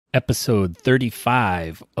episode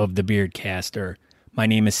 35 of The Beardcaster. My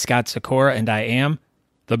name is Scott Sikora, and I am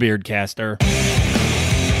The Beardcaster.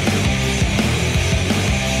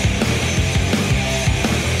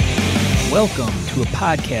 Welcome to a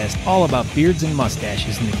podcast all about beards and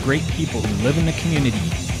mustaches and the great people who live in the community.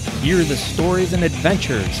 Hear the stories and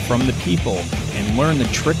adventures from the people and learn the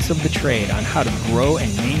tricks of the trade on how to grow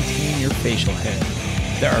and maintain your facial hair.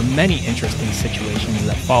 There are many interesting situations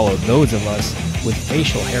that follow those of us with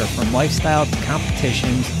facial hair, from lifestyle to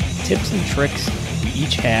competitions, tips and tricks we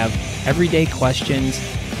each have, everyday questions,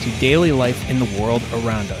 to daily life in the world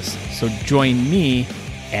around us. So join me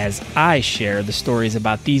as I share the stories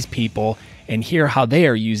about these people and hear how they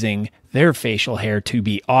are using their facial hair to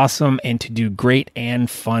be awesome and to do great and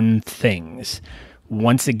fun things.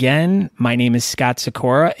 Once again, my name is Scott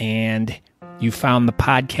Sikora, and you found the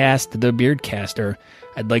podcast, The Beardcaster.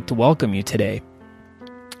 I'd like to welcome you today.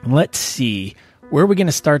 Let's see, where are we going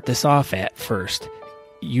to start this off at first?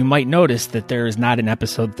 You might notice that there is not an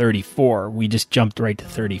episode 34. We just jumped right to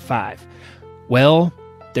 35. Well,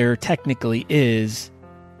 there technically is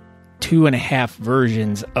 2.5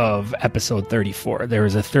 versions of episode 34. There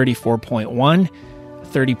is a 34.1,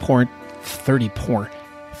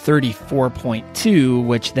 34.2,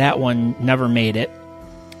 which that one never made it,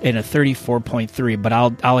 and a 34.3, but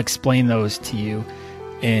I'll explain those to you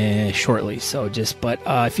shortly. So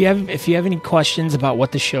if you have any questions about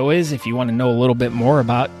what the show is, if you want to know a little bit more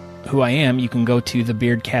about who I am, you can go to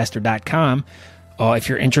thebeardcaster.com. If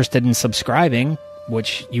you're interested in subscribing,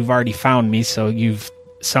 which you've already found me, so you've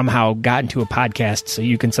somehow gotten to a podcast, so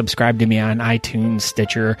you can subscribe to me on iTunes,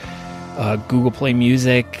 Stitcher, Google Play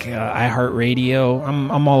Music, iHeartRadio.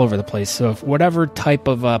 I'm all over the place. So if whatever type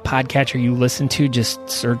of podcatcher you listen to, just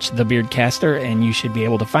search The Beardcaster and you should be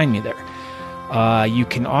able to find me there. You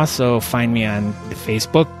can also find me on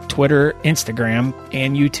Facebook, Twitter, Instagram,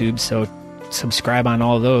 and YouTube. So subscribe on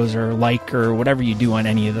all those, or like, or whatever you do on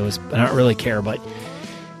any of those. I don't really care, but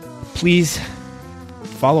please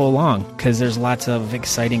follow along, because there's lots of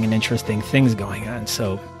exciting and interesting things going on.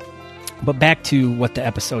 So, but back to what the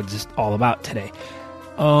episode is all about today.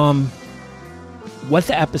 What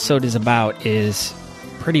the episode is about is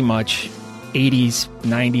pretty much 80s,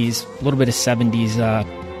 90s, a little bit of 70s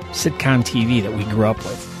sitcom TV that we grew up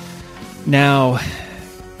with. Now,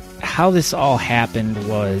 how this all happened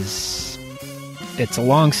was, it's a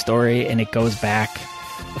long story, and it goes back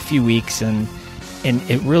a few weeks, and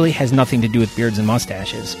it really has nothing to do with beards and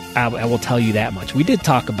mustaches. I will tell you that much. We did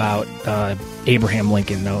talk about Abraham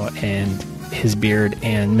Lincoln, though, and his beard,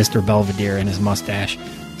 and Mr. Belvedere and his mustache.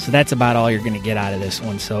 So that's about all you're going to get out of this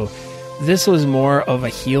one. So this was more of a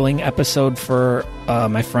healing episode for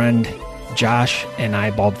my friend Josh and I,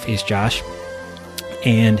 Bald-Faced Josh.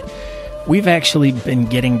 And we've actually been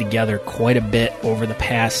getting together quite a bit over the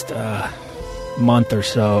past month or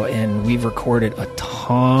so, and we've recorded a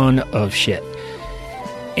ton of shit.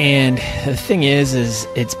 And the thing is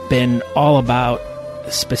it's been all about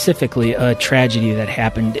specifically a tragedy that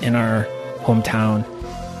happened in our hometown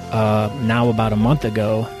now about a month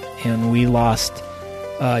ago, and we lost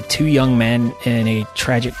 2 young men in a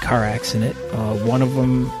tragic car accident, one of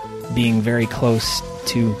them being very close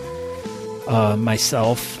to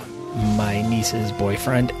myself, my niece's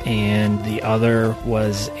boyfriend, and the other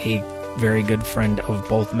was a very good friend of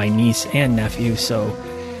both my niece and nephew. So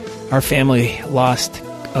our family lost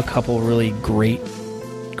a couple really great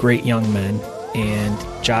young men,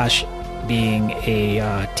 and Josh, being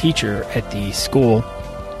a teacher at the school,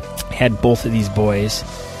 had both of these boys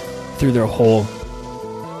through their whole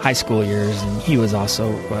high school years, and he was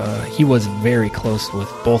also he was very close with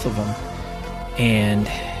both of them. And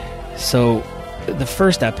so the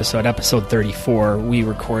first episode 34, we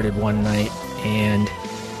recorded one night, and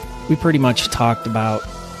we pretty much talked about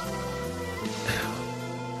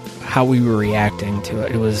how we were reacting to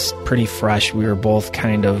it. It was pretty fresh. We were both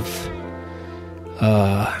kind of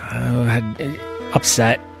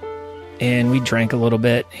upset, and we drank a little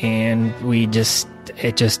bit, and it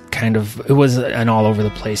was an all over the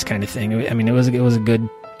place kind of thing. I mean, it was a good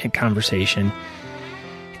conversation,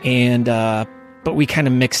 and but we kind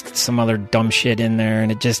of mixed some other dumb shit in there,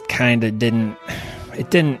 and it just kind of didn't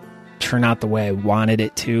turn out the way I wanted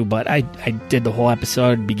it to. But I did the whole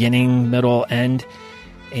episode, beginning, middle, end,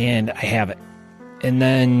 and I have it. And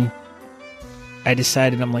then I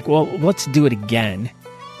decided, I'm like, well, let's do it again,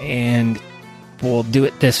 and we'll do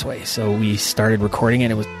it this way. So we started recording it.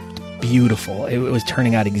 It was beautiful. It was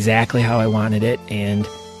turning out exactly how I wanted it, and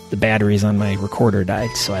the batteries on my recorder died,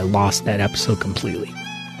 so I lost that episode completely.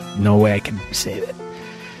 No way I could save it.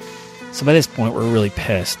 So by this point, we're really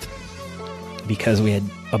pissed, because we had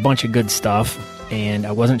a bunch of good stuff, and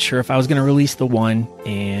I wasn't sure if I was going to release the one,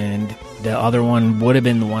 and the other one would have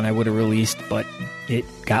been the one I would have released, but it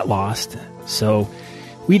got lost. So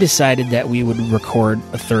we decided that we would record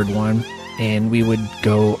a third one, and we would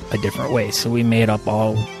go a different way. So we made up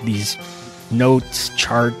all these notes,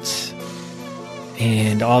 charts,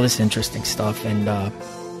 and all this interesting stuff, and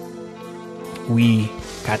we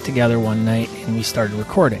got together one night and we started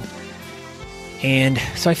recording. And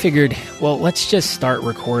so I figured, well, let's just start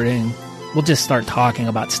recording. We'll just start talking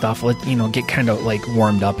about stuff. Get kind of like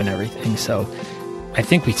warmed up and everything. So I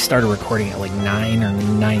think we started recording at like 9 or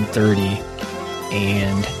 9:30,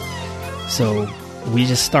 and so we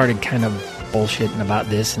just started kind of bullshitting about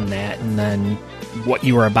this and that, and then what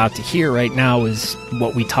you are about to hear right now is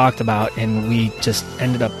what we talked about, and we just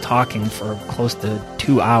ended up talking for close to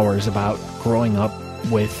 2 hours about growing up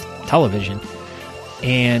with television.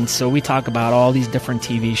 And so we talk about all these different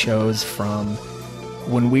TV shows from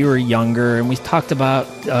when we were younger, and we talked about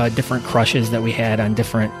different crushes that we had on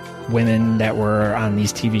different women that were on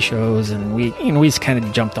these TV shows, and we just kind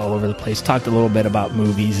of jumped all over the place, talked a little bit about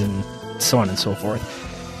movies and so on and so forth.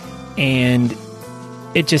 And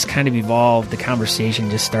it just kind of evolved. The conversation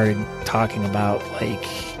just started talking about like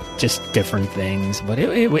just different things, but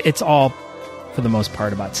it's all for the most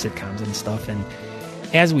part about sitcoms and stuff. And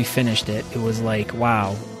as we finished it, it was like,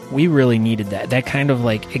 wow, we really needed that. That kind of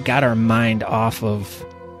like, it got our mind off of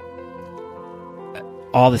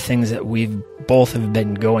all the things that we've both have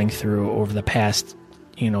been going through over the past,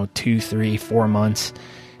 2, 3, 4 months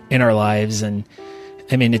in our lives. And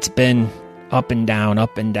I mean, it's been up and down,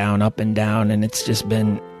 up and down, up and down. And it's just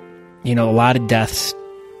been, a lot of deaths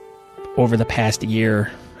over the past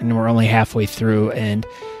year, and we're only halfway through, and,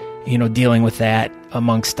 dealing with that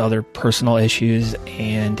amongst other personal issues,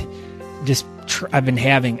 and just, I've been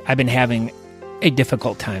having a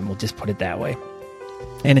difficult time. We'll just put it that way.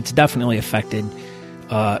 And it's definitely affected,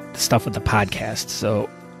 stuff with the podcast. So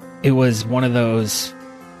it was one of those,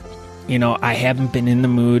 I haven't been in the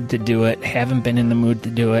mood to do it.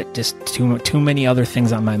 Just too many other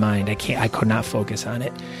things on my mind. I could not focus on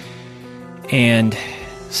it. And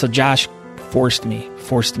so Josh forced me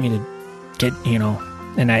to get,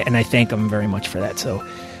 and I thank him very much for that. So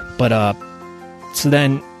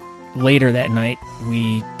then later that night,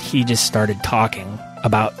 he just started talking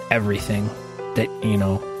about everything that,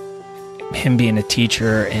 him being a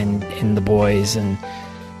teacher and the boys and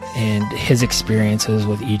his experiences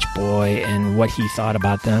with each boy and what he thought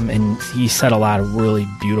about them. And he said a lot of really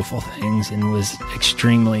beautiful things and was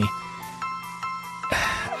extremely,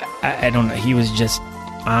 I don't know, he was just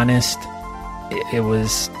honest. It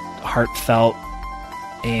was heartfelt.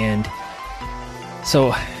 And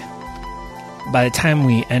so by the time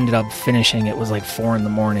we ended up finishing, it was like 4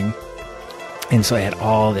 a.m. And so I had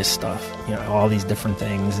all this stuff, all these different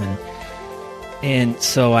things. And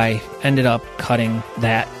so I ended up cutting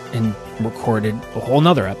that and recorded a whole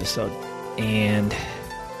nother episode. And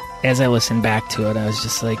as I listened back to it, I was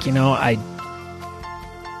just like,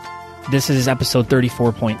 this is episode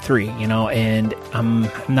 34.3, and I'm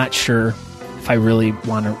not sure if I really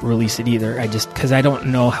want to release it either. Because I don't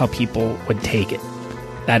know how people would take it.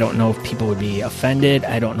 I don't know if people would be offended.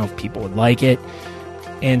 I don't know if people would like it.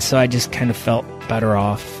 And so I just kind of felt better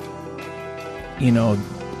off,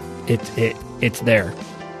 it's there.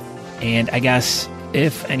 And I guess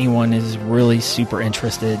if anyone is really super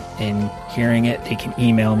interested in hearing it, they can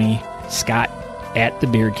email me,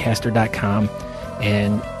 scott@thebeardcaster.com,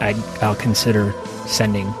 and I'll consider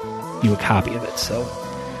sending you a copy of it. So,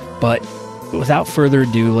 but without further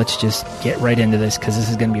ado, let's just get right into this, because this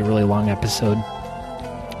is going to be a really long episode.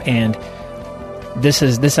 And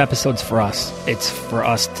this episode's for us. It's for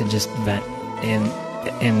us to just vent.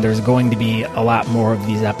 And there's going to be a lot more of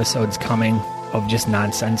these episodes coming of just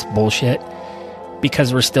nonsense bullshit,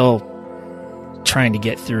 because we're still trying to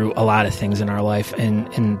get through a lot of things in our life,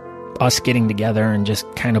 and us getting together and just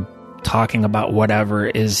kind of talking about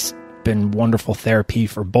whatever has been wonderful therapy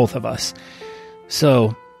for both of us.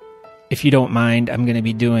 So if you don't mind,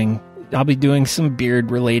 I'll be doing some beard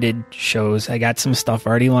related shows. I got some stuff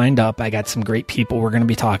already lined up. I got some great people we're going to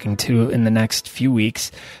be talking to in the next few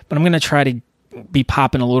weeks, but I'm going to try to be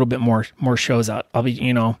popping a little bit more shows out.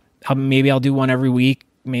 Maybe I'll do one every week.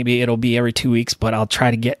 Maybe it'll be every 2 weeks, but I'll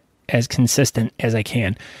try to get as consistent as I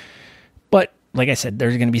can. But like I said,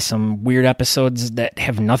 there's going to be some weird episodes that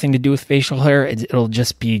have nothing to do with facial hair. It'll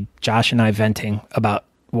just be Josh and I venting about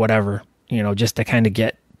whatever, just to kind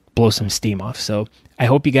of blow some steam off. So I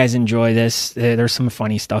hope you guys enjoy this. There's some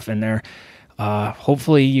funny stuff in there.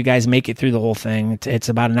 Hopefully you guys make it through the whole thing. It's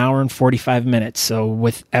about an hour and 45 minutes. So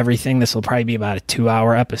with everything, this will probably be about a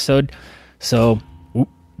 2-hour episode. So,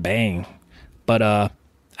 bang. But I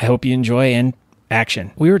hope you enjoy and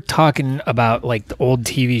action. We were talking about like the old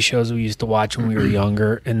TV shows we used to watch when we were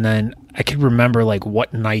younger, and then I could remember like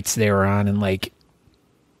what nights they were on and like.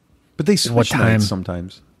 But they switch nights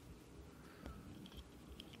sometimes.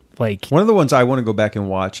 Like one of the ones I want to go back and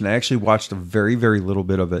watch, and I actually watched a very, very little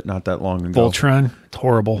bit of it not that long ago. Voltron, it's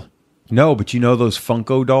horrible. No, but you know those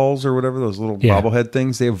Funko dolls or whatever, those little bobblehead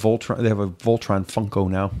things? They have Voltron. They have a Voltron Funko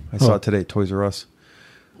now. I saw it today at Toys R Us.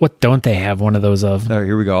 What don't they have one of those of? All right,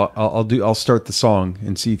 here we go. I'll start the song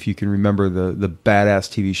and see if you can remember the badass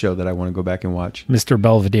TV show that I want to go back and watch. Mr.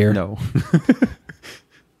 Belvedere. No.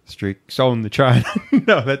 Streaks on the China.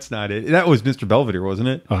 No, that's not it. That was Mr. Belvedere, wasn't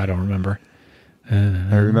it? Oh, I don't remember.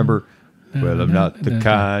 I remember, well, I'm not the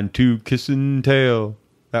kind to kiss and tell.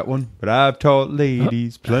 That one. But I've taught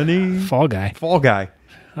ladies plenty. Fall Guy. Fall Guy.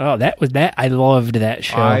 Oh, that was that. I loved that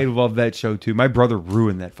show. I love that show, too. My brother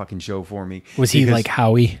ruined that fucking show for me. Was he like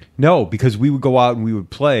Howie? No, because we would go out and we would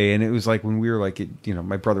play, and it was like when we were like,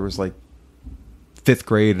 my brother was like 5th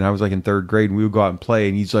grade, and I was like in 3rd grade, and we would go out and play,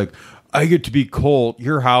 and he's like, I get to be Colt.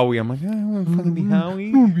 You're Howie. I'm like, I don't want to fucking be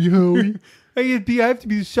Howie. I want to be Howie. I have to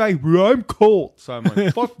be the side, but I'm Colt. So I'm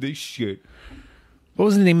like, fuck this shit. What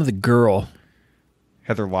was the name of the girl?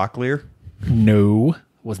 Heather Locklear? No,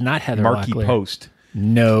 was not Heather Marky Locklear. Post.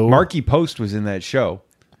 No. Marky Post was in that show.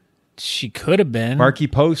 She could have been. Marky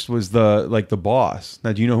Post was the boss.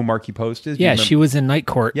 Now, do you know who Marky Post is? Yeah, she was in Night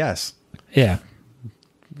Court. Yes. Yeah.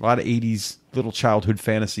 A lot of 80s little childhood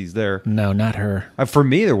fantasies there. No, not her. For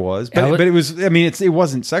me, there was. But it was, I mean, it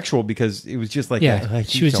wasn't sexual because it was just like,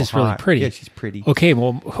 she was just really pretty. Yeah, she's pretty.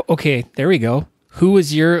 Okay, there we go. Who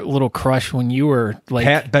was your little crush when you were like...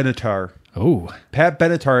 Pat Benatar. Oh. Pat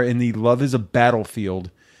Benatar in the Love is a Battlefield.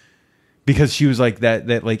 Because she was like that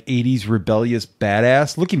like 80s rebellious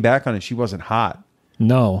badass. Looking back on it, she wasn't hot.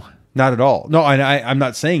 No. Not at all. No, I'm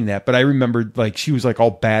not saying that, but I remembered like she was like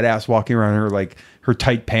all badass walking around her like her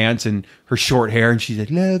tight pants and her short hair, and she's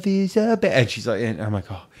like, love is a bad, and she's like, and I'm like,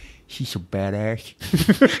 oh, she's so badass.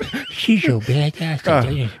 She's so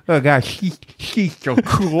badass. Oh gosh, she's so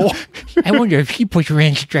cool. I wonder if she puts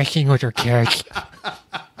ranch dressing with her carrots.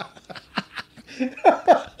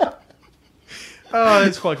 Oh,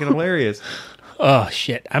 that's fucking hilarious. Oh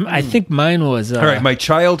shit! I think mine was all right. My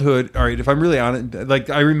childhood. All right, if I'm really honest, like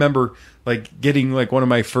I remember like getting like one of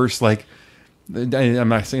my first like. I'm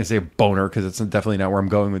not going to say a boner because it's definitely not where I'm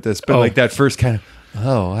going with this, but like that first kind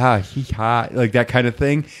of he's hot, like that kind of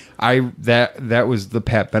thing. That was the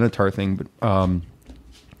Pat Benatar thing,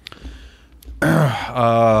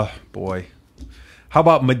 but boy, how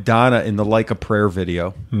about Madonna in the Like a Prayer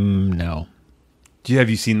video? No.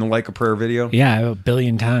 Have you seen the Like a Prayer video? Yeah, a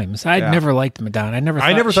billion times. I'd never liked Madonna.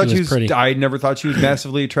 I never thought she was pretty. I never thought she was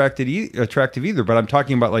massively attractive either. But I'm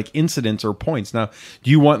talking about like incidents or points. Now,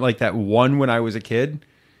 do you want like that one when I was a kid?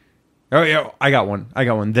 Oh yeah, I got one.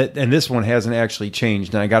 And this one hasn't actually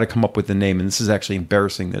changed. And I got to come up with the name. And this is actually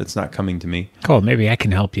embarrassing that it's not coming to me. Cool. Maybe I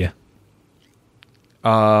can help you.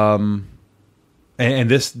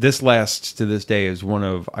 And this lasts to this day is one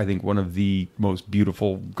of the most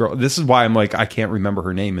beautiful girls. This is why I'm like, I can't remember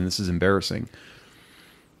her name, and this is embarrassing.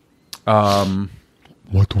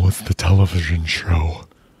 What was the television show?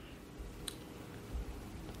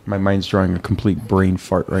 My mind's drawing a complete brain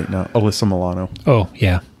fart right now. Alyssa Milano. Oh,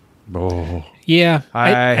 yeah. Oh. Yeah. I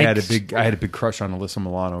had a big crush on Alyssa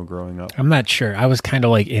Milano growing up. I'm not sure. I was kind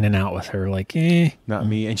of like in and out with her, like, Not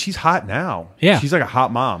me. And she's hot now. Yeah. She's like a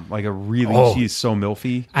hot mom. Like she's so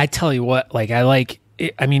milfy. I tell you what, like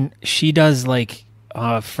she does like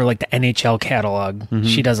for like the NHL catalog. Mm-hmm.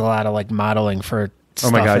 She does a lot of like modeling for stuff.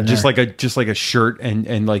 Oh my god, just there. like a shirt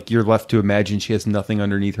and like you're left to imagine she has nothing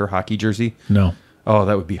underneath her hockey jersey. No. Oh,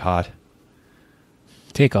 that would be hot.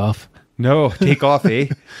 Take off. No, take off, eh?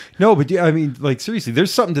 No, but I mean, like seriously,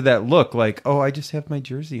 there's something to that look. Like, oh, I just have my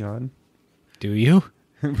jersey on. Do you?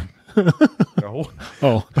 No.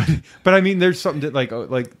 Oh, but I mean, there's something to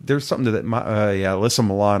like there's something to that. Yeah, Alyssa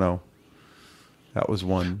Milano. That was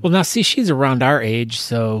one. Well, now see, she's around our age,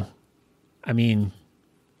 so I mean,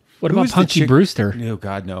 what about Punky Brewster? Oh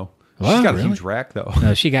God, no. What? She's got Really? a huge rack though.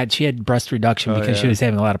 No, she had breast reduction because she was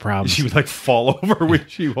having a lot of problems. She would like fall over when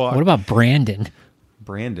she walked. What about Brandon?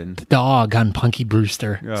 The dog on Punky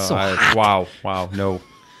Brewster. Wow, no.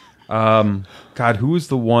 God, who was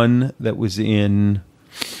the one that was in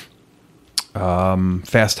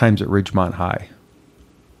Fast Times at Ridgemont High?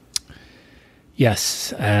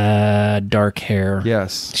 Yes, dark hair.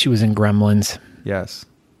 Yes, she was in Gremlins. Yes.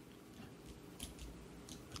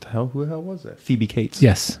 What the hell? Who the hell was that? Phoebe Cates.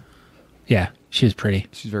 Yes. Yeah. She was pretty.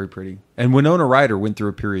 She's very pretty. And Winona Ryder went through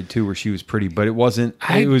a period too where she was pretty, but it wasn't.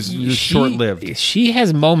 It was short lived. She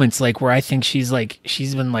has moments like where I think she's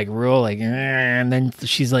been like real like, and then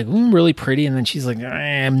she's like really pretty, and then she's like,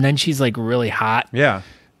 and then she's like really hot. Yeah.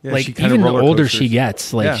 Like she kinda even the roller older coasters. she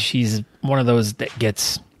gets, like Yeah. she's one of those that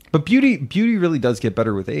gets. But beauty really does get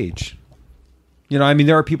better with age. You know, I mean,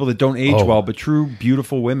 there are people that don't age well, but true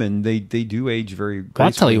beautiful women, they do age very gracefully. Well,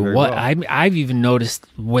 I'll tell you very what, well. I've even noticed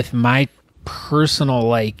with my personal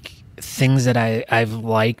like things that I've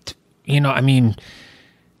liked. You know, I mean,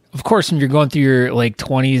 of course, when you're going through your like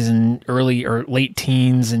 20s and early or late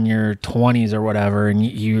teens and your 20s or whatever, and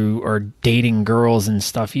you are dating girls and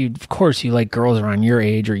stuff, of course you like girls around your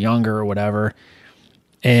age or younger or whatever.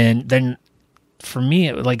 And then for me,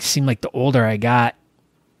 it like seemed like the older I got,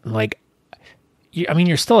 like, I mean,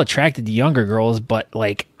 you're still attracted to younger girls, but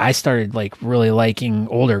like I started like really liking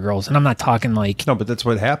older girls, and I'm not talking like No, but that's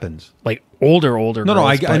what happens. like older girls. No,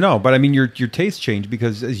 I know, but I mean, your tastes change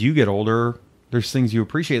because as you get older, there's things you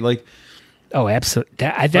appreciate. Like, oh, absolutely.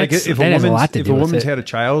 That has a lot to do if a with woman's it. had a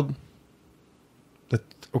child,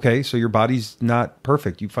 okay, so your body's not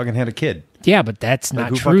perfect. You fucking had a kid. Yeah, but that's Like, not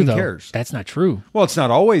who true, fucking though. cares? That's not true. Well, it's not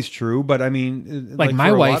always true, but I mean, Like my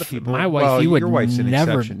for a lot wife, of people, my wife, well, you would your wife's an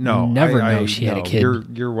never, exception. No, never I know she had a no,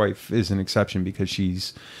 kid. Your wife is an exception because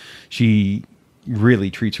she really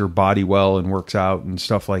treats her body well and works out and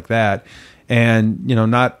stuff like that. And you know,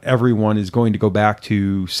 not everyone is going to go back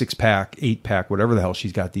to 6-pack, 8-pack, whatever the hell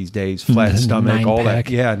she's got these days, flat stomach, all that. 9-pack.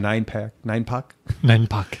 Yeah, 9-pack, 9-pack.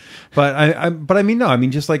 Menpak. But I mean, no, I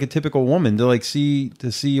mean, just like a typical woman to like see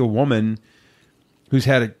a woman who's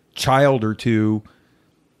had a child or two,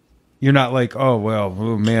 you're not like,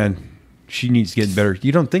 oh man, she needs to get better.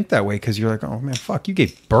 You don't think that way because you're like, oh man, fuck, you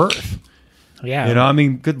gave birth. Yeah, You know, I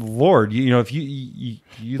mean, good Lord, you know, if you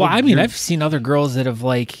well, I mean, I've seen other girls that have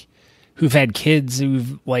like who've had kids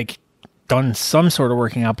who've like done some sort of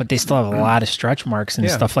working out, but they still have a lot of stretch marks and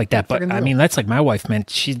Yeah, stuff like that. But fucking I deal. mean, that's like my wife, man.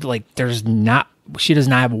 She's like, she does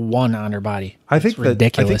not have one on her body. I think It's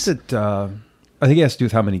ridiculous. I think it has to do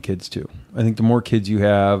with how many kids too. I think the more kids you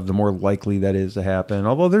have, the more likely that is to happen.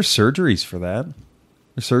 Although there's surgeries for that.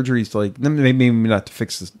 There's surgeries to like maybe not to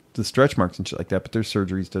fix the stretch marks and shit like that, but there's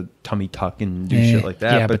surgeries to tummy tuck and do shit like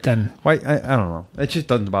that. Yeah, but then why? I don't know. It just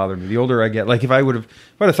doesn't bother me. The older I get, like if I would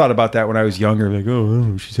have thought about that when I was younger,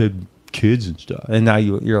 like she's had kids and stuff, and now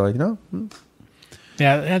you're like no.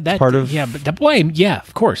 yeah, that part of- but the boy, yeah,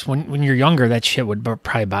 of course. When you're younger, that shit would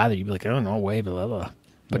probably bother you. You'd be like, oh no way, blah blah.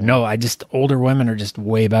 But no, older women are just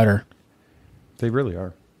way better. They really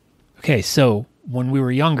are. Okay, so when we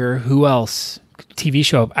were younger, who else? TV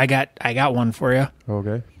show. I got one for you.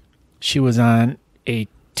 Okay. She was on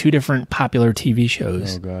two different popular TV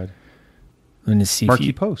shows. Oh God. I'm gonna see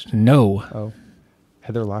Marquee Post. No, Oh,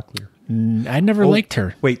 Heather Locklear. I never liked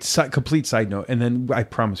her. Wait, complete side note, and then I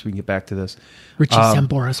promise we can get back to this. Richie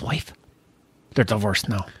Sambora's wife. They're divorced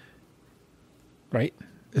now, right?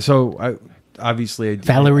 So obviously,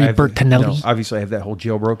 Valerie Bertinelli. No, obviously, I have that whole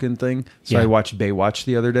jailbroken thing. So Yeah. I watched Baywatch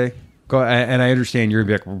the other day. And I understand you're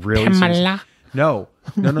gonna be like, really? Pamela. No.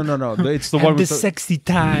 It's the one Have the with the sexy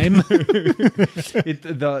time.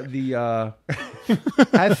 the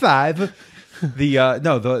high five.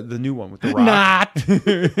 The new one with the Rock. Not.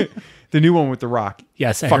 The new one with the Rock.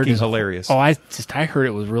 Yes, I fucking heard hilarious. Oh, I heard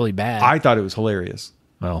it was really bad. I thought it was hilarious.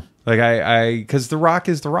 Well, Like because The Rock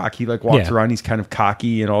is The Rock. He like walks Yeah. around. He's kind of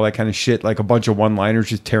cocky and all that kind of shit. Like a bunch of one-liners,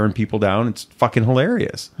 just tearing people down. It's fucking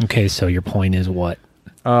hilarious. okay. So your point is what?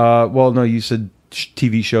 Well, no, you said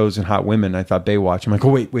TV shows and hot women. I thought Baywatch. I'm like, oh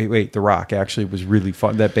wait. The Rock actually was really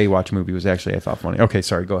fun. That Baywatch movie was actually I thought funny. Okay,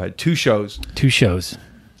 sorry. Go ahead. Two shows.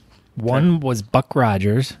 One was Buck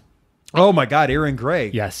Rogers. Oh my God, Aaron Gray.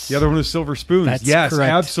 Yes. The other one was Silver Spoons. That's yes,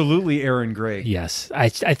 correct. absolutely, Aaron Gray. Yes, I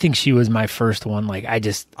think she was my first one. Like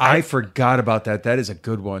I forgot about that. That is a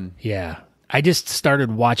good one. yeah. I just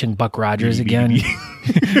started watching Buck Rogers again.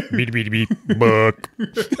 Beat, Buck.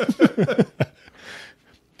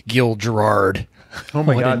 Gil Gerard. Oh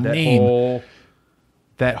my What a God, name.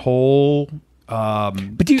 that whole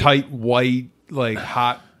dude- tight white, like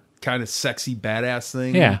hot, kind of sexy badass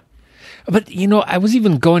thing. Yeah. But, I was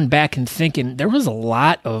even going back and thinking there was a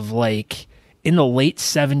lot of like in the late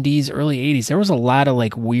 70s, early 80s, there was a lot of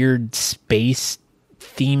like weird space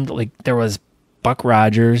themed. Like there was Buck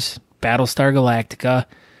Rogers, Battlestar Galactica.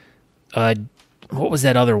 What was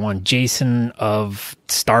that other one? Jason of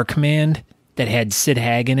Star Command that had Sid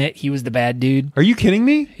Haig in it. He was the bad dude. Are you kidding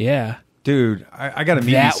me? Yeah. Dude, I got to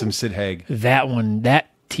meet you some Sid Haig. That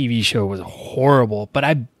TV show was horrible. But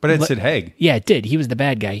it's Sid Haig. Yeah, it did. He was the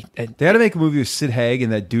bad guy. They had to make a movie with Sid Haig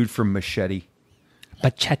and that dude from Machete.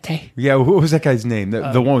 Machete. Yeah, what was that guy's name?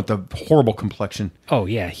 The one with the horrible complexion. Oh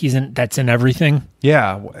yeah, that's in everything.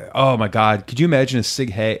 Yeah. Oh my God. Could you imagine a Sid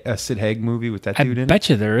Haig movie with that dude I in it? bet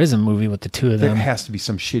you there is a movie with the two of There them. has to be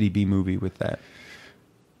some shitty B movie with that.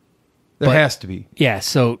 There has to be. Yeah.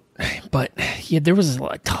 So, but yeah, there was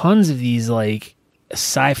tons of these like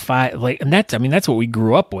sci-fi, and that's what we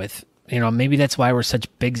grew up with. Maybe that's why we're such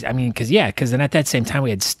big. Because then at that same time we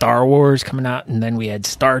had Star Wars coming out, and then we had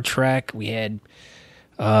Star Trek. We had,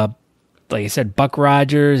 like I said, Buck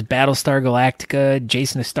Rogers, Battlestar Galactica,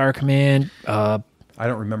 Jason of Star Command. I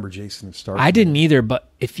don't remember Jason of Star. I didn't either, but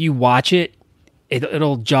if you watch it,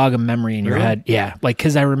 it'll jog a memory in your head. Yeah,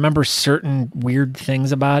 because I remember certain weird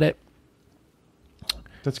things about it.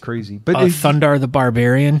 That's crazy. But Thundar the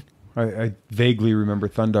Barbarian. I vaguely remember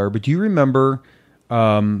Thundar, but do you remember?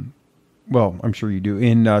 Well, I'm sure you do.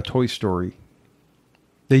 In Toy Story,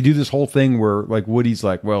 they do this whole thing where, like, Woody's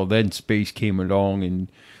like, "Well, then space came along,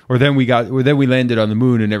 or then we landed on the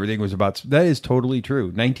moon, and everything was about." That is totally true.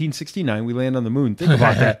 1969, we land on the moon. Think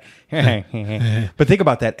about that. But think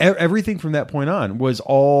about that. Everything from that point on was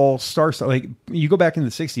all star stuff. Like, you go back in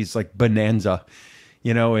the 60s, it's like Bonanza,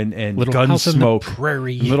 and Little House on the Gunsmoke,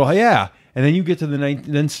 Prairie. yeah. And then you get to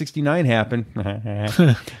then 69 happened,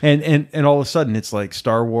 and all of a sudden it's like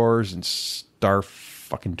Star Wars and Star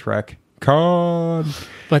fucking Trek. Con.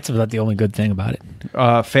 That's about the only good thing about it.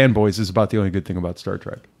 Fanboys is about the only good thing about Star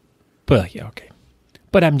Trek. But yeah, okay.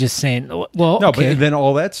 But I'm just saying. Well, no, okay. but then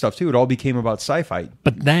all that stuff too. It all became about sci-fi.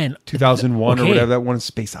 But then 2001 or whatever that one is,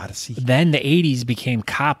 Space Odyssey. Then the 80s became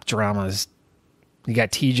cop dramas. You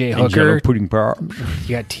got T.J. And Hooker. pudding bar. You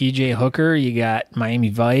got T.J. Hooker. You got Miami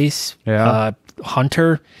Vice. Yeah.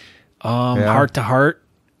 Hunter. Heart to Heart.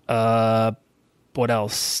 What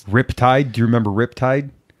else? Riptide. Do you remember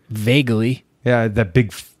Riptide? Vaguely. Yeah, that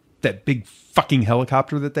big fucking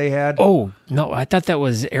helicopter that they had. Oh no, I thought that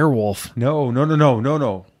was Airwolf. No.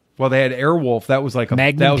 Well, they had Airwolf. That was like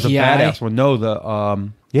Magnum that was PI? a badass one.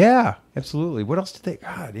 No, yeah, absolutely. What else did they?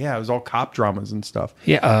 God, yeah, it was all cop dramas and stuff.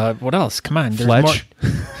 Yeah. What else? Come on. There's Fletch.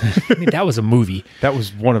 More. That was a movie. That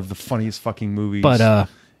was one of the funniest fucking movies. But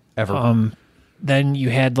ever. Then you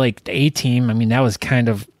had like the A-Team. That was kind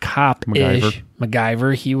of cop-ish.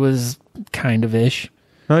 MacGyver. He was kind of ish.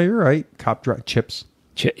 No, you're right. Chips.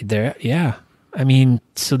 There, yeah.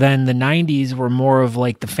 So then the 90s were more of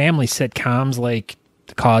like the family sitcoms, like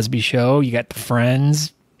The Cosby Show. You got The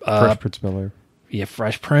Friends. Fresh Prince of Bel-Air. Yeah,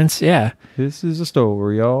 Fresh Prince, yeah. This is a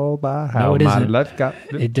story all about how my life got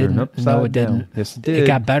it didn't. upside No, it didn't. down. Yes, it did. It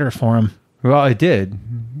got better for him. Well, it did.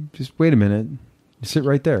 Just wait a minute. You sit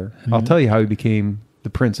right there. I'll tell you how he became the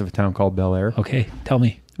prince of a town called Bel-Air. Okay, tell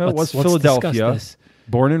me. Well, it was Let's Philadelphia. discuss this.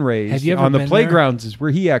 Born and raised. Have you ever on the been playgrounds is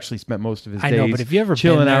where he actually spent most of his days. I know, but have you ever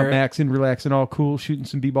chilling been out, there? maxing, relaxing, all cool, shooting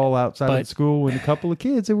some b-ball outside But- at school, and a couple of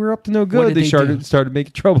kids that were up to no What good. did They they started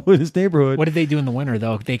making trouble in his neighborhood. What did they do in the winter,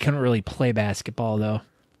 though? They couldn't really play basketball, though.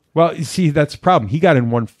 Well, you see, that's the problem. He got in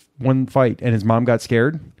one fight, and his mom got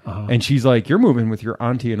scared, and she's like, "You're moving with your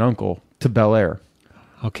auntie and uncle to Bel-Air."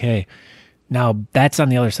 Okay. Now, that's on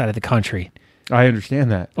the other side of the country. I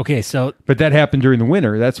understand that. Okay, so... But that happened during the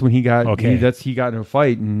winter. That's when he got Okay. he got in a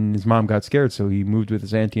fight, and his mom got scared, so he moved with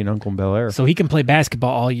his auntie and uncle in Bel-Air. So he can play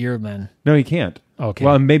basketball all year, then. No, he can't. Okay.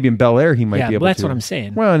 Well, maybe in Bel-Air he might Yeah, be able well, that's to. what I'm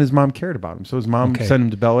saying. Well, and his mom cared about him, so his mom Okay. sent him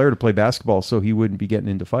to Bel-Air to play basketball, so he wouldn't be getting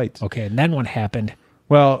into fights. Okay, and then what happened?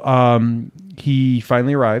 Well, he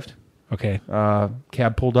finally arrived. Okay.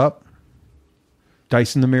 Cab pulled up.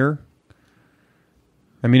 Dice in the mirror.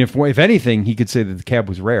 If anything, he could say that the cab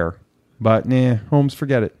was rare. But, Holmes,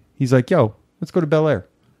 forget it. He's like, yo, let's go to Bel-Air.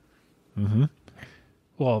 Mm-hmm.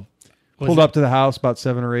 Well... Pulled up to the house about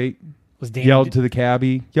 7 or 8. Was Danny Yelled to the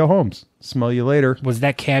cabbie, yo, Holmes, smell you later. Was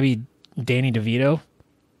that cabbie Danny DeVito?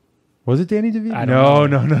 Was it Danny DeVito? I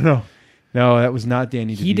don't know. No. No, that was not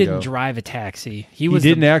Danny DeVito. He didn't drive a taxi. He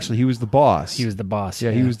didn't actually. He was the boss. He was the boss.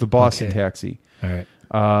 Yeah, he was the boss in Okay. Taxi. All right.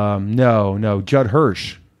 No. Judd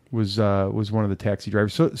Hirsch was one of the taxi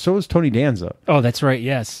drivers. So was Tony Danza. Oh, that's right.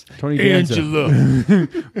 Yes. Tony Danza. Angela.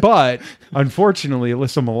 But unfortunately,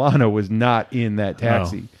 Alyssa Milano was not in that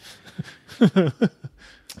taxi.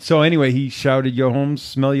 So anyway, he shouted, "Yo, Holmes,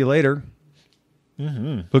 smell you later."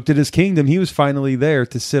 Mm-hmm. Looked at his kingdom. He was finally there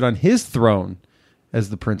to sit on his throne as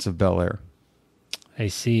the Prince of Bel-Air. I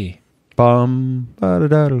see. Bum,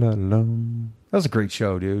 ba-da-da-da-da-dum. That was a great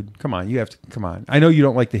show, dude. Come on, you have to come on. I know you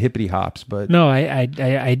don't like the hippity hops, but No, I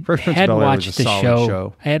Fresh Prince of had Bel-Air was watched a the solid show.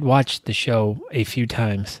 show. I had watched the show a few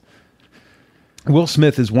times. Will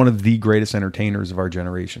Smith is one of the greatest entertainers of our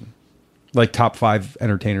generation. Like top 5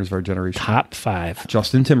 entertainers of our generation. Top 5.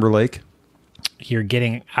 Justin Timberlake, You're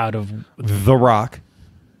getting out of The Rock,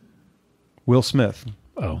 Will Smith.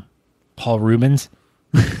 Oh, Paul Rubens.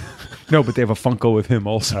 No, but they have a Funko with him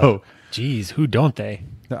also. Geez, who don't they?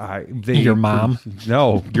 They Your mom?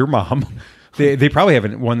 No, your mom. They probably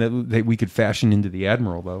have one that we could fashion into the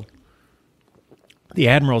Admiral, though. The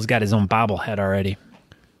Admiral's got his own bobblehead already.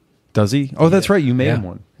 Does he? Oh, that's right. You made him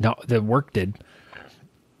one. No, the work did.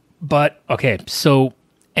 But, okay, so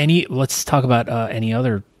let's talk about any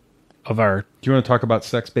other of our... Do you want to talk about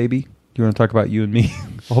sex, baby? Do you want to talk about you and me?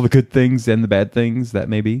 All the good things and the bad things that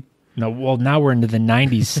may be? No, well, now we're into the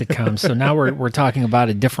 90s sitcoms, so now we're talking about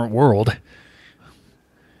a different world.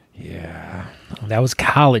 Yeah. That was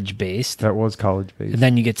college-based. That was college-based. And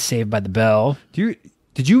then you get Saved by the Bell.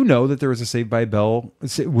 Did you know that there was a Saved by Bell?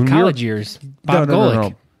 When College years. Bob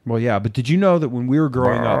Golick. No. Well, yeah, but did you know that when we were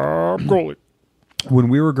growing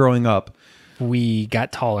up, we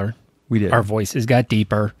got taller. We did. Our voices got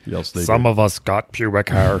deeper. Yes, Some of us got pubic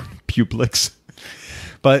hair. Publix.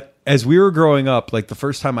 But as we were growing up, like the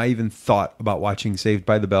first time I even thought about watching Saved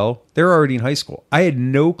by the Bell, they were already in high school. I had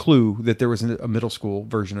no clue that there was a middle school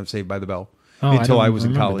version of Saved by the Bell until I was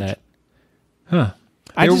in college. That. Huh.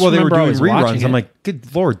 They were doing reruns. I'm I'm like,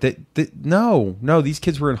 good Lord, no, these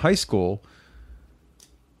kids were in high school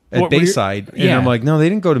at Bayside. And I'm like, no, they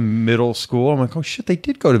didn't go to middle school. I'm like, oh shit, they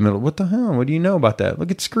did go to middle. What the hell? What do you know about that?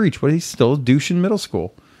 Look at Screech. He's still a douche in middle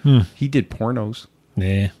school. He did pornos.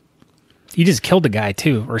 Yeah. He just killed a guy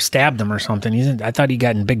too, or stabbed him or something. I thought he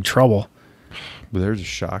got in big trouble. But there's a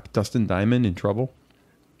shock. Dustin Diamond in trouble?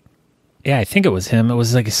 Yeah, I think it was him. It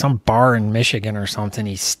was like some bar in Michigan or something.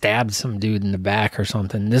 He stabbed some dude in the back or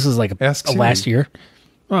something. This was like a last year.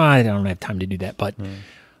 Well, I don't have time to do that, but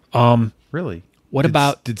really? What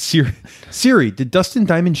about Siri, did Dustin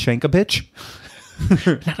Diamond shank a bitch?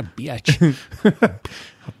 Not a bitch. A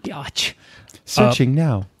bitch. Searching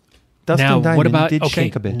now. Dustin Diamond did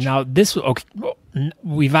shank a bitch. Now this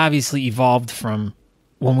we've obviously evolved from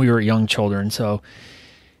when we were young children, so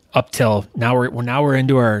up till now we're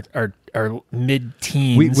into our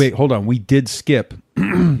mid-teens. Wait, hold on. We did skip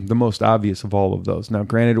the most obvious of all of those. Now,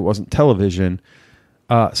 granted, it wasn't television.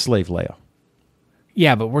 Slave Leia.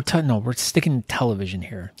 Yeah, but we're sticking to television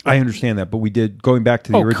here. I understand that, but we did going back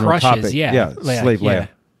to the original crushes, topic. Yeah, Slave Leia.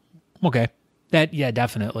 Okay,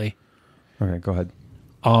 definitely. Okay, go ahead.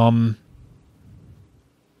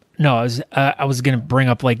 No, I was going to bring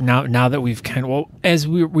up like now that we've as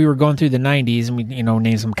we were going through the 90s and we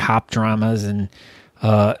named some cop dramas and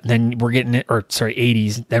then we're getting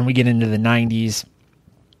 80s, then we get into the 90s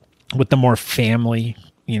with the more family,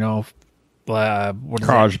 what is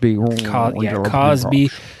Cosby. Cosby.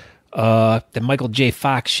 The Michael J.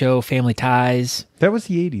 Fox show, Family Ties. That was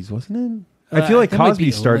the 80s, wasn't it? I feel like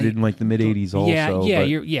Cosby started in like the mid 80s also.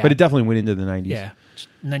 Yeah, but it definitely went into the 90s. Yeah.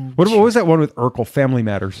 And then what was that one with Urkel, Family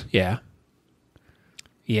Matters? Yeah.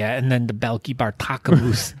 Yeah, and then the Belky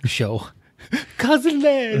Bartakamus show. Cousin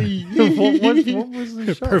Larry. what was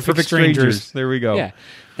the show? Perfect Strangers. There we go. Yeah.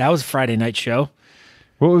 That was a Friday night show.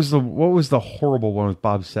 What was the horrible one with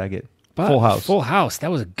Bob Saget? Full House. Full House.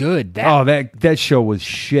 That was good. That show was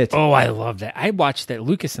shit. Oh, I love that. I watched that.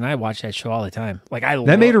 Lucas and I watched that show all the time.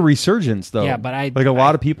 That made a resurgence, though. Yeah, but a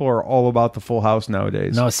lot of people are all about the Full House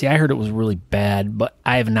nowadays. No, see, I heard it was really bad, but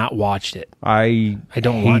I have not watched it. I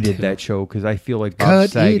don't want hated to. that show because I feel like Bob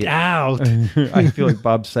Saget. Cut it out. I feel like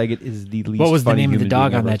Bob Saget is the least. What was the funny name of the human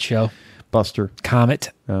dog being on ever. that show? Buster.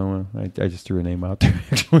 Comet. Oh, well, I just threw a name out there.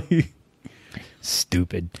 Actually.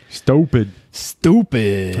 Stupid. All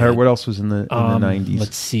right, what else was in the 90s?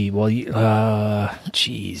 Let's see. Well,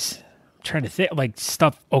 geez. I'm trying to think, like,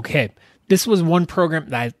 stuff. Okay. This was one program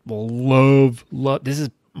that I will love. This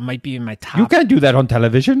might be in my top. You can't do that on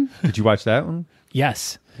television. Did you watch that one?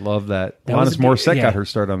 Yes. Love that. That was Alanis Morissette got her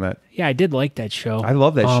start on that. Yeah, I did like that show. I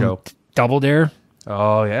love that show. Double Dare.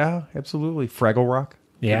 Oh, yeah, absolutely. Fraggle Rock.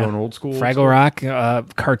 Yeah. You're going old school. Fraggle Rock,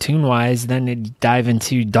 cartoon-wise. Then it'd dive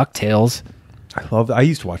into DuckTales. I love that. I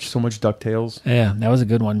used to watch so much DuckTales. Yeah, that was a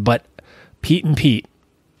good one. But Pete and Pete.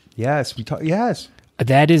 Yes, yes.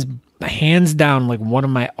 That is hands down like one of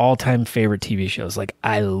my all-time favorite TV shows. Like,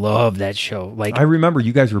 I love that show. Like, I remember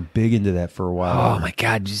you guys were big into that for a while. Oh my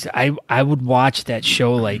god, I would watch that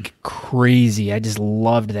show like crazy. I just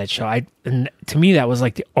loved that show. And to me that was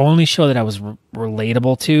like the only show that I was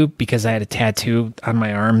relatable to because I had a tattoo on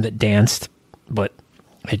my arm that danced, but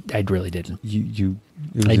I really didn't. It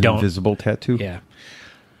was an invisible tattoo. Yeah.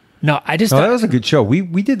 No, that was a good show. We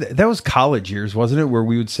did that was college years, wasn't it? Where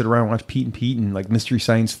we would sit around and watch Pete and Pete and like Mystery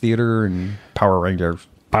Science Theater and Power Rangers.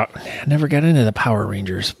 I never got into the Power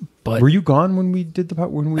Rangers, but were you gone when we were into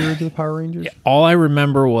the Power Rangers? Yeah, all I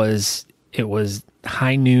remember was it was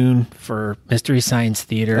High Noon for Mystery Science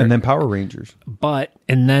Theater. And then Power Rangers.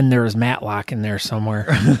 And then there was Matlock in there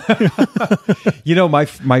somewhere. You know, my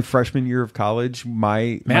freshman year of college,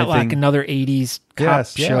 my Matlock, thing, another 80s cop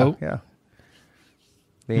show. Yeah.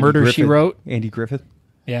 Murder, She Wrote. Andy Griffith.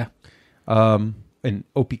 Yeah. And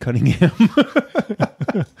Opie Cunningham.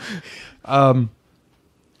 God,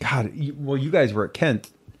 you guys were at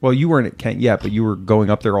Kent. Well, you weren't at Kent yet, but you were going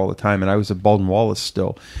up there all the time, and I was at Baldwin Wallace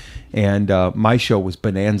still. And my show was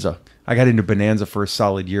Bonanza. I got into Bonanza for a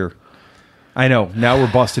solid year. I know, now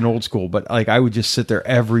we're busting old school, but like I would just sit there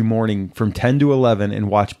every morning from 10 to 11 and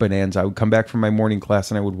watch Bonanza. I would come back from my morning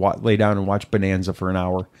class, and I would lay down and watch Bonanza for an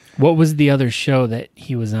hour. What was the other show that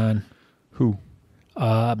he was on? Who?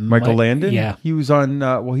 Michael Landon? Yeah. He was on,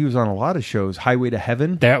 he was on a lot of shows. Highway to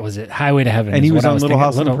Heaven. That was it. Highway to Heaven. And he was on Little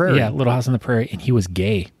House on the Prairie. Yeah, Little House on the Prairie. And he was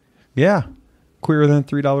gay. Yeah. Queerer than a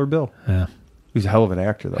 $3 bill. Yeah. He was a hell of an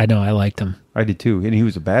actor, though. I know. I liked him. I did, too. And he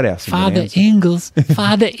was a badass in Father Bonanza. Ingalls.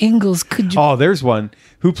 Father Ingalls. Could you... Oh, there's one.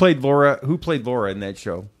 Who played Laura in that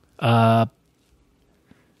show? I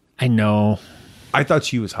know. I thought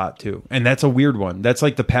she was hot, too. And that's a weird one. That's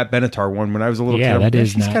like the Pat Benatar one when I was a little kid. Yeah, that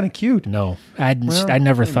is she's kind of cute. No. I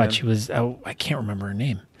never thought she was... I can't remember her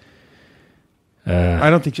name. I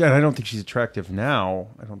don't think she's attractive now.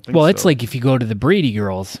 I don't think Well, so. it's like if you go to the Brady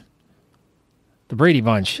girls, the Brady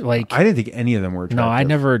bunch, like... I didn't think any of them were attractive. No, I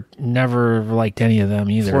never liked any of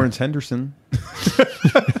them either. Florence Henderson.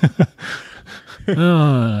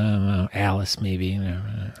 Alice, maybe.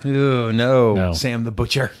 Oh, no. Sam the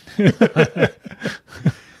Butcher.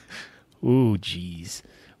 Ooh, jeez.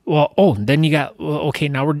 Well, then you got... Okay,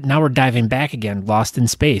 now we're diving back again. Lost in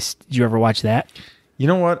Space. Did you ever watch that? You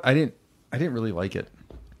know what? I didn't really like it.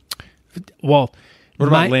 Well... What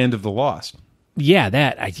about Land of the Lost? Yeah,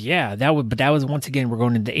 that was once again, we're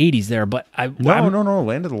going into the 80s there, but No.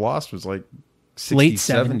 Land of the Lost was like 60s, late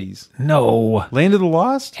 70s. No. Land of the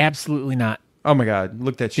Lost? Absolutely not. Oh my God.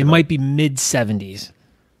 Look that shit It up. might be mid 70s.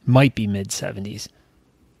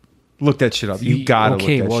 Look that shit up. You gotta look that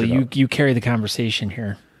shit up. Okay, well, you carry the conversation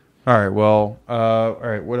here. All right, well, all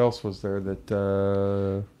right, what else was there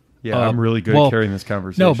that, I'm really good at carrying this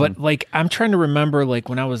conversation. No, but, like, I'm trying to remember, like,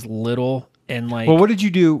 when I was little and, like... Well, what did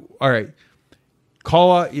you do? All right,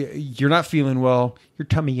 call out, you're not feeling well, your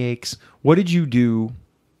tummy aches. What did you do?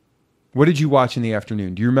 What did you watch in the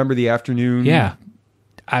afternoon? Do you remember the afternoon? Yeah,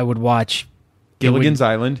 I would watch... Gilligan's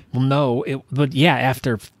Island? Well, no, but yeah,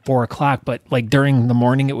 after 4 o'clock, but, like, during the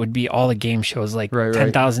morning, it would be all the game shows, like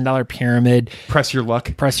 $10,000 Pyramid. Press Your Luck.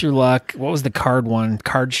 What was the card one?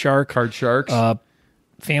 Card Sharks.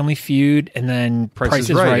 Family Feud, and then Price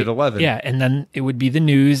is Right at 11. Yeah, and then it would be the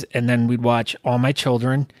news, and then we'd watch All My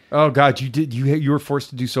Children. Oh God, you were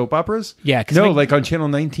forced to do soap operas? Yeah, like on Channel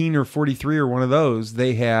 19 or 43 or one of those,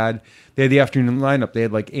 they had the afternoon lineup. They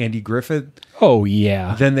had like Andy Griffith. Oh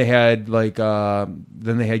yeah. Then they had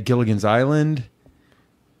Gilligan's Island.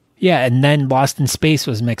 Yeah, and then Lost in Space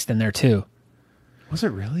was mixed in there too. Was it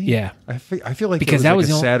really? Yeah. I feel like because that was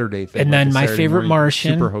a Saturday thing. And like then My Favorite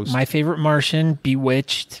Martian,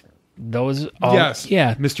 Bewitched, those all. Yes.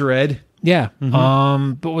 Yeah. Mr. Ed. Yeah.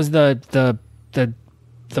 Mm-hmm. But was the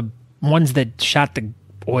ones that shot the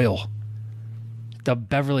oil? The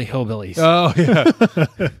Beverly Hillbillies. Oh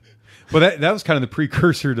yeah. Well, that was kind of the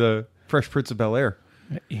precursor to Fresh Prince of Bel-Air.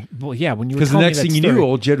 Well, yeah, when you were because the next thing you knew,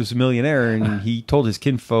 old Jed was a millionaire, and he told his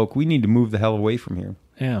kinfolk, "We need to move the hell away from here."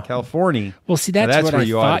 Yeah, California. Well, see, that's what I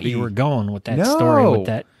thought you were going with that story with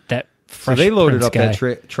that. So they loaded Prince up guy.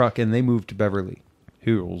 that truck and they moved to Beverly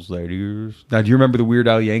Hills. That is. Now, do you remember the Weird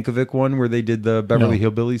Al Yankovic one where they did the Beverly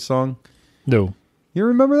Hillbillies song? No, you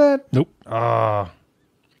remember that? Nope.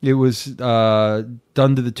 It was done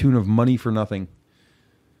to the tune of "Money for Nothing."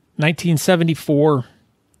 1974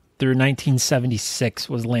 through 1976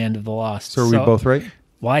 was Land of the Lost. So are we both right?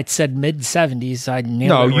 Well, I said mid-70s. I nailed it.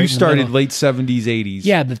 No, right you started late 70s, 80s.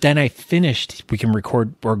 Yeah, but then I finished. We can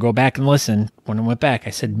record or go back and listen. When I went back,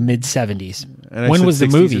 I said mid-70s. When was the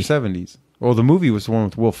movie? 60s or 70s. Well, the movie was the one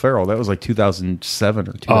with Will Ferrell. That was like 2007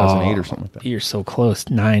 or 2008 or something like that. You're so close.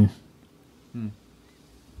 9.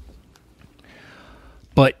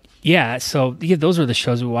 But yeah, so those were the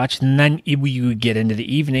shows we watched, and then you would get into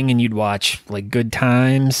the evening and you'd watch like Good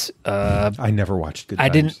Times. I never watched Good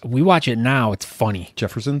Times. We watch it now. It's funny.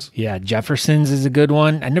 Jeffersons. Yeah, Jeffersons is a good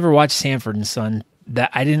one. I never watched Sanford and Son.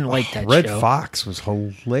 That I didn't like that. Red show. Fox was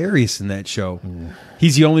hilarious in that show.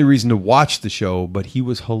 He's the only reason to watch the show, but he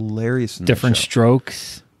was hilarious in Different that show.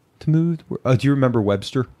 Strokes. To move. Do you remember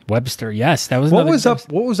Webster? Webster, yes, that was. What was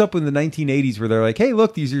up in the 1980s where they're like, "Hey,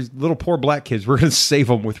 look, these are little poor black kids. We're going to save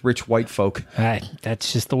them with rich white folk."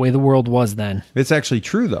 That's just the way the world was then. It's actually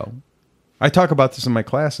true, though. I talk about this in my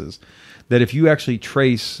classes, that if you actually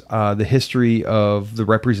trace the history of the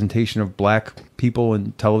representation of black people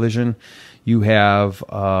in television, you have,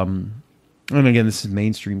 and again, this is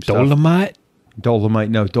mainstream stuff. Dolomite.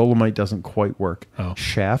 No, Dolomite doesn't quite work. Oh.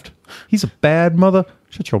 Shaft. He's a bad mother.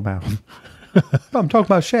 Shut your mouth. I'm talking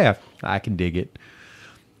about Shaft. I can dig it.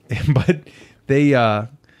 But they,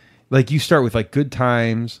 like, you start with like Good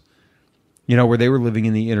Times, you know, where they were living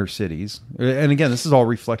in the inner cities. And again, this is all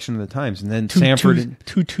reflection of the times. And then Sanford.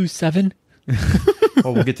 227?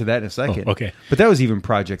 Well, we'll get to that in a second. Oh, okay. But that was even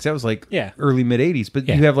projects. That was like early, mid-'80s. But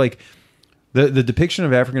you have like the depiction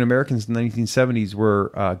of African Americans in the 1970s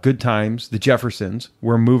were Good Times, the Jeffersons.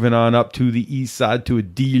 We're moving on up to the east side to a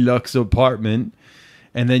deluxe apartment.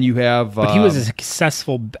 And then you have... But he was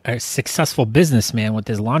a successful businessman with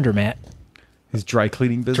his laundromat. His dry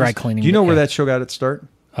cleaning business? Dry cleaning. Do you know where that show got its start?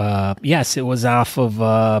 Yes, it was off of...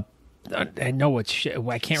 I know what shit.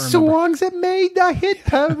 I can't remember. Songs that made the hit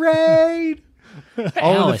parade.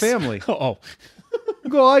 All in the Family. Oh.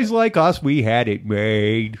 Guys like us, we had it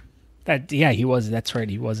made. He was. That's right.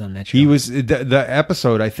 He was on that show. He was the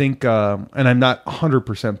episode. I think, and I'm not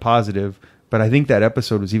 100% positive, but I think that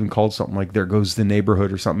episode was even called something like "There Goes the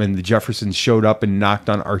Neighborhood" or something. And the Jeffersons showed up and knocked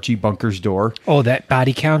on Archie Bunker's door. Oh, that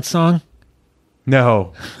Body Count song?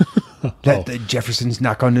 No, the Jeffersons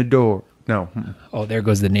knock on the door. No. Oh, There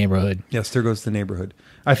Goes the Neighborhood. Yes, There Goes the Neighborhood.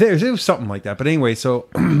 I think it was something like that. But anyway, so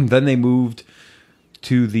then they moved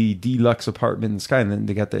to the deluxe apartment in the sky, and then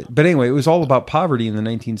they got the. But anyway, it was all about poverty in the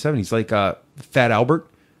 1970s, like Fat Albert,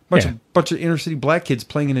 bunch of inner city black kids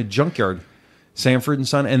playing in a junkyard, Sanford and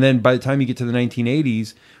Son. And then by the time you get to the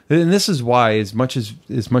 1980s, and this is why, as much as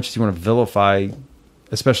you want to vilify,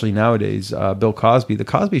 especially nowadays, Bill Cosby, the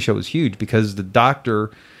Cosby Show was huge because the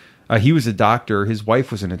doctor. He was a doctor. His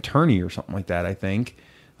wife was an attorney or something like that, I think.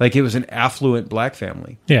 Like, it was an affluent black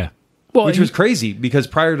family. Yeah. Well, which was crazy because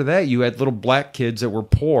prior to that, you had little black kids that were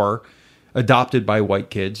poor, adopted by white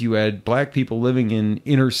kids. You had black people living in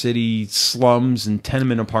inner city slums and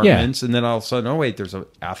tenement apartments. And then all of a sudden, oh, wait, there's an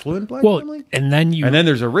affluent black family? And then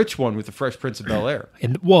there's a rich one with the Fresh Prince of Bel-Air.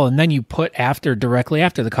 And then you put directly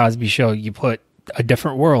after the Cosby Show, you put A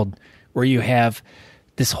Different World, where you have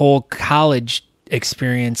this whole college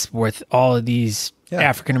experience with all of these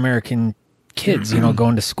African American kids,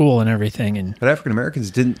 going to school and everything. But African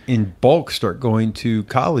Americans didn't in bulk start going to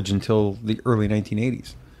college until the early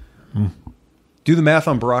 1980s. Do the math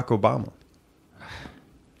on Barack Obama.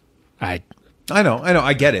 I know,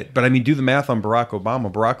 I get it, but I mean, do the math on Barack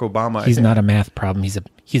Obama. Barack Obama. He's not a math problem.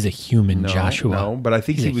 He's a human, Joshua. No, but I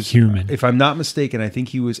think he was human. If I'm not mistaken, I think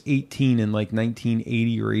he was 18 in like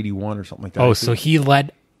 1980 or 81 or something like that. Oh, so he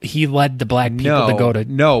led the black people to go to...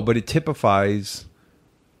 No, but it typifies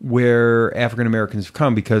where African Americans have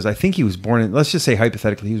come because I think he was born in... Let's just say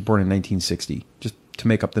hypothetically, he was born in 1960, just to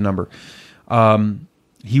make up the number.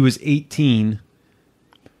 He was 18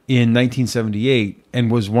 in 1978 and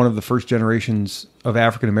was one of the first generations of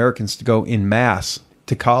African Americans to go in mass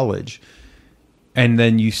to college. And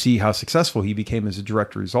then you see how successful he became as a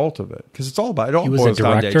direct result of it. Because it's all about... It all boils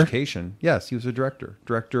down to education. Yes, he was a director.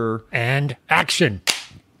 Director... And action.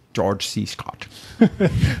 George C. Scott.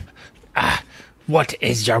 What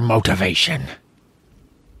is your motivation?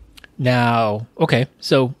 Now, okay,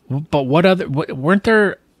 so, but weren't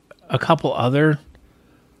there a couple other,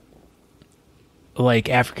 like,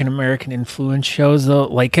 African-American influence shows, though?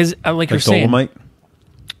 Like, because, like you're saying... Dolomite?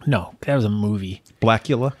 No, that was a movie.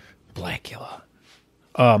 Blackula?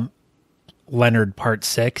 Leonard Part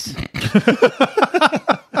 6.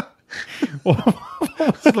 What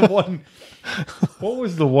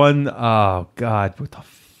was the one? Oh, God. What the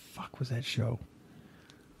fuck was that show?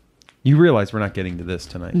 You realize we're not getting to this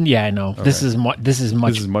tonight. Yeah, I know. Okay. This is much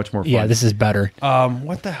more fun. Yeah, this is better.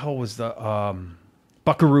 What the hell was the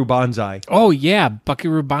Buckaroo Banzai? Oh, yeah.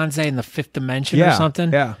 Buckaroo Banzai in the Fifth Dimension or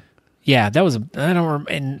something? Yeah. Yeah, that was... I don't remember.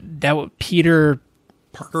 And that was Peter...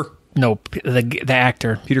 Parker? No, the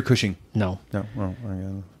actor. Peter Cushing? No.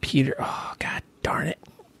 Oh, Peter... Oh, God darn it.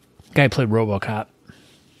 Guy played RoboCop.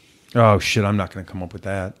 Oh, shit. I'm not going to come up with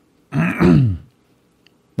that.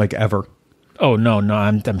 Like, ever. Oh, no.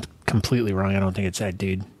 I'm completely wrong. I don't think it's that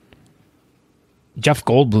dude. Jeff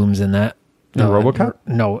Goldblum's in that. In RoboCop?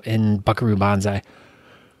 No, in Buckaroo Banzai.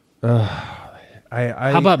 How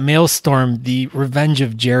about Maelstrom, The Revenge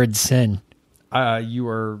of Jared Sin? That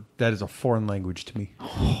is a foreign language to me.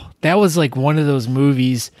 That was like one of those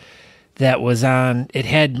movies that was on... It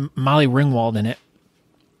had Molly Ringwald in it.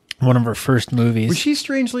 One of her first movies. Was she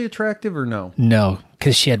strangely attractive or no? No,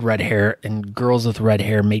 because she had red hair, and girls with red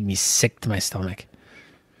hair made me sick to my stomach.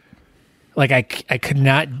 Like, I could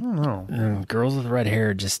not... I don't know. Girls with red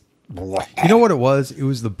hair just You know what it was? It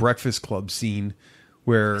was the Breakfast Club scene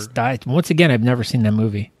where... Once again, I've never seen that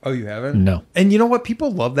movie. Oh, you haven't? No. And you know what?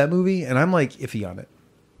 People love that movie, and I'm like iffy on it.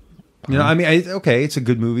 You know, I mean, okay, it's a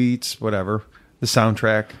good movie. It's whatever. The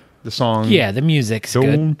soundtrack, the song. Yeah, the music's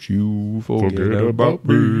good. Don't you forget about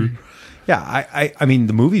me. Yeah, I mean,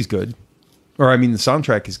 the movie's good. Or, I mean, the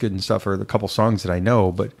soundtrack is good and stuff, or the couple songs that I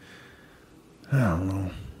know, but I don't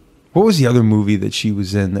know. What was the other movie that she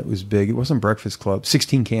was in that was big? It wasn't Breakfast Club.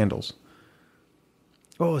 16 Candles.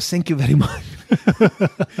 Oh, thank you very much.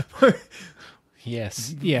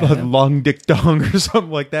 Yes. Yeah. Long Dick Dong or something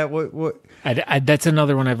like that. What? That's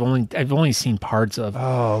another one I've only seen parts of.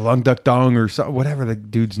 Oh, Long Duck Dong or something, whatever the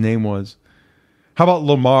dude's name was. How about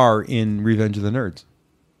Lamar in Revenge of the Nerds?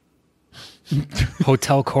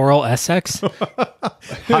 Hotel Coral Essex.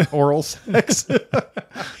 Hot oral sex.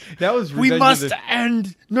 That was We must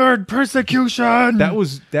end nerd persecution. That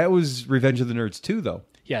was Revenge of the Nerds 2, though.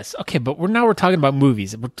 Yes. Okay, but we're talking about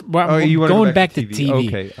movies. We're You wanna going go back to TV.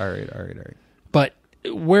 Okay. All right. But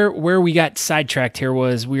where we got sidetracked here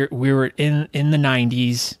was we were in the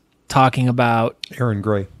 90s talking about Aaron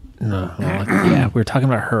Gray. yeah, we were talking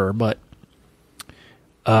about her, but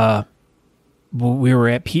we were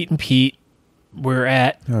at Pete and Pete. We're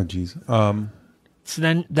at Oh, jeez. so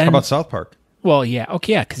then How about South Park? well, yeah,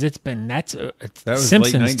 okay, yeah, because it's That was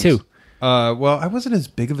Simpsons late 90s. too. Well, I wasn't as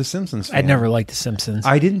big of a Simpsons fan. I never liked the Simpsons.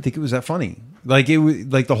 I didn't think it was that funny. Like it was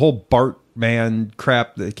like the whole Bart man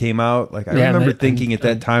crap that came out. Like I remember thinking at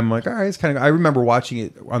that time, like, all right, it's kind of. I remember watching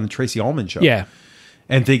it on the Tracy Ullman show. Yeah,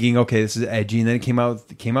 and thinking, okay, this is edgy. And then it came out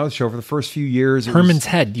the show for the first few years. Herman's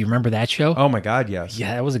Head. Do you remember that show? Oh my God, yes.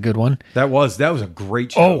 Yeah, that was a good one. That was a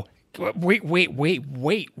great show. Oh, wait.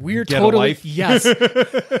 We're Get a totally Life? Yes.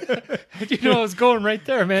 You know, I was going right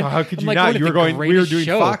there, man. How could I'm you like, not? one of You were the going. We were greatest doing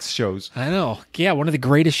shows. Fox shows. I know. Yeah, one of the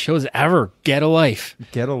greatest shows ever. Get a Life.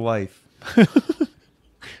 Get a Life.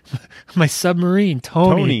 My submarine,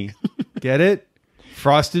 Tony. Get it?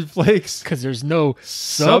 Frosted Flakes. Because there's no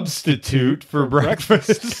Substitute for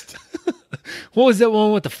breakfast. What was that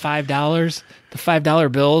one with the $5? The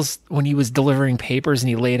 $5 bills when he was delivering papers and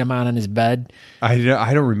he laid them out on his bed. I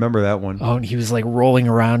don't remember that one. Oh, and he was like rolling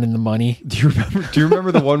around in the money. Do you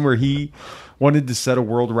remember the one where he wanted to set a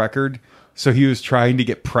world record? So he was trying to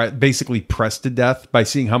get basically pressed to death by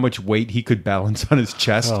seeing how much weight he could balance on his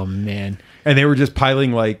chest. Oh man! And they were just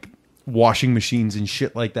piling like washing machines and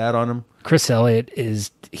shit like that on him. Chris Elliott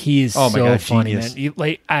is Oh my so God, funny, genius.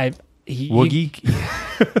 man. Woogie.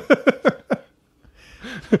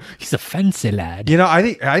 He's a fancy lad. You know, I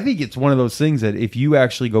think it's one of those things that if you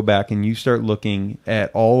actually go back and you start looking at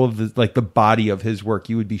all of the body of his work,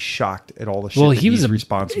 you would be shocked at all the shit He was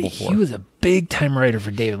responsible for. He was a big time writer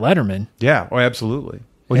for David Letterman. Yeah, oh, absolutely.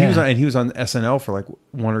 Well, Yeah. he was on SNL for like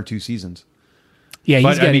 1 or 2 seasons. Yeah,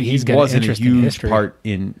 But I mean, he's he got wasn't an a interesting huge history. part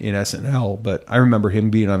in SNL, but I remember him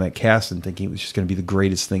being on that cast and thinking it was just going to be the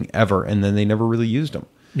greatest thing ever, and then they never really used him.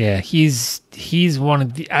 Yeah, he's one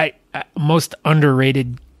of the most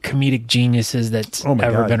underrated comedic geniuses that's Oh my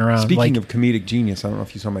ever God. been around. Speaking of comedic genius, I don't know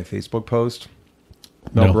if you saw my Facebook post.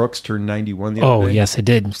 Mel No. Brooks turned 91 the other day. Yes, I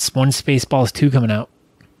did. One Spaceballs 2 coming out.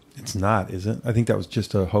 It's not, is it? I think that was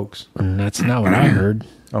just a hoax. And that's not what I heard.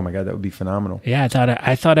 Oh my God, that would be phenomenal. Yeah,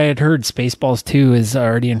 I thought I had heard Spaceballs 2 is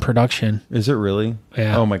already in production. Is it really?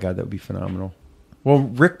 Yeah. Oh my God, that would be phenomenal. Well,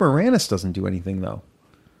 Rick Moranis doesn't do anything though.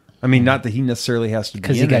 I mean, not that he necessarily has to be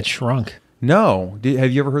Because he in got it. shrunk. No.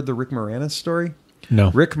 Have you ever heard the Rick Moranis story?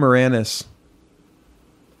 No. Rick Moranis.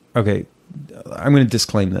 Okay, I'm going to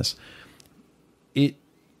disclaim this.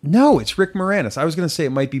 No, it's Rick Moranis. I was going to say it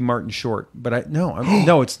might be Martin Short, but no,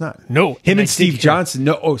 it's not. No, him I and did Steve hear- Johnson.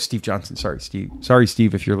 No, Steve Johnson. Sorry, Steve. Sorry,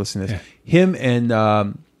 Steve, if you're listening to this. Yeah. Him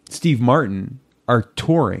and Steve Martin are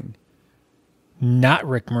touring. Not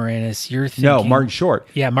Rick Moranis. You're thinking... No, Martin Short.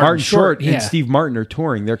 Yeah, Martin Short, yeah. and Steve Martin are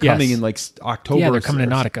touring. They're coming in like October. Yeah, they're coming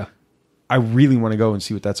to Nautica. I really want to go and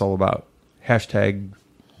see what that's all about. Hashtag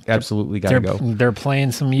absolutely got to go. They're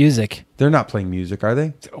playing some music. They're not playing music, are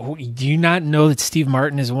they? Oh, do you not know that Steve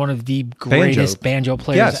Martin is one of the greatest banjo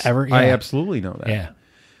players Yes, ever? Yeah. I absolutely know that. Yeah.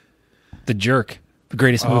 The Jerk. The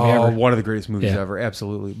greatest movie ever. One of the greatest movies Yeah. ever.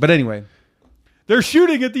 Absolutely. But anyway, they're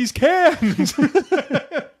shooting at these cans.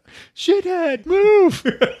 Shithead, move!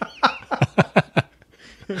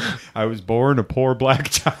 I was born a poor black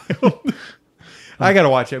child. I got to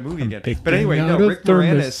watch that movie again. But anyway, picking no, out a Rick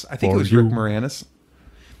thermos Moranis. I think it for was you. Rick Moranis.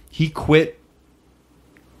 He quit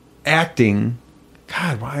acting.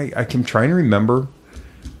 God, why? I'm trying to remember.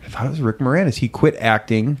 I thought it was Rick Moranis. He quit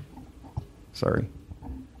acting. Sorry.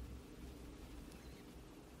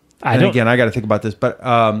 Again, I got to think about this. But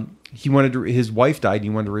his wife died and he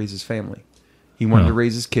wanted to raise his family. He wanted to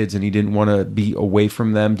raise his kids, and he didn't want to be away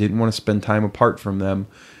from them, didn't want to spend time apart from them.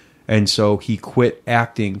 And so he quit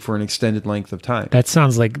acting for an extended length of time. That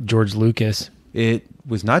sounds like George Lucas. It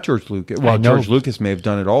was not George Lucas. Well, George Lucas may have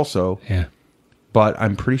done it also. Yeah. But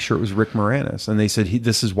I'm pretty sure it was Rick Moranis. And they said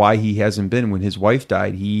this is why he hasn't been. When his wife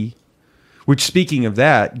died, which, speaking of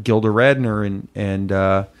that, Gilda Radner and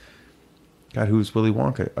God, who was Willy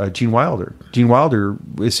Wonka? Gene Wilder. Gene Wilder,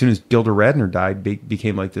 as soon as Gilda Radner died,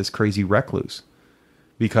 became like this crazy recluse.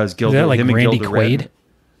 Because Gilda... Is that like him Randy and Gilda Quaid? Radner,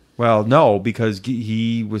 well, no, because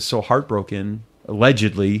he was so heartbroken,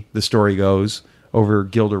 allegedly, the story goes, over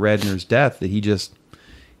Gilda Radner's death, that he didn't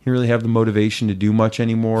really have the motivation to do much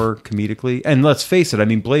anymore comedically. And let's face it, I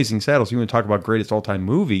mean, Blazing Saddles, you want to talk about greatest all-time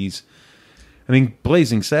movies, I mean,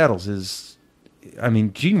 Blazing Saddles is... I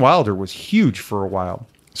mean, Gene Wilder was huge for a while.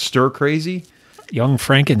 Stir Crazy. Young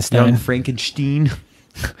Frankenstein. Frankenstein.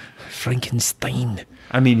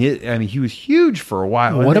 I mean, he was huge for a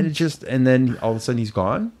while. And then all of a sudden he's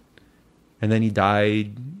gone. And then he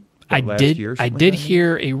died last year. I did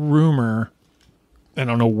hear a rumor. I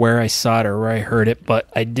don't know where I saw it or where I heard it, but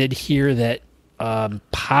I did hear that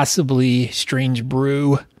possibly Strange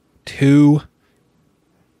Brew 2.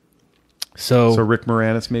 So Rick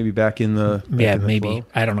Moranis maybe back in the maybe flow.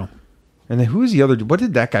 I don't know. And then who was the other? What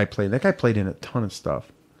did that guy play? That guy played in a ton of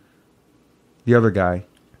stuff. The other guy,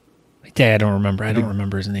 I don't remember. I don't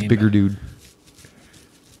remember his name. Bigger dude.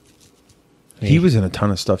 He was in a ton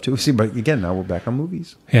of stuff too. See, but again, now we're back on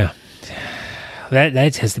movies. Yeah,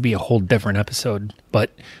 that has to be a whole different episode.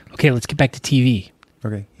 But okay, let's get back to TV.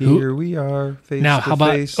 Okay, here we are. Face now, to how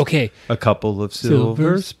about face, a couple of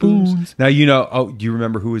silver spoons. Now you know. Oh, do you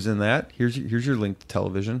remember who was in that? Here's your link to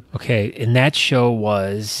television. Okay, and that show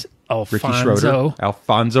was Ricky Schroeder,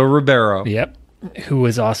 Alfonso Ribeiro. Yep, who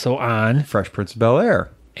was also on Fresh Prince of Bel-Air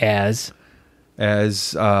as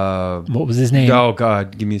what was his name? Oh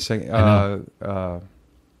God, give me a second.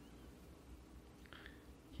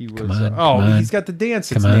 He was. Come on. He's got the dance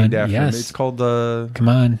that's named after him. It's called the. Come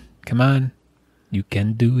on. You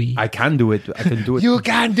can do it. I can do it. I can do it. You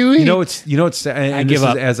can do it. You know it's. And I give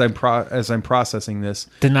up as I'm processing this.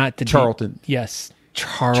 Charlton. Yes,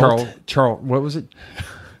 Charlton. What was it?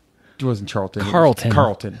 It wasn't Charlton.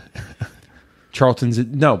 Carlton. Charlton's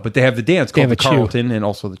no, but they have the dance called the Carlton and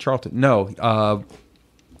also the Charlton. No,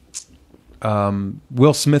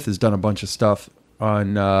 Will Smith has done a bunch of stuff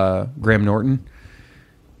on Graham Norton.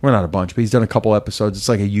 Well, not a bunch, but he's done a couple episodes. It's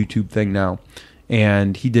like a YouTube thing now.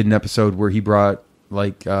 And he did an episode where he brought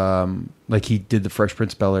like he did the Fresh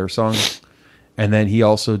Prince of Bel-Air song, and then he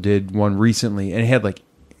also did one recently, and it had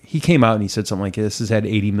he came out and he said something like, "This has had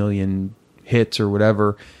 80 million hits or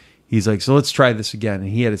whatever." He's like, "So let's try this again," and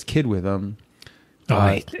he had his kid with him.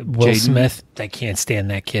 Will Smith, I can't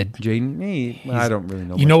stand that kid. Jaden, I don't really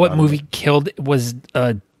know. You know what movie killed was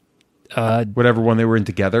whatever one they were in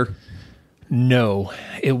together. No,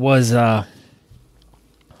 it was the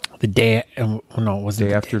day. No, it was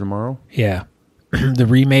Day After Tomorrow. Yeah, the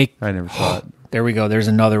remake. I never saw it. There we go. There's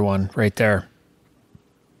another one right there.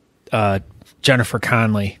 Jennifer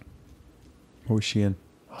Connelly. What was she in?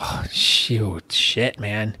 Oh, shoot, shit,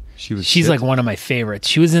 man. She's shit? like one of my favorites.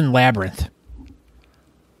 She was in Labyrinth.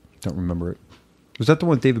 Don't remember it. Was that the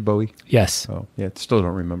one with David Bowie? Yes. Oh, yeah. Still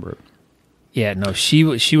don't remember it. Yeah, no, she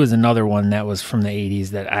was another one that was from the 80s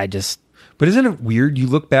that I just... But isn't it weird? You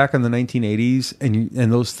look back on the 1980s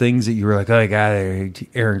and those things that you were like, oh, God,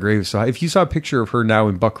 Aaron Graves. So if you saw a picture of her now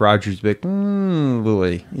in Buck Rogers, you'd be like,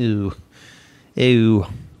 boy, ew.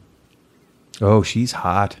 Oh, she's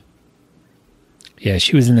hot. Yeah,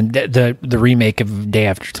 she was in the remake of Day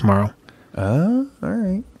After Tomorrow. Oh, all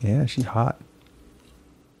right. Yeah, she's hot.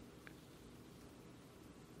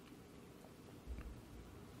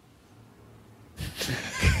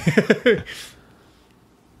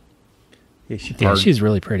 Yeah, she's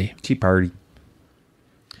really pretty. She party.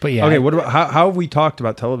 But yeah. Okay, what about how have we talked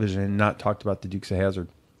about television and not talked about the Dukes of Hazzard?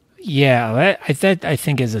 Yeah, I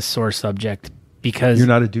think is a sore subject because you're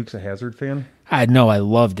not a Dukes of Hazzard fan. I know, I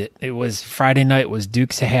loved it. It was Friday night was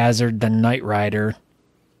Dukes of Hazzard, then Knight Rider.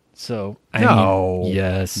 So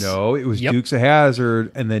yes, no, it was Dukes of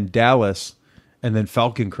Hazzard, and then Dallas, and then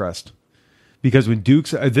Falcon Crest. Because when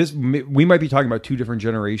Dukes, we might be talking about two different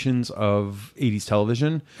generations of 80s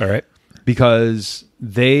television. All right. Because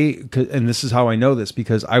and this is how I know this,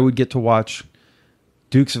 because I would get to watch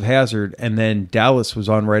Dukes of Hazzard, and then Dallas was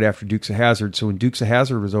on right after Dukes of Hazzard. So when Dukes of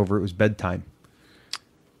Hazzard was over, it was bedtime.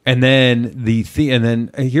 And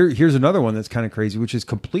then here's another one that's kind of crazy, which is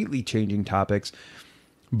completely changing topics.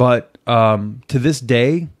 But to this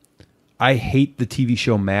day, I hate the TV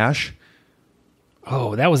show MASH.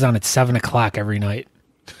 Oh, that was on at 7:00 every night.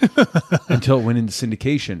 until it went into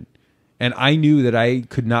syndication. And I knew that I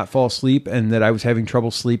could not fall asleep and that I was having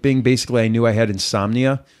trouble sleeping. Basically, I knew I had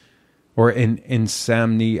insomnia or an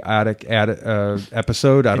insomniatic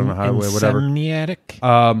episode. I don't know how, whatever.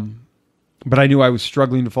 Insomniatic? But I knew I was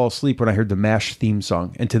struggling to fall asleep when I heard the MASH theme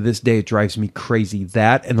song. And to this day, it drives me crazy.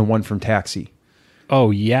 That and the one from Taxi. Oh,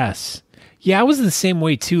 yes. Yeah, I was the same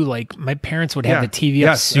way, too. Like, my parents would have the TV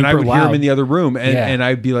up super and I would loud. hear them in the other room. And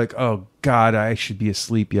I'd be like, oh, God, I should be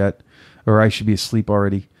asleep yet. Or I should be asleep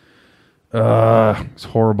already. It's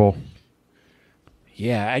horrible.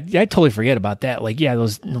 Yeah, I totally forget about that. Like, yeah,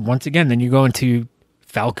 those, once again, then you go into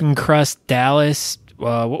Falcon Crest, Dallas.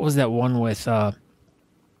 What was that one with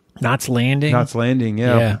Knots Landing? Knots Landing,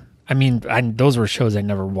 yeah. Yeah. I mean, those were shows I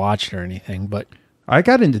never watched or anything, but I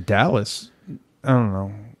got into Dallas, I don't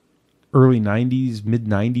know, early 90s, mid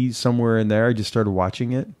 90s, somewhere in there. I just started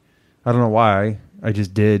watching it. I don't know why. I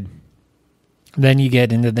just did. then you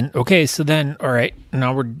get into so then, all right,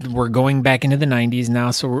 now we're going back into the 90s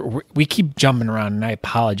now, so we keep jumping around, and I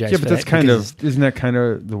apologize for that. Yeah, but isn't that kind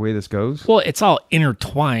of the way this goes? Well, it's all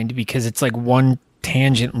intertwined because it's like one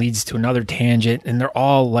tangent leads to another tangent, and they're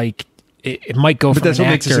all like, it might go from But that's an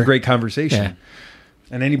what makes actor. this a great conversation. Yeah.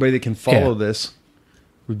 And anybody that can follow this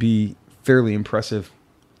would be fairly impressive.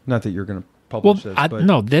 Not that you're going to publish this, but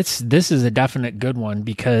no, this is a definite good one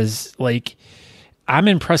because, like, I'm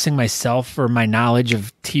impressing myself for my knowledge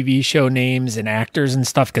of TV show names and actors and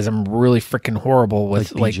stuff because I'm really freaking horrible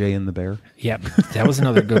with like BJ and the Bear. Yep, that was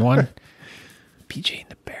another good one. BJ and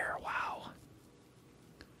the Bear.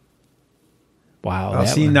 Wow.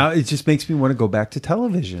 See, now it just makes me want to go back to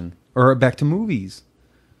television or back to movies.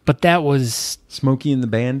 But that was Smokey and the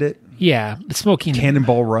Bandit. Yeah, Smokey and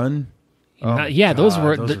Cannonball Run. Those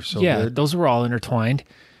were so yeah, good. those were all intertwined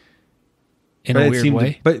in But a it weird seemed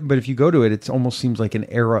way. But if you go to it, it almost seems like an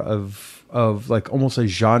era of like almost a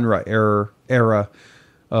genre era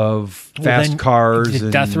of fast then cars. The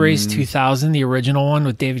and Death Race 2000, the original one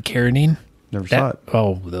with David Carradine. Never saw it.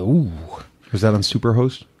 Oh, Was that on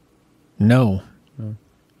Superhost? No.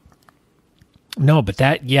 No, but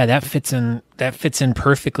that fits in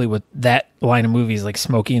perfectly with that line of movies like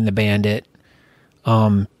Smokey and the Bandit,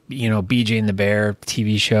 BJ and the Bear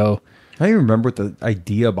TV show. I don't even remember what the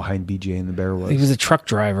idea behind BJ and the Bear was. He was a truck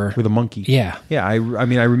driver with a monkey. Yeah. Yeah, I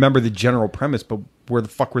mean I remember the general premise, but where the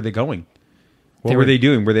fuck were they going? What were they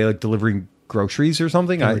doing? Were they like delivering groceries or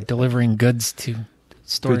something? They were delivering goods to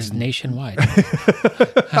stores nationwide.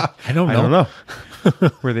 I don't know. I don't know.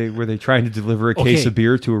 were they trying to deliver a case of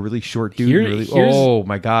beer to a really short dude? Oh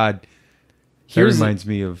my God. That reminds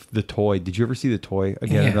me of The Toy. Did you ever see The Toy?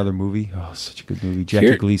 Again, another movie. Oh, such a good movie.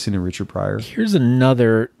 Jackie Gleason and Richard Pryor. Here's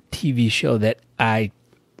another TV show that I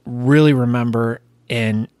really remember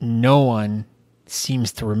and no one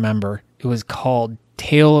seems to remember. It was called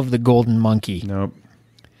Tale of the Golden Monkey. Nope.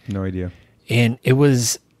 No idea. And it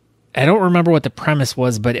was, I don't remember what the premise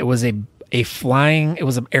was, but it was it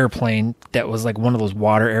was an airplane that was like one of those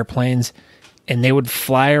water airplanes, and they would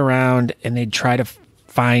fly around and they'd try to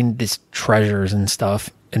find these treasures and stuff.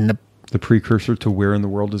 And the precursor to Where in the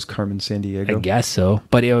World is Carmen Sandiego? I guess so.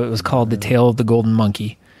 But it was called The Tale of the Golden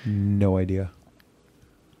Monkey. No idea.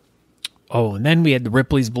 Oh, and then we had the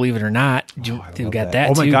Ripley's Believe It or Not. You got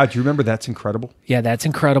that Oh my too. God, do you remember That's Incredible? Yeah, That's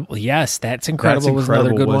Incredible. Yes, That's Incredible was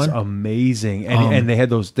another good one. Amazing. And they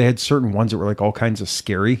had certain ones that were like all kinds of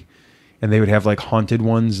scary. And they would have like haunted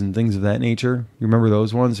ones and things of that nature. You remember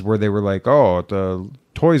those ones where they were like, oh, the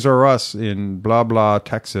Toys R Us in blah, blah,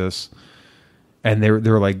 Texas. And they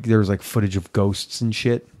were like, there was like footage of ghosts and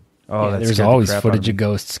shit. Oh, yeah, there's always footage of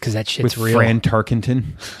ghosts because that shit's with real. Fran Tarkenton.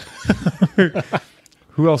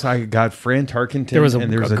 Who else? I got Fran Tarkenton. There was a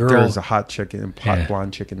girl. There was a hot chick and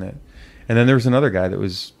blonde chick in that. And then there was another guy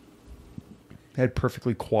that had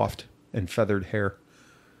perfectly coiffed and feathered hair.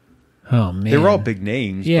 Oh man, they were all big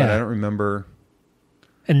names, yeah. but I don't remember.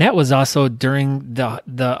 And that was also during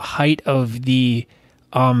the height of the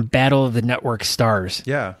Battle of the Network Stars.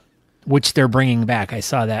 Yeah, which they're bringing back. I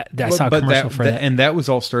saw that. I saw a commercial for that. And that was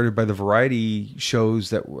all started by the variety shows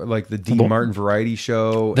that were like the Dean Martin variety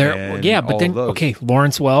show.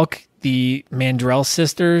 Lawrence Welk, the Mandrell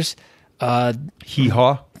sisters, Hee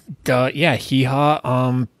Haw. Hee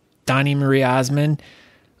Haw, Donnie Marie Osmond,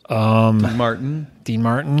 Dean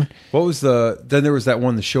Martin. What was then there was that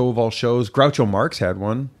one, The Show of All Shows. Groucho Marx had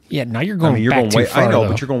one. Yeah, now you're going back too far. I know,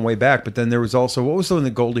 but you're going way back. But then there was also, what was the one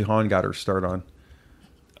that Goldie Hawn got her start on?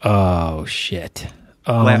 Oh shit!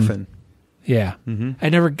 Laughing. Yeah, mm-hmm.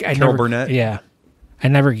 Carol Burnett. Yeah, I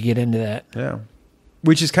never could get into that. Yeah,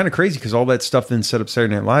 Which is kind of crazy because all that stuff then set up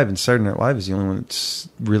Saturday Night Live, and Saturday Night Live is the only one that's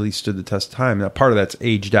really stood the test of time. Now, part of that's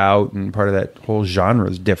aged out, and part of that whole genre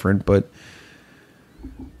is different, but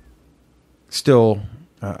still,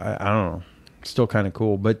 I don't know, still kind of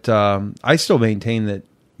cool. But I still maintain that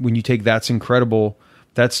when you take That's Incredible,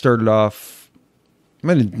 that started off,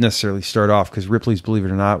 I didn't necessarily start off because Ripley's Believe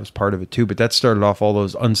It or Not was part of it too, but that started off all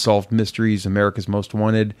those unsolved mysteries, America's Most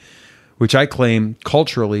Wanted, which I claim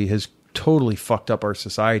culturally has totally fucked up our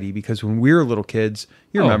society, because when we were little kids,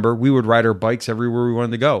 you remember, we would ride our bikes everywhere we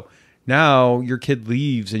wanted to go. Now your kid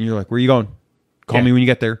leaves and you're like, where are you going? Call me when you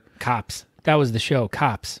get there. Cops. That was the show,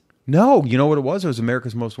 Cops. No, you know what it was? It was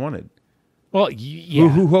America's Most Wanted. Well, yeah.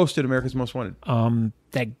 Who hosted America's Most Wanted?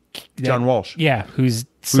 That John Walsh. Yeah, who's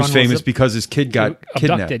famous because his kid got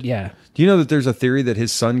kidnapped. Abducted, yeah. Do you know that there's a theory that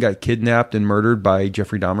his son got kidnapped and murdered by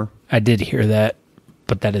Jeffrey Dahmer? I did hear that,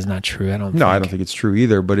 but that is not true. I don't think it's true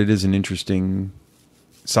either, but it is an interesting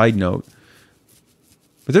side note.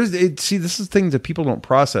 But this is the thing that people don't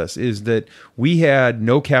process, is that we had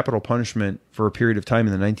no capital punishment for a period of time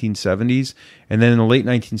in the 1970s, and then in the late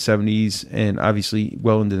 1970s and obviously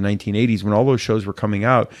well into the 1980s, when all those shows were coming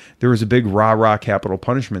out, there was a big rah-rah capital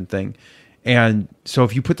punishment thing. And so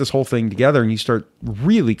if you put this whole thing together and you start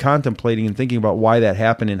really contemplating and thinking about why that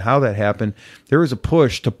happened and how that happened, there was a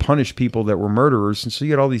push to punish people that were murderers. And so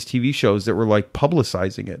you had all these TV shows that were like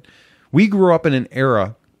publicizing it. We grew up in an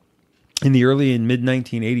era in the early and mid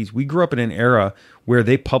 1980s. We grew up in an era where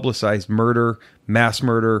they publicized murder, mass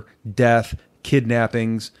murder, death,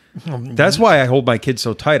 kidnappings. That's why I hold my kids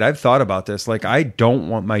so tight. I've thought about this. Like, I don't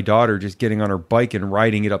want my daughter just getting on her bike and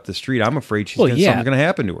riding it up the street. I'm afraid something's going to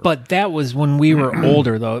happen to her. But that was when we were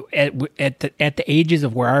older, though. At the ages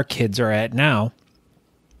of where our kids are at now.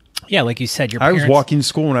 Yeah, like you said, your parents, I was walking to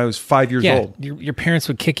school when I was 5 years old. Your parents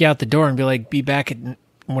would kick you out the door and be like, "Be back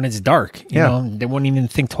when it's dark." You know, they wouldn't even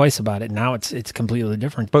think twice about it. Now it's completely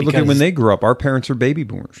different. But look at when they grew up. Our parents are baby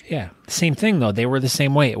boomers. Yeah, same thing though. They were the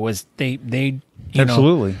same way. It was they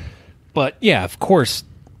absolutely. But yeah, of course.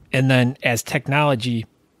 And then as technology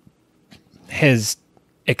has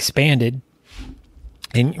expanded,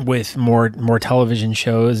 and with more television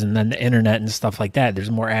shows, and then the internet and stuff like that,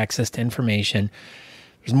 there's more access to information.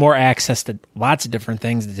 There's more access to lots of different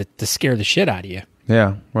things to scare the shit out of you.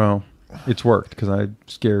 Yeah, well, it's worked because I'm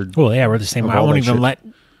scared. Well, yeah, we're the same. I won't even let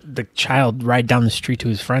the child ride down the street to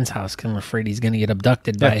his friend's house because I'm afraid he's going to get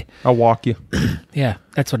abducted by. I'll walk you. Yeah,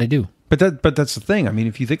 that's what I do. But that's the thing. I mean,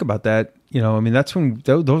 if you think about that, that's when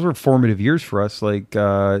those were formative years for us. Like,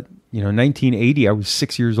 1980, I was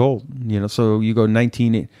 6 years old. So you go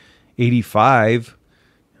 1985.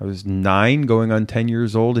 I was 9 going on 10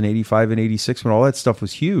 years old in 85 and 86 when all that stuff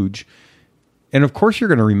was huge. And of course you're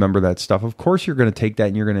going to remember that stuff. Of course you're going to take that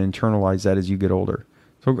and you're going to internalize that as you get older.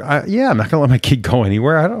 So I'm not going to let my kid go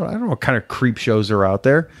anywhere. I don't know what kind of creep shows are out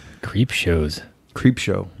there. Creep shows. Creep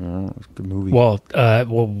Show. Oh, it's a good movie. Well,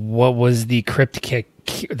 what was the Crypt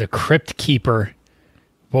Keeper?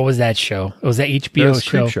 What was that show? It was that HBO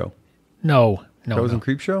show. Creep Show. No. That wasn't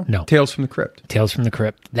Creep Show? No. Tales from the Crypt. Tales from the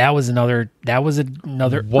Crypt. That was another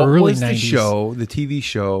what early was 90s. the show, the TV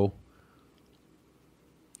show?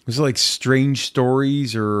 Was it like Strange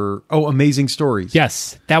Stories or Amazing Stories?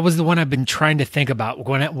 Yes. That was the one I've been trying to think about.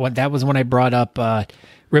 That was when I brought up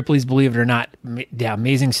Ripley's Believe It or Not. Yeah,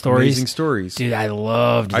 Amazing Stories. Amazing Stories. Dude, I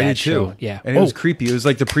loved that show. Too. Yeah. And it was creepy. It was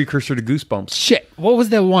like the precursor to Goosebumps. Shit. What was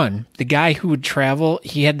that one? The guy who would travel,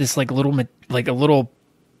 he had this like a little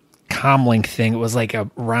comlink thing. It was like a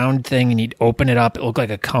round thing, and he'd open it up. It looked like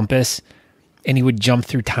a compass, and he would jump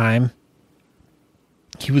through time.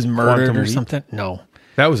 He was murdered Quantum or Leap? something. No.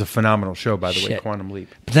 That was a phenomenal show, by the way, Shit. Quantum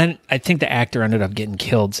Leap. But then I think the actor ended up getting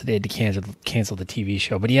killed, so they had to cancel the TV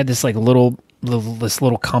show. But he had this like little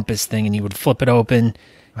compass thing, and he would flip it open.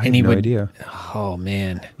 I had no idea. Oh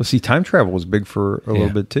man! Well, see, time travel was big for a little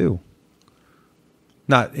bit too.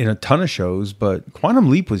 Not in a ton of shows, but Quantum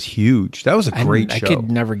Leap was huge. That was a great show. I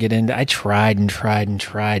could never get into. I tried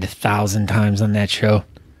 1,000 times on that show.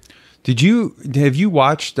 Have you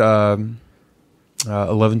watched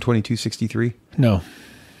 11/22/63? No.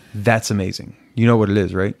 That's amazing. You know what it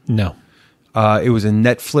is, right? No. It was a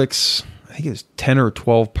Netflix, I think it was 10 or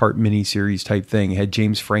 12 part miniseries type thing. It had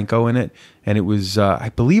James Franco in it, and it was, I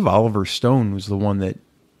believe Oliver Stone was the one that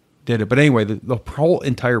did it. But anyway, the whole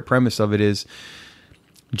entire premise of it is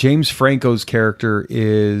James Franco's character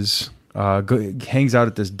is hangs out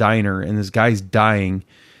at this diner, and this guy's dying,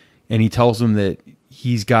 and he tells him that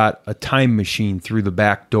he's got a time machine through the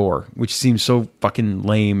back door, which seems so fucking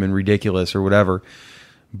lame and ridiculous or whatever.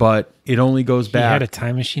 But it only goes back. He had a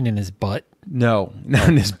time machine in his butt? No, not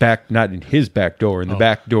in his back, not in his back door, in the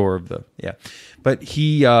back door of the, yeah. But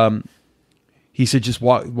he said, just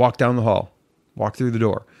walk down the hall, walk through the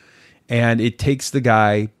door. And it takes the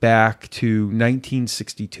guy back to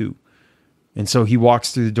 1962. And so he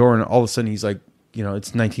walks through the door and all of a sudden he's like, it's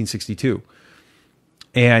 1962.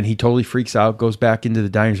 And he totally freaks out, goes back into the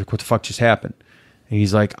diner. He's like, what the fuck just happened? And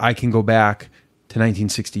he's like, I can go back to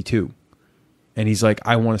 1962. And he's like,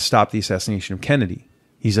 I want to stop the assassination of Kennedy.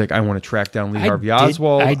 He's like, I want to track down Lee Harvey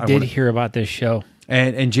Oswald. I did hear about this show.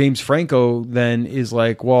 And James Franco then is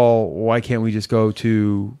like, well, why can't we just go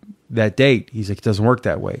to that date? He's like, it doesn't work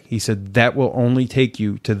that way. He said, that will only take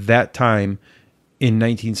you to that time in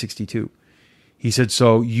 1962. He said,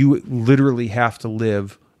 so you literally have to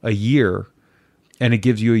live a year, and it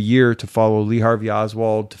gives you a year to follow Lee Harvey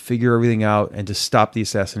Oswald, to figure everything out, and to stop the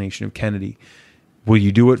assassination of Kennedy. Will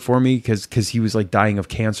you do it for me? Because he was like dying of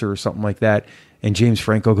cancer or something like that. And James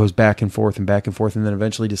Franco goes back and forth, and then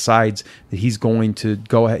eventually decides that he's going to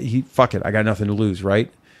go ahead. Fuck it, I got nothing to lose,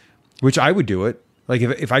 right? Which I would do it. Like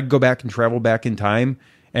if I could go back and travel back in time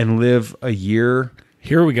and live a year.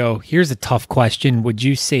 Here we go. Here's a tough question. Would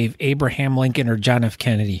you save Abraham Lincoln or John F.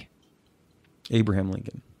 Kennedy? Abraham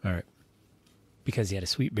Lincoln. All right. Because he had a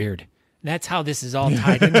sweet beard. That's how this is all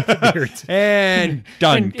tied into the beards. And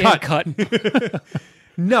done. And cut.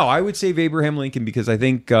 No, I would save Abraham Lincoln because I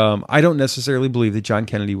think I don't necessarily believe that John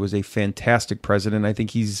Kennedy was a fantastic president. I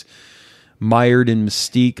think he's mired in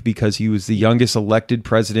mystique because he was the youngest elected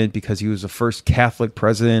president, because he was the first Catholic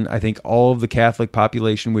president. I think all of the Catholic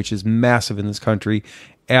population, which is massive in this country,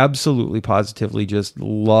 absolutely positively just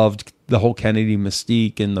loved the whole Kennedy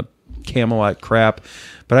mystique and the Camelot crap.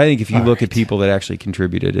 But I think if you look at people that actually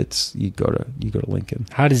contributed, you go to Lincoln.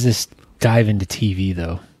 How does this dive into TV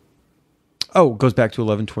though? Oh, it goes back to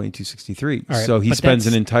 11/22/63. Right, so he spends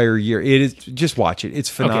an entire year. It is, just watch it. It's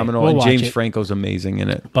phenomenal. Okay, we'll and James Franco's amazing in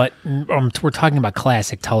it. But we're talking about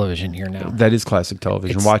classic television here now. That is classic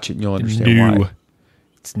television. Watch it and you'll understand why.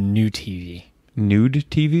 It's new TV. Nude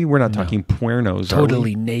TV? We're not talking pornos.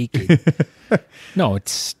 Totally naked. No,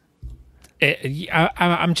 it's.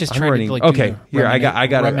 I'm just trying to like. Okay, here I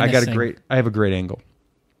have a great angle.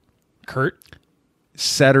 Kurt?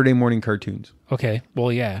 Saturday morning cartoons. Okay,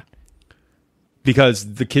 well, yeah.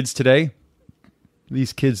 Because the kids today,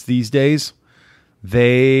 these kids these days,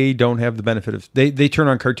 they don't have the benefit of... They turn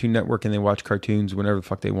on Cartoon Network and they watch cartoons whenever the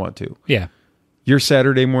fuck they want to. Yeah. Your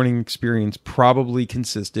Saturday morning experience probably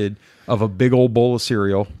consisted of a big old bowl of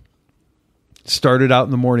cereal. Started out in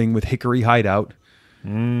the morning with Hickory Hideout. You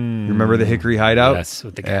remember the Hickory Hideout? Yes,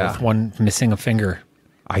 with the guy with one missing a finger.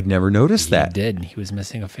 I'd never noticed that. He did. He was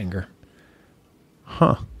missing a finger.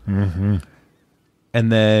 Huh. Mm-hmm. And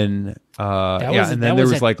then, there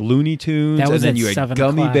was like Looney Tunes, and then you had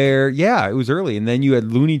Gummy Bear. Yeah, it was early, and then you had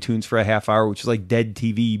Looney Tunes for a half hour, which is like dead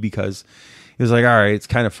TV because it was like, all right, it's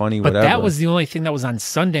kind of funny, but whatever. That was the only thing that was on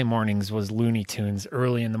Sunday mornings was Looney Tunes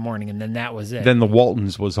early in the morning, and then that was it. Then the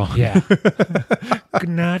Waltons was on. Yeah. Good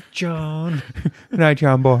night, John. Good night,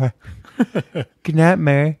 John boy. Good night,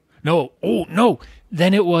 Mary. No,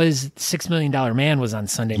 Then it was $6 Million Man was on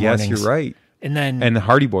Sunday mornings. Yes, you're right. And the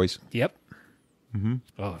Hardy Boys. Yep. Mm-hmm.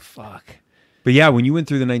 Oh, fuck. But yeah, when you went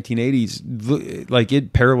through the 1980s, like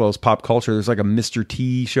it parallels pop culture. There's like a Mr.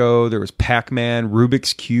 T show. There was Pac-Man.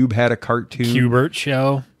 Rubik's Cube had a cartoon. Q*bert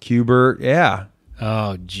show. Q*bert, yeah.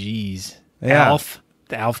 Oh, geez. Yeah. Alf.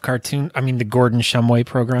 The Alf cartoon. I mean, the Gordon Shumway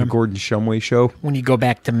program. The Gordon Shumway show. When you go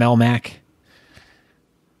back to Melmac.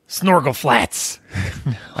 Snorkel Flats.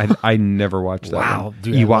 I never watched that one. Wow.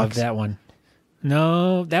 Dude, I love that one.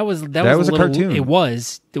 No, that was a cartoon. It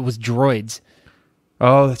was droids.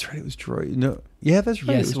 Oh, that's right. It was droids. No, yeah, that's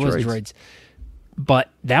right. Yes, it was droids. But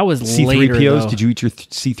that was C3POs. later, though. Did you eat your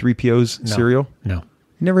C3POs cereal? No. You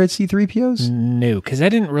never had C3POs? No, because I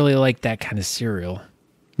didn't really like that kind of cereal.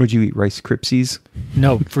 Would you eat Rice Krispies?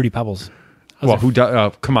 No, Fruity Pebbles. Well, who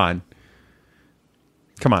does? Come on.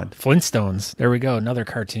 Flintstones. There we go. Another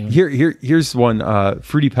cartoon. Here's one.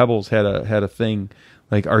 Fruity Pebbles had a thing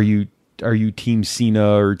like, are you Team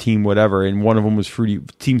Cena or Team whatever? And one of them was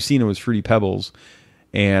Team Cena was Fruity Pebbles.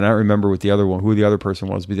 And I don't remember who the other person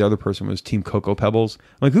was, but the other person was Team Cocoa Pebbles.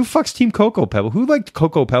 I'm like, who fucks Team Cocoa Pebbles? Who liked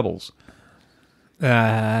Cocoa Pebbles?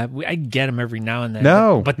 I get them every now and then.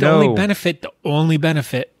 But the only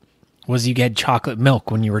benefit was you get chocolate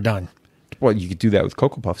milk when you were done. Well, you could do that with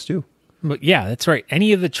Cocoa Puffs too. But yeah, that's right.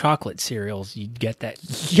 Any of the chocolate cereals, you'd get that.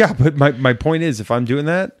 Yeah, but my point is, if I'm doing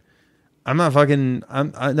that, I'm not fucking.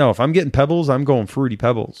 If I'm getting Pebbles, I'm going Fruity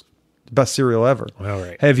Pebbles. Best cereal ever. All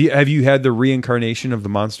right. Have you had the reincarnation of the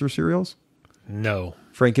monster cereals? No.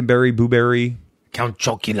 Frankenberry, Blueberry, Count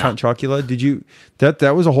Chocula. Count Chocula. Did you?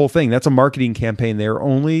 That was a whole thing. That's a marketing campaign. They're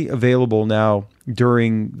only available now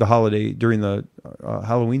during the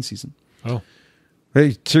Halloween season. Oh.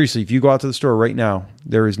 Hey, seriously, if you go out to the store right now,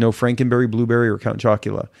 there is no Frankenberry, Blueberry, or Count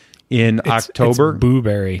Chocula. In October... It's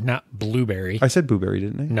blueberry, not blueberry. I said blueberry,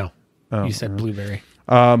 didn't I? No. You said blueberry.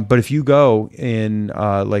 But if you go in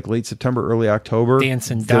like late September, early October...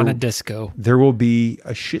 Dancing down a disco. There will be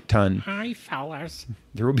a shit ton. Hi, fellas.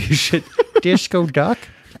 There will be a shit... Disco duck?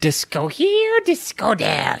 Disco here, disco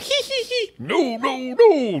there.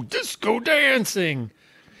 No. Disco dancing.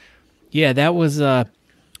 Yeah, that was...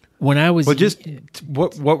 when I was... But just...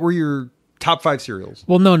 What were your top 5 cereals?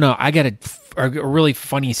 Well, no. I got a really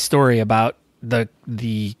funny story about the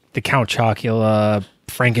Count Chocula,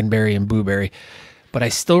 Frankenberry, and Blueberry. But I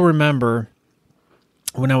still remember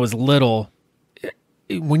when I was little,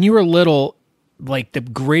 when you were little, like the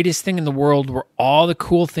greatest thing in the world were all the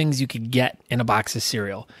cool things you could get in a box of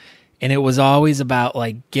cereal. And it was always about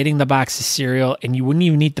like getting the box of cereal, and you wouldn't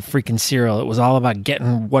even eat the freaking cereal. It was all about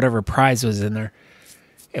getting whatever prize was in there.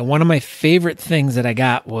 And one of my favorite things that I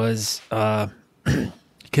got was,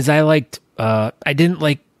 because I didn't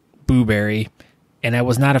like Blueberry, and I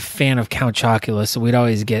was not a fan of Count Chocula, so we'd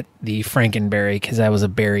always get the Frankenberry because I was a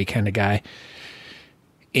berry kind of guy.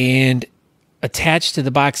 And attached to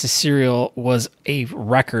the box of cereal was a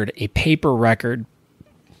record, a paper record,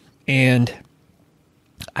 and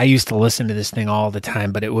I used to listen to this thing all the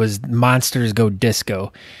time, but it was Monsters Go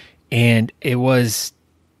Disco, and it was...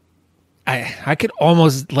 I could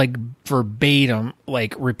almost like verbatim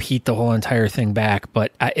like repeat the whole entire thing back,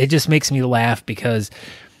 but it just makes me laugh because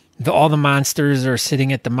all the monsters are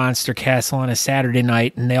sitting at the Monster Castle on a Saturday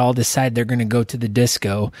night, and they all decide they're going to go to the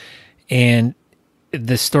disco, and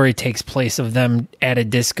the story takes place of them at a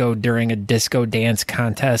disco during a disco dance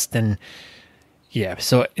contest, and yeah,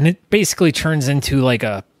 so and it basically turns into like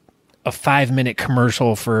a 5-minute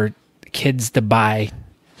commercial for kids to buy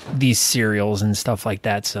these cereals and stuff like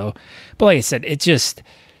that. So, but like I said, it just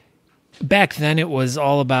back then it was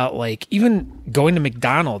all about like even going to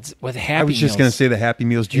McDonald's with Happy Meals. I was just going to say the Happy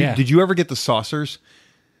Meals. Did you ever get the saucers?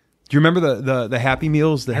 Do you remember the Happy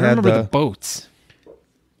Meals that I remember the boats.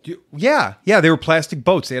 Yeah, they were plastic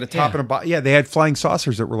boats. They had a top and a bottom. Yeah, they had flying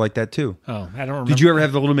saucers that were like that too. Oh, I don't remember. Did you ever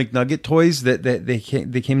have the little McNugget toys that they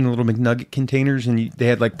came in the little McNugget containers, and they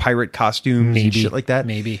had like pirate costumes and shit like that?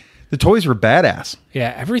 Maybe. The toys were badass.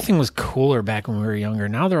 Yeah, everything was cooler back when we were younger.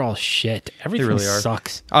 Now they're all shit. Everything really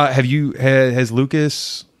sucks. Has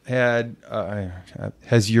Lucas had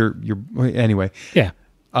has your anyway? Yeah.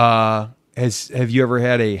 Have you ever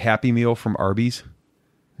had a Happy Meal from Arby's?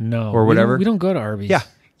 No. Or whatever? We don't go to Arby's.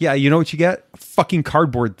 Yeah. You know what you get? A fucking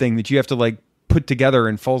cardboard thing that you have to like put together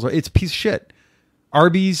and falls. It's a piece of shit.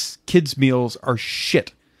 Arby's kids meals are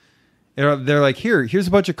shit. They're like, here's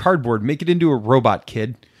a bunch of cardboard. Make it into a robot,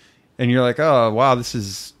 kid. And you're like, oh, wow, this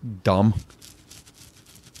is dumb.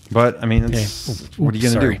 But, I mean, what are you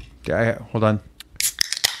going to do? Hold on.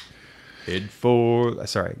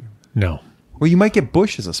 Sorry. No. Well, you might get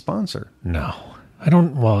Bush as a sponsor. No. I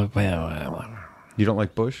don't. Well, you don't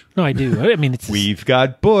like Bush? No, I do. I mean, We've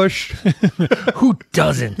got Bush. Who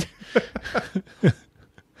doesn't?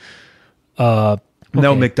 No,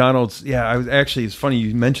 McDonald's. Yeah, it's funny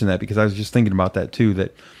you mentioned that because I was just thinking about that too.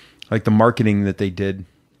 That like the marketing that they did.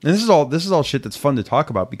 And this is all shit that's fun to talk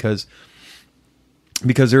about because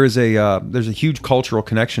there's a huge cultural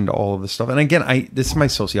connection to all of this stuff. And again, this is my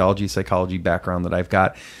psychology background that I've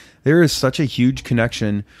got. There is such a huge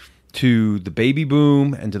connection to the baby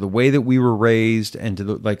boom and to the way that we were raised and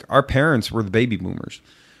to our parents were the baby boomers.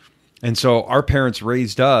 And so our parents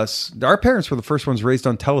raised us. Our parents were the first ones raised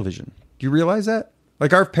on television. Do you realize that?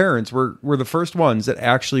 Like our parents were the first ones that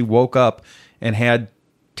actually woke up and had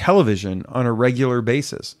television on a regular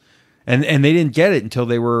basis. And they didn't get it until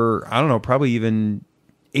they were, I don't know, probably even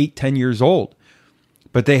 8-10 years old.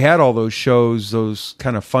 But they had all those shows, those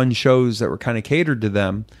kind of fun shows that were kind of catered to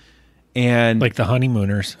them. And like the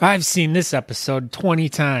Honeymooners. I've seen this episode 20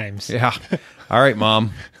 times. Yeah. All right,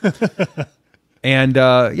 Mom. And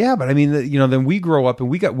but I mean, then we grow up and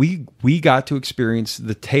we got to experience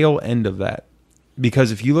the tail end of that.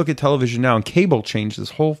 Because if you look at television now, and cable changed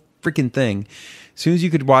this whole freaking thing. As soon as you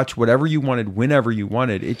could watch whatever you wanted, whenever you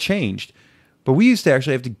wanted, it changed. But we used to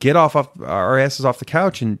actually have to get off our asses off the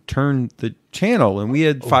couch and turn the channel, and we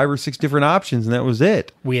had 5 or 6 different options, and that was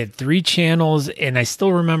it. We had 3 channels, and I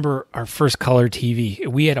still remember our first color TV.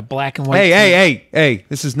 We had a black and white. Hey!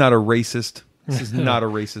 This is not a racist. This is not a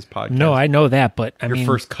racist podcast. No, I know that, but I mean, your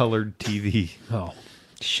first colored TV. Oh,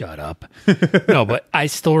 shut up. No, but I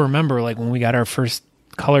still remember like when we got our first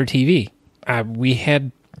color TV. We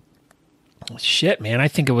had Shit, man. I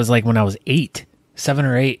think it was like when I was 7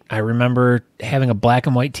 or 8. I remember having a black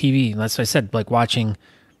and white TV. And that's what I said, like watching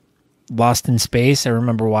Lost in Space. I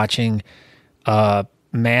remember watching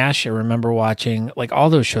MASH. I remember watching like all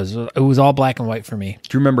those shows. It was all black and white for me.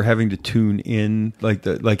 Do you remember having to tune in, have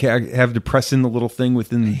to press in the little thing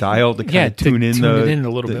within the dial to kind of tune it in a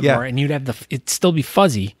little bit more, and you'd have it'd still be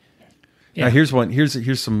fuzzy. Yeah. Now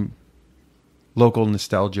here's some local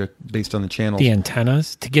nostalgia based on the channels. The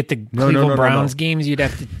antennas to get the Cleveland Browns games, you'd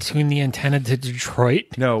have to tune the antenna to Detroit.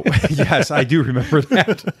 No, yes, I do remember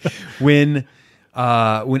that when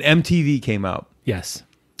MTV came out. Yes,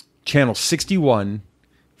 channel 61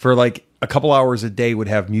 for like a couple hours a day would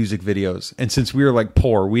have music videos, and since we were like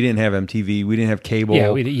poor, we didn't have MTV, we didn't have cable.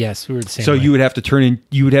 Yeah, we were the same. So way. you would have to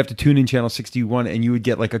tune in channel 61, and you would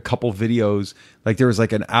get like a couple videos. Like there was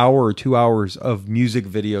like an hour or 2 hours of music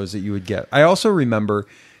videos that you would get. I also remember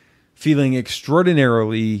feeling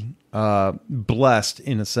extraordinarily blessed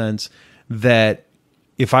in a sense that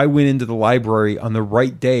if I went into the library on the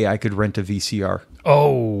right day, I could rent a VCR.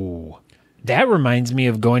 Oh. That reminds me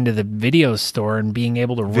of going to the video store and being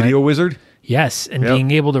able to rent... Video Wizard? Yes, and being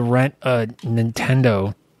able to rent a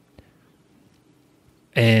Nintendo.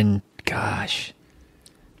 And, gosh.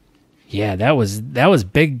 Yeah, that was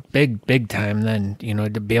big time then,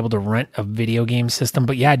 to be able to rent a video game system.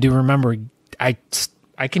 But yeah, I do remember, I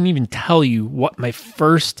can even tell you what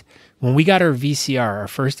when we got our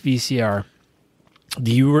first VCR,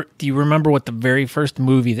 do you remember what the very first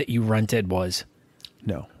movie that you rented was?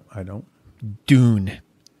 No, I don't. Dune.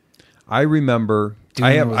 I remember. Dune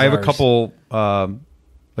I have ours. a couple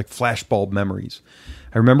like flashbulb memories.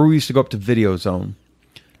 I remember we used to go up to Video Zone,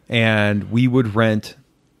 and we would rent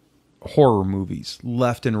horror movies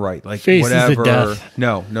left and right, like Faces whatever. of Death.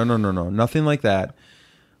 No, nothing like that.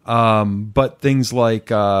 But things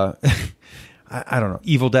like I don't know,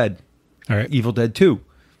 Evil Dead, All right. Evil Dead 2.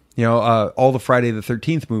 All the Friday the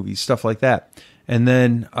 13th movies, stuff like that. And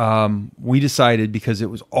then we decided, because it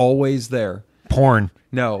was always there. Porn.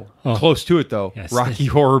 No, close to it though. Yes. Rocky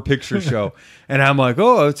Horror Picture Show. And I'm like,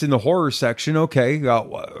 oh, it's in the horror section. Okay.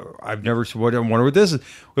 I've never seen I wonder what this is.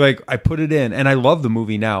 Like, I put it in, and I love the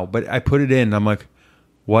movie now, but I put it in, and I'm like,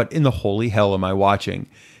 what in the holy hell am I watching?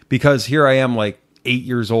 Because here I am, like 8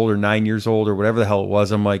 years old or 9 years old or whatever the hell it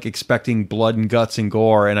was. I'm like expecting blood and guts and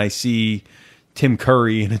gore, and I see Tim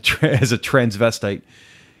Curry as a transvestite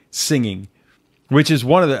singing. Which is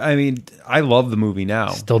one of I love the movie now.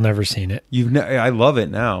 Still never seen it. I love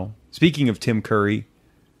it now. Speaking of Tim Curry,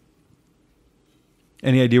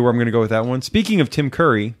 any idea where I'm going to go with that one? Speaking of Tim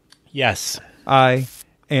Curry, Yes. I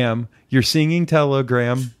am your singing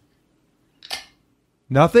telegram.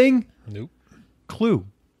 Nothing? Nope. Clue.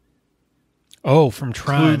 Oh, from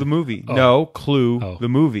Tron. Clue the movie. Oh. No, Clue the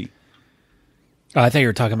movie. Oh, I thought you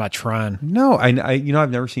were talking about Tron. No,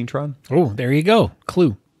 I've never seen Tron. Oh, there you go.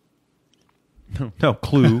 Clue. No,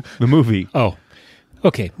 Clue the movie. Oh,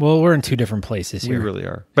 okay. Well, we're in two different places here. We really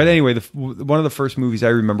are. But anyway, one of the first movies I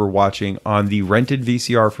remember watching on the rented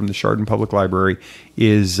VCR from the Chardon Public Library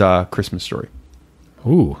is Christmas Story.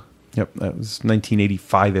 Ooh. Yep, that was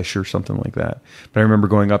 1985-ish or something like that. But I remember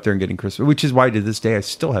going up there and getting Christmas, which is why to this day I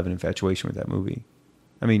still have an infatuation with that movie.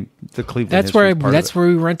 I mean, the Cleveland. That's where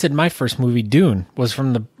we rented my first movie, Dune, was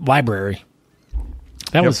from the library.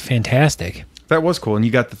 That was fantastic. That was cool. And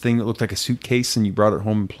you got the thing that looked like a suitcase, and you brought it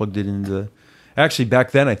home and plugged it into. Actually,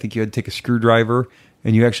 back then, I think you had to take a screwdriver,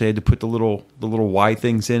 and you actually had to put the little Y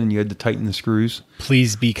things in, and you had to tighten the screws.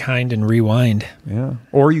 Please be kind and rewind. Yeah.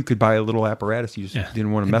 Or you could buy a little apparatus. You just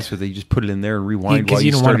didn't want to mess with it. You just put it in there and rewind while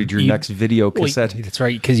you started your next video cassette. That's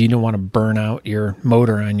right, because you don't want to burn out your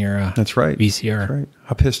motor on your That's right. VCR. That's right.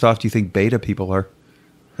 How pissed off do you think beta people are?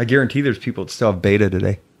 I guarantee there's people that still have beta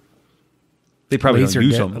today. They probably don't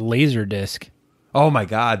use them. Laserdisc. Oh my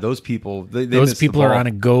God, those people! Those people are on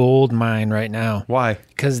a gold mine right now. Why?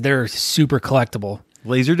 Because they're super collectible.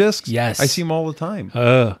 Laser discs? Yes, I see them all the time.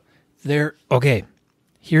 They're okay.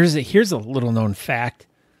 Here's a little known fact: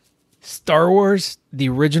 Star Wars, the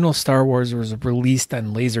original Star Wars, was released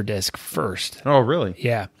on Laserdisc first. Oh, really?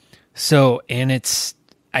 Yeah. So, and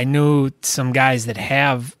I know some guys that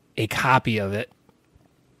have a copy of it.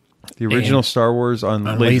 The original Star Wars on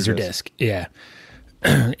Laserdisc. Yeah.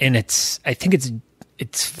 And I think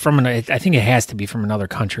it's from I think it has to be from another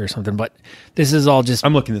country or something, but this is all just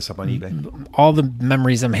I'm looking this up on eBay. All the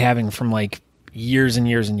memories I'm having from like years and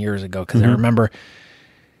years and years ago, because I remember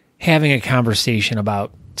having a conversation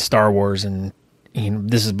about Star Wars, and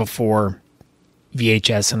this is before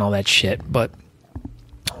VHS and all that shit. But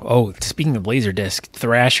speaking of Laserdisc,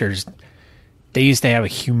 Thrasher's they used to have a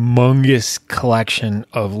humongous collection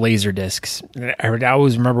of laser discs. I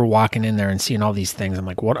always remember walking in there and seeing all these things. I'm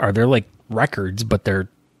like, what are they? Like records, but they're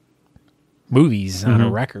movies on a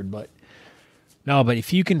record. But no, but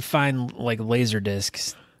if you can find like laser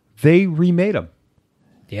discs, they remade them.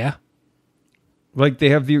 Yeah, like they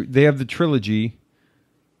have the trilogy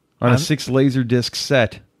on a 6 laser disc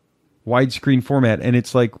set, widescreen format, and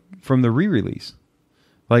it's like from the re-release.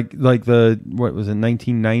 Like the, what was it,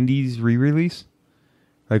 1990s re-release?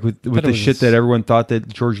 Like with the shit that everyone thought that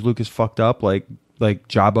George Lucas fucked up, like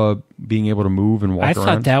Jabba being able to move and walk around. I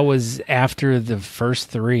thought that was after the first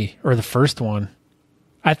 3, or the first one.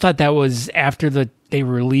 I thought that was after they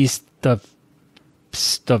released the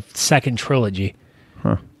second trilogy.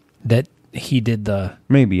 Huh. That he did the...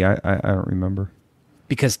 Maybe, I don't remember.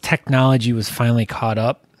 Because technology was finally caught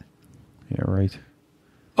up. Yeah, right.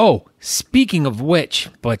 Oh, speaking of which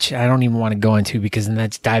I don't even want to go into because then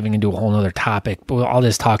that's diving into a whole other topic. But I'll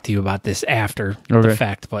just talk to you about this after the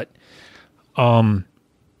fact. But, all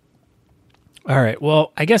right.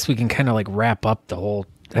 Well, I guess we can kind of like wrap up the whole.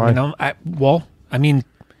 Why? I mean,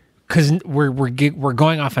 because we're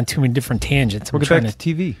going off on too many different tangents. We'll get back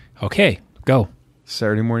to TV. Okay, go.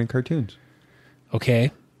 Saturday morning cartoons.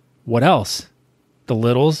 Okay, what else? The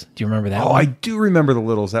Littles. Do you remember that? Oh, I do remember The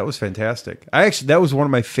Littles. That was fantastic. That was one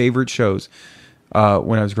of my favorite shows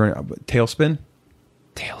when I was growing up. Tailspin.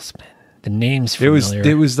 The name's familiar.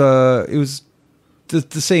 It was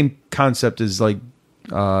the same concept as like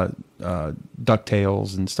DuckTales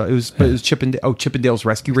and stuff. It was Chippendale's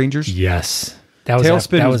Rescue Rangers. Yes, that was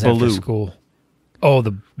Baloo. after school. Oh,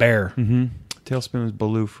 the bear. Mm-hmm. Tailspin was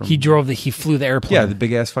Baloo from. He flew the airplane. Yeah, the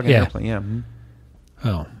big ass fucking airplane. Yeah. Mm-hmm.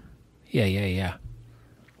 Oh, yeah.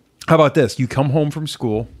 How about this? You come home from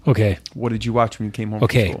school. Okay. What did you watch when you came home from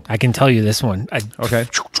school? Okay, I can tell you this one. Okay.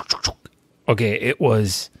 Okay, it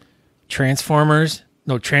was Transformers.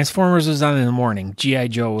 No, Transformers was on in the morning. G.I.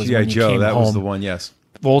 Joe was when you came that home. Was the one, yes.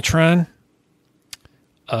 Voltron.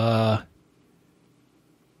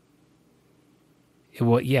 It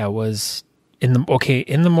was in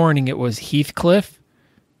the morning it was Heathcliff,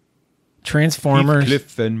 Transformers.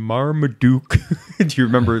 Heathcliff and Marmaduke. Do you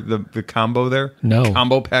remember the combo there? No.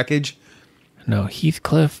 Combo package? No,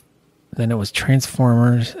 Heathcliff. Then it was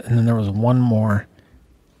Transformers, and then there was one more.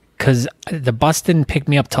 Because the bus didn't pick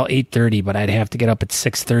me up till 8:30, but I'd have to get up at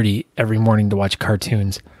 6:30 every morning to watch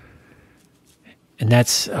cartoons. And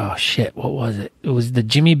that's, oh shit, what was it? It was the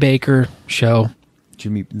Jimmy Baker show.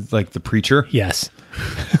 Jimmy, like the preacher? Yes.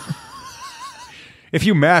 If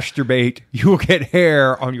you masturbate, you will get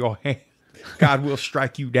hair on your hand. God will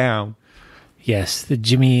strike you down. Yes, the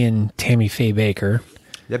Jimmy and Tammy Faye Baker.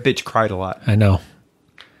 That bitch cried a lot. I know.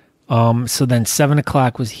 So then 7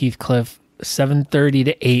 o'clock was Heathcliff. 7:30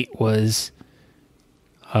 to 8 was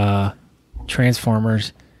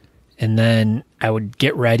Transformers. And then I would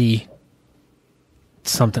get ready.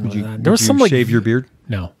 Something was on. There was some shave your beard?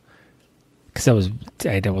 No. Because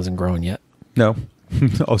I wasn't growing yet. No.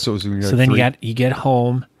 Also, so then you get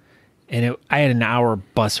home, and I had an hour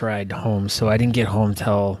bus ride home, so I didn't get home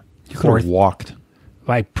till. You could have walked.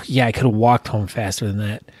 I could have walked home faster than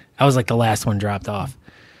that. I was like the last one dropped off.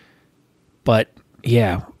 But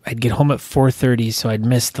yeah, I'd get home at 4:30, so I'd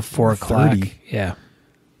miss the 4 o'clock. Yeah.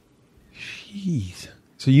 Jeez.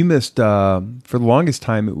 So you missed for the longest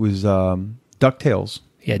time. It was DuckTales.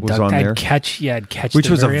 Yeah, was on there. I'd catch.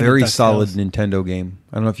 Which was a very solid Nintendo game.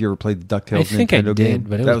 I don't know if you ever played the DuckTales Nintendo game.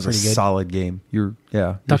 But that was pretty a good. solid game.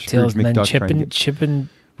 DuckTales and then Chip and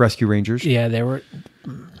Rescue Rangers. Yeah, they were.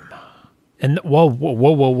 And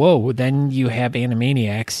whoa! Then you have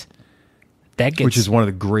Animaniacs. Which is one of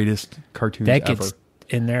the greatest cartoons that ever. Gets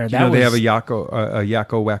in there. They have a Yakko,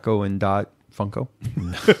 Wacko, and Dot Funko.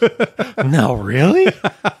 No, really?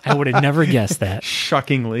 I would have never guessed that.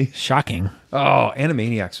 Shockingly. Shocking. Oh,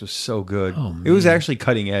 Animaniacs was so good. Oh, man. It was actually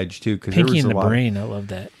cutting edge, too. Pinky and the Brain, I love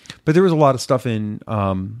that. But there was a lot of stuff in...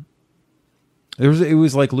 it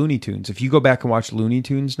was like Looney Tunes. If you go back and watch Looney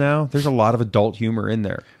Tunes now, there's a lot of adult humor in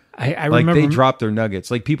there. I like remember... they dropped their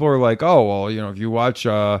nuggets. Like people are like, oh, well, if you watch...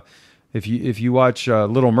 If you watch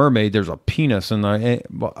Little Mermaid, there's a penis, and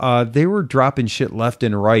they were dropping shit left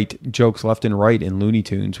and right, jokes left and right in Looney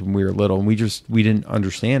Tunes when we were little, and we didn't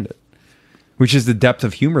understand it. Which is the depth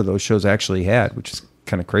of humor those shows actually had, which is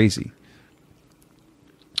kind of crazy.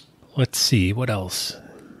 Let's see what else.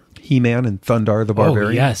 He-Man and Thundar the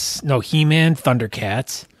Barbarian. Oh yes, no He-Man,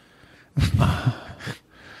 Thundercats.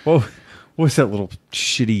 Well, what's that little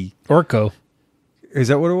shitty Orko? Is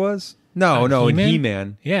that what it was? No, in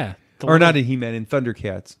He-Man. Yeah. Or not in He-Man, in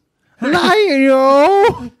Thundercats.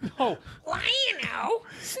 Lion-O! Oh, Lion-O!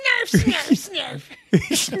 Snarf,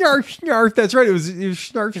 snarf. That's right. It was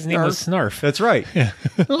snarf. His name was Snarf. That's right.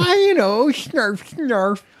 Snarf,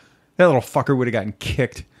 snarf. That little fucker would have gotten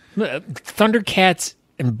kicked. Thundercats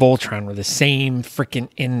and Voltron were the same freaking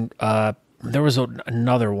in. There was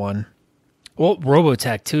another one. Well,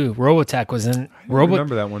 Robotech too. Robotech was in. I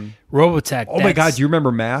remember that one. Robotech. Oh my God! Do you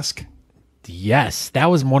remember Mask? Yes, that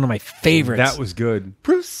was one of my favorites. That was good.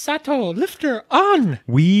 Bruce Sato, lifter on.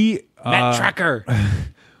 Matt Tracker.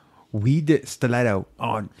 We did stiletto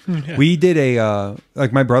on. We did a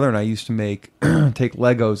like my brother and I used to make take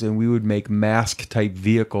Legos and we would make Mask type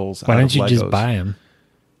vehicles. Why didn't you Legos. just buy them?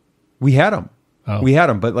 We had them. Oh. We had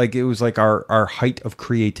them, but like it was like our height of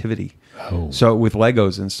creativity. Oh. So with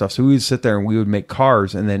Legos and stuff, so we would sit there and we would make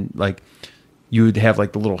cars, and then like you would have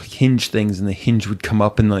like the little hinge things, and the hinge would come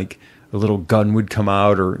up, and like a little gun would come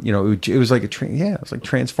out, or it was like it was like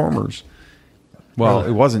Transformers. Well,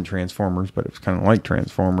 it wasn't Transformers, but it was kind of like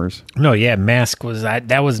Transformers. No, yeah, Mask was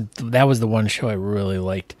that was the one show I really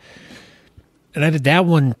liked, and I did that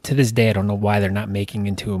one to this day. I don't know why they're not making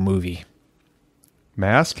into a movie.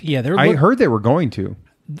 Mask? Yeah, I heard they were going to.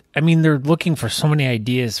 I mean, they're looking for so many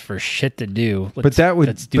ideas for shit to do. Let's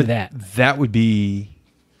do that. That would be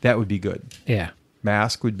good. Yeah.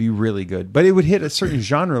 Mask would be really good, but it would hit a certain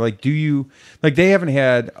genre. Like, they haven't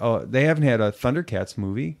had a Thundercats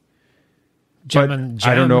movie. Gem.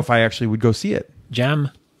 I don't know if I actually would go see it. Gem.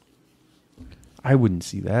 I wouldn't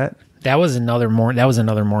see that. That was another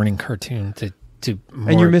morning cartoon to.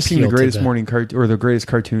 And you're missing the greatest morning cartoon or the greatest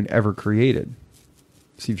cartoon ever created.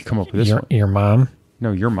 See if you come up with this one. Your mom.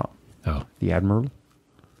 No, your mom. Oh, the Admiral.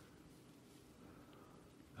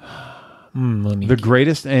 The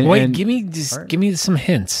greatest. Give me some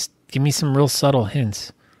hints. Give me some real subtle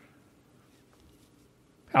hints.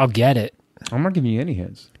 I'll get it. I'm not giving you any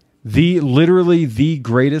hints. Literally the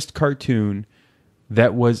greatest cartoon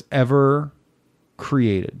that was ever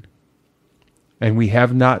created, and we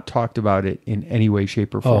have not talked about it in any way,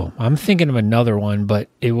 shape, or form. Oh, I'm thinking of another one, but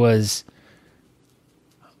it was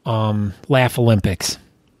Laugh Olympics.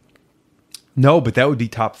 No, but that would be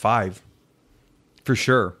top 5 for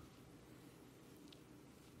sure.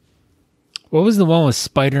 What was the one with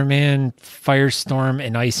Spider-Man, Firestorm,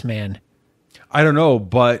 and Iceman? I don't know,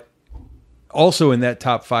 but also in that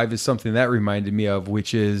top 5 is something that reminded me of,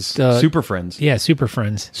 which is Super Friends. Yeah, Super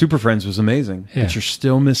Friends. Super Friends was amazing, yeah. But you're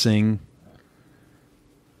still missing.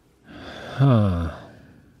 Huh.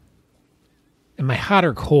 Am I hot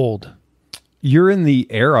or cold? You're in the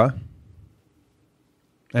era.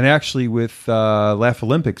 And actually, with Laugh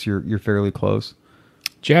Olympics, you're fairly close.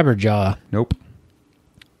 Jabberjaw. Nope.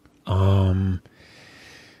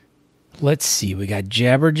 Let's see. We got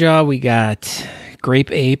Jabberjaw. We got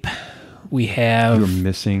Grape Ape. We have. You're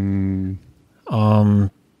missing.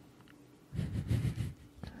 Am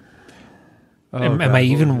I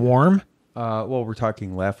even warm? Well, we're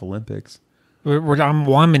talking Laugh Olympics.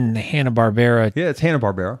 I'm in Hanna-Barbera. Yeah, it's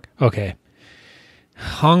Hanna-Barbera. Okay.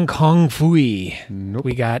 Hong Kong Fooey. Nope.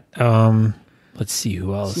 We got, let's see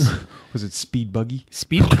who else. Was it Speed Buggy?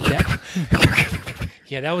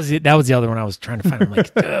 Yeah, that was it. That was the other one I was trying to find. I'm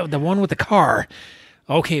like, the one with the car.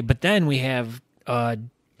 Okay, but then we have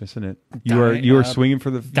missing it. You are swinging for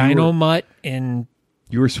the Dynamite and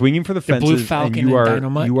you are swinging for the fences. Blue Falcon and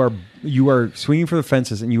Dynamite. You are swinging for the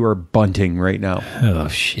fences and you are bunting right now. Oh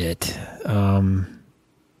shit. Well,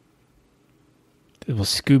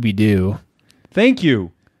 Scooby Doo. Thank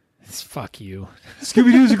you. Fuck you.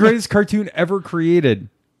 Scooby Doo is the greatest cartoon ever created.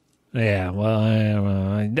 Yeah, well,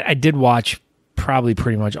 I did watch probably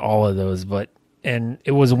pretty much all of those, and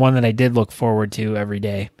it was one that I did look forward to every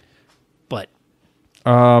day. But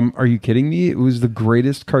are you kidding me? It was the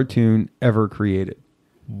greatest cartoon ever created.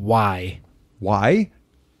 Why? You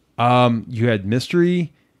had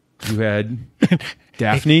mystery, you had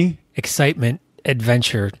Daphne, excitement,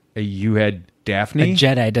 adventure. You had Daphne. A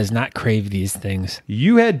Jedi does not crave these things.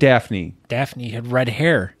 You had Daphne. Daphne had red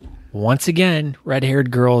hair. Once again,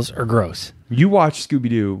 red-haired girls are gross. You watch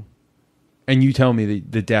Scooby-Doo, and you tell me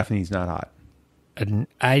that Daphne's not hot.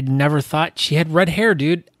 I never thought she had red hair,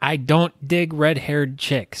 dude. I don't dig red-haired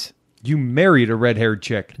chicks. You married a red-haired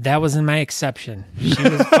chick. That wasn't my exception. She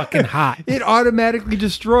was fucking hot. It automatically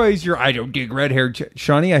destroys your I don't dig red-haired chick.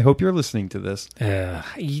 Shawnee, I hope you're listening to this. And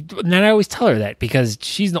then I always tell her that because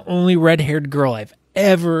she's the only red-haired girl I've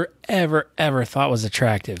ever thought was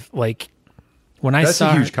attractive. Like, when I saw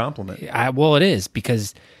her... That's a huge compliment. Well, it is,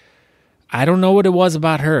 because I don't know what it was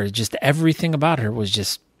about her. Just everything about her was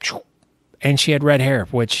just... And she had red hair,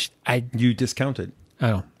 which You discounted.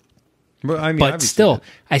 Oh. Well, I mean, but still,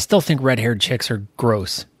 I still think red-haired chicks are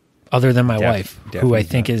gross. Other than my wife, who I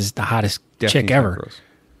think is the hottest chick ever.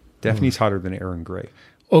 Daphne's hotter than Aaron Gray.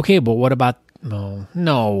 Okay, but what about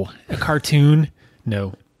no a cartoon?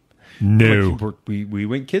 No. We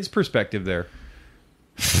went kids perspective there.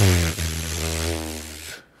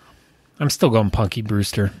 I'm still going Punky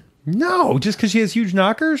Brewster. No, just because she has huge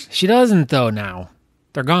knockers. She doesn't though. Now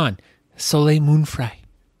they're gone. Soleil Moon Fry.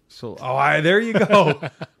 So there you go.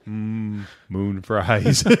 Moon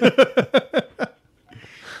fries.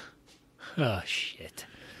 Oh shit.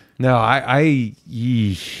 No,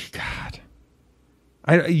 God.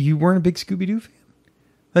 You weren't a big Scooby-Doo fan?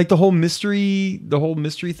 Like the whole mystery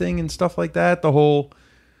thing and stuff like that.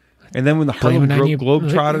 And then when the Harlem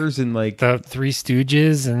Globetrotters and like the Three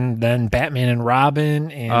Stooges and then Batman and Robin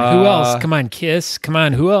and who else? Come on, Kiss. Come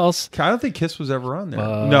on, who else? I don't think Kiss was ever on there.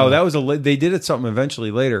 No, that was they did it something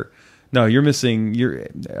eventually later. No, you're missing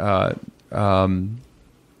oh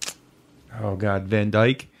God, Van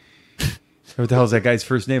Dyke. What the hell is that guy's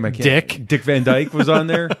first name? I can't. Dick Van Dyke was on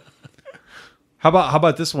there. How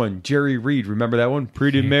about this one? Jerry Reed. Remember that one?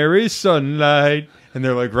 Pretty Mary Sunlight. And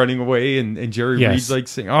they're like running away and Jerry Reed's like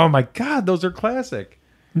singing. Oh my God, those are classic.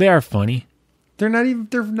 They are funny. They're not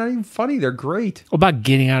even funny. They're great. What about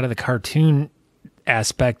getting out of the cartoon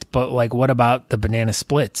aspect, but like what about the Banana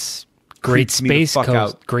Splits? Great Space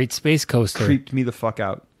Coaster. Creeped me the fuck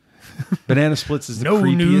out. Banana Splits is the no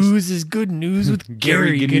creepiest. news is good news with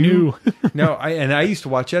Gary Gnu. No, I used to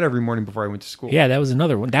watch that every morning before I went to school. Yeah, that was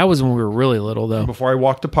another one. That was when we were really little, though. Before I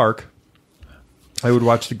walked to park, I would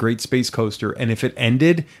watch the Great Space Coaster, and if it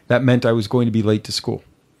ended, that meant I was going to be late to school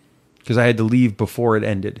because I had to leave before it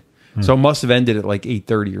ended. So it must have ended at like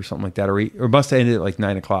 8:30 or something like that, or it must have ended at like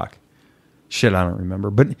 9:00. Shit, I don't remember.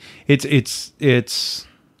 But it's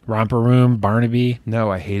Romper Room, Barnaby. No,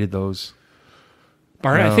 I hated those.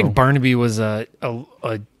 I think Barnaby was a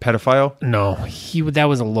pedophile. No, that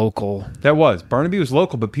was a local. Barnaby was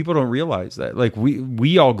local, but people don't realize that. Like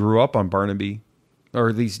we all grew up on Barnaby, or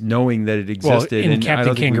at least knowing that it existed. And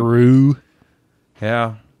Captain Kangaroo.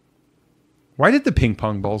 Yeah. Why did the ping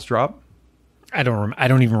pong balls drop? I don't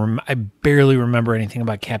even remember. I barely remember anything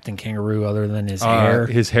about Captain Kangaroo other than his hair.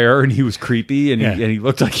 His hair, and he was creepy, and he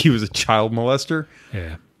looked like he was a child molester.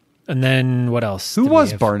 Yeah. And then what else? Who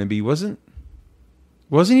was Barnaby? Wasn't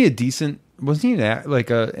he a decent? Wasn't he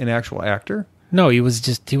an actual actor? No, he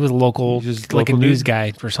was local, just like a news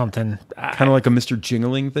guy or something. Kind of like a Mr.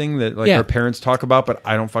 Jingling thing that our parents talk about, but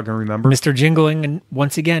I don't fucking remember. Mr. Jingling, and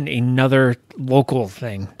once again, another local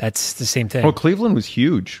thing. That's the same thing. Oh, Cleveland was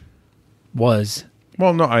huge. Was.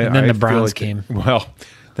 Well, no, and then the Browns came. Well,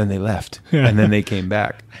 then they left, and then they came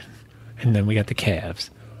back. And then we got the Cavs.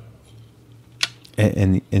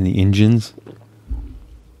 And the Indians.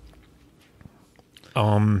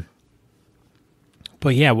 But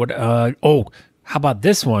yeah, how about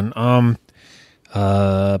this one?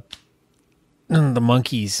 The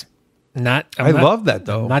Monkeys. I love that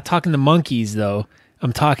though. I'm not talking the Monkeys though.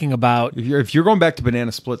 I'm talking about if you're going back to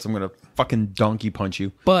Banana Splits, I'm gonna fucking donkey punch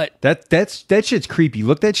you. But that shit's creepy.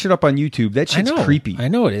 Look that shit up on YouTube. That shit's creepy. I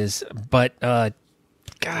know it is, but God,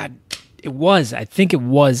 it was. I think it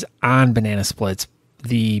was on Banana Splits.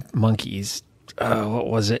 The Monkeys. What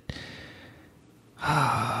was it?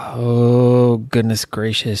 Oh, goodness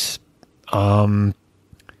gracious.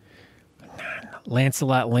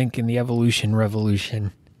 Lancelot Link and the Evolution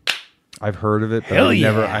Revolution. I've heard of it, but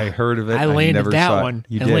I heard of it. I landed that one.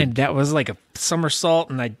 You did. That was like a somersault,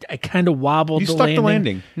 and I kind of wobbled. You stuck the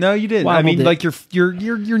landing. No, you didn't. I mean, like your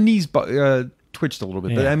knees twitched a little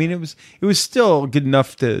bit, but I mean, it was still good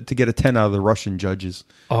enough to get a 10 out of the Russian judges.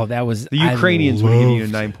 Oh, that was the Ukrainians would have given you a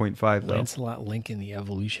 9.5 though. Lancelot Link in the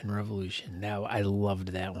Evolution Revolution. Now I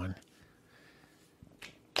loved that one.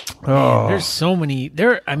 Man, oh, there's so many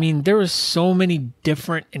there. I mean, there were so many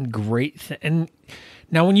different and great things. And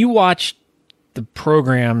now, when you watch the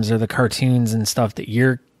programs or the cartoons and stuff that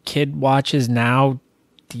your kid watches now,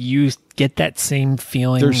 do you get that same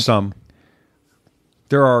feeling? There's some.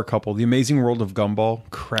 There are a couple. The Amazing World of Gumball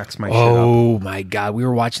cracks my shit up. Oh my God. We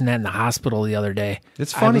were watching that in the hospital the other day.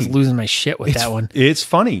 It's funny. I was losing my shit with that one. It's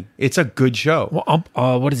funny. It's a good show.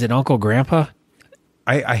 Well, what is it, Uncle Grandpa?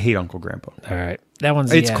 I hate Uncle Grandpa. All right. That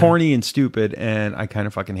one's It's corny and stupid, and I kind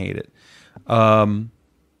of fucking hate it. I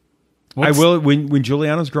will. When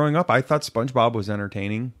Juliana's growing up, I thought SpongeBob was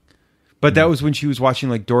entertaining. But that was when she was watching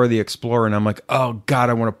like Dora the Explorer, and I'm like, oh God,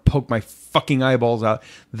 I want to poke my fucking eyeballs out.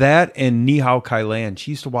 That and Ni Hao Kai Lan.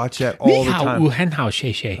 She used to watch that all the time.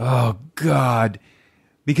 Oh God,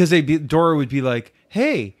 because Dora would be like,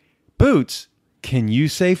 hey, Boots, can you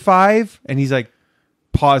say 5? And he's like,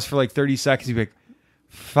 pause for like 30 seconds. He'd be like,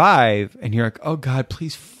 5, and you're like, oh God,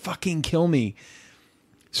 please fucking kill me.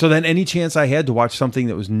 So then any chance I had to watch something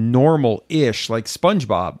that was normal-ish, like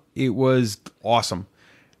SpongeBob, it was awesome.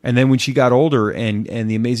 And then when she got older and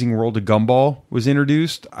The Amazing World of Gumball was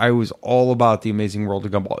introduced, I was all about The Amazing World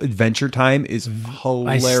of Gumball. Adventure Time is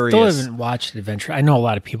hilarious. I still haven't watched Adventure. I know a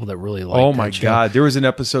lot of people that really like Oh my that show. God. There was an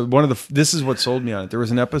episode, this is what sold me on it. There was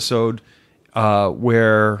an episode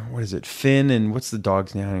where, what is it? Finn and what's the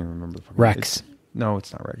dog's name? I don't even remember. Rex. No,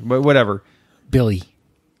 it's not Rex, but whatever. Billy.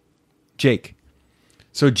 Jake.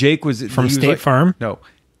 So Jake was From State Farm? No.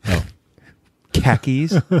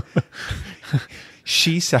 Khakis.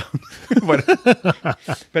 She sounds. but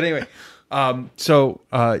anyway, so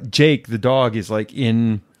Jake the dog is like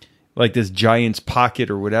in like this giant's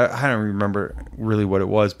pocket or whatever. I don't remember really what it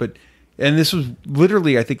was, and this was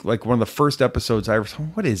literally I think like one of the first episodes I ever saw.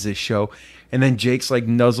 What is this show? And then Jake's like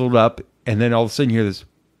nuzzled up, and then all of a sudden you hear this.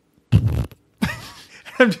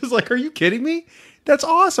 I'm just like, are you kidding me? That's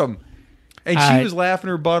awesome. And she was laughing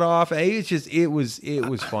her butt off. It's just, it was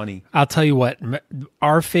funny. I'll tell you what,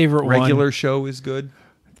 our favorite Regular show is good.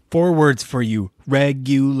 4 words for you.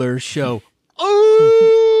 Regular show.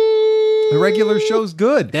 Oh, the regular show's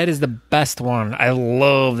good. That is the best one. I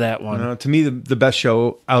love that one. To me, the best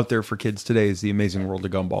show out there for kids today is The Amazing World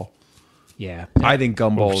of Gumball. Yeah. I think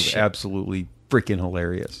Gumball is absolutely freaking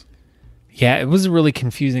hilarious. Yeah, it was a really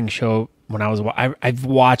confusing show when I've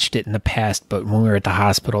watched it in the past, but when we were at the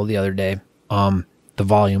hospital the other day, the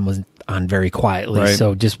volume was on very quietly. Right.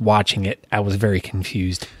 So just watching it, I was very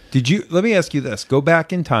confused. Let me ask you this. Go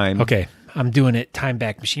back in time. Okay. I'm doing it. Time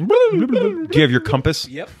back machine. Do you have your compass?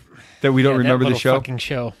 Yep. That we don't remember the show? Fucking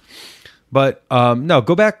show. But no,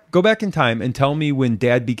 go back in time and tell me when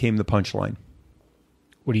Dad became the punchline.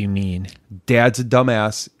 What do you mean? Dad's a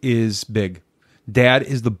dumbass is big. Dad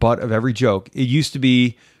is the butt of every joke. It used to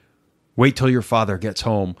be, wait till your father gets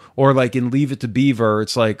home. Or like in Leave It to Beaver,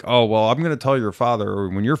 it's like, oh, well, I'm going to tell your father, or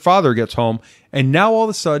when your father gets home. And now all of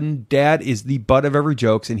a sudden, Dad is the butt of every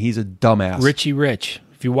joke, and he's a dumbass. Richie Rich.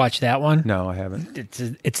 If you watch that one. No, I haven't.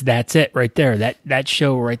 That's it right there. That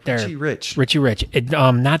show right there. Richie Rich. It,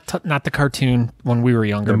 not the cartoon when we were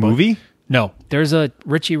younger. The movie? No. There's a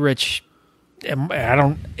Richie Rich.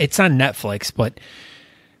 It's on Netflix, but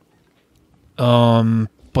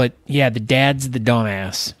yeah, the dad's the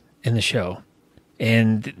dumbass in the show,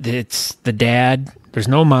 and it's the dad. There's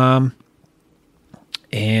no mom,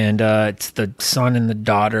 and it's the son and the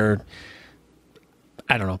daughter.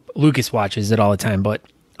 I don't know. Lucas watches it all the time, but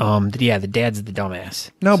yeah, the dad's the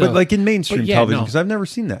dumbass. No, but like in mainstream television, because I've never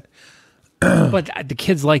seen that. But the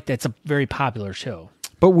kids like that. It's a very popular show.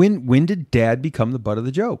 But when did Dad become the butt of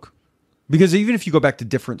the joke? Because even if you go back to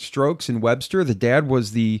Different Strokes in Webster, the dad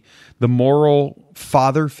was the moral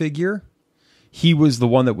father figure. He was the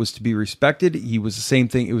one that was to be respected. He was the same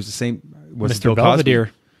thing. It was the same. Was Mr.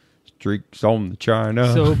 Belvedere. Streaks on the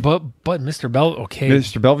China. So, but Mr. Okay.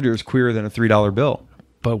 Mr. Belvedere is queerer than a $3 bill.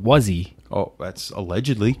 But was he? Oh, that's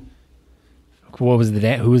allegedly. What was the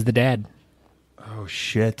dad? Who was the dad? Oh,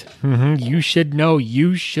 shit. Mm-hmm. You should know.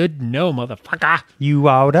 You should know, motherfucker. You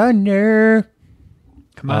oughta know.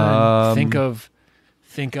 Come on.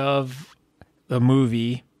 Think of the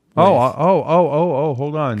movie.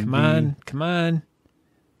 Hold on. Come on.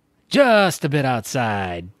 Just a bit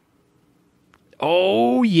outside.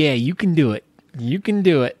 Oh yeah, you can do it. You can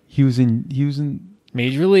do it. He was in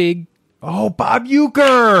Major League. Oh, Bob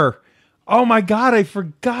Uecker. Oh my God, I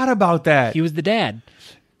forgot about that. He was the dad.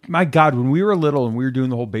 My God, when we were little and we were doing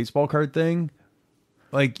the whole baseball card thing,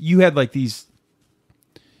 like you had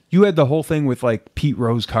the whole thing with like Pete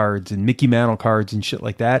Rose cards and Mickey Mantle cards and shit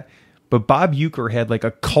like that. But Bob Uecker had like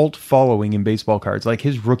a cult following in baseball cards. Like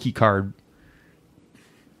his rookie card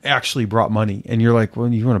actually brought money. And you're like,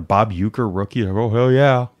 well, you want a Bob Uecker rookie? Like, oh, hell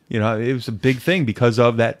yeah. You know, it was a big thing because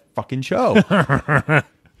of that fucking show.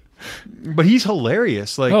 But he's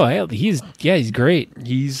hilarious. Like, oh, he's great.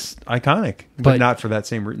 He's iconic, but not for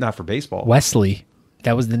that not for baseball. Wesley,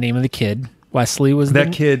 that was the name of the kid. Wesley was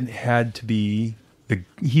that kid had to be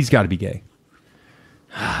he's got to be gay.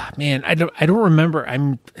 Man, I don't remember.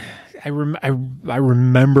 I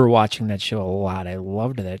remember watching that show a lot. I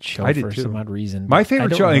loved that show for some odd reason. My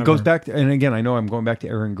favorite show, and it goes back to, and again, I know I'm going back to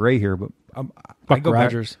Aaron Gray here, but Buck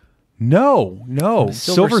Rogers. No.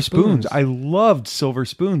 Silver Spoons. I loved Silver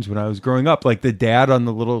Spoons when I was growing up. Like the dad on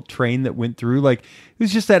the little train that went through. Like it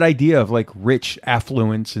was just that idea of like rich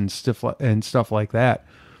affluence and stuff like that.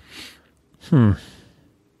 I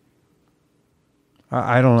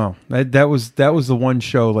don't know. That was the one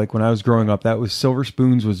show. Like when I was growing up, that was Silver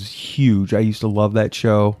Spoons was huge. I used to love that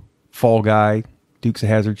show. Fall Guy, Dukes of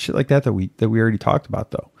Hazzard, shit like that we already talked about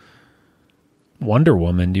though. Wonder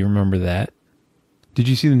Woman. Do you remember that? Did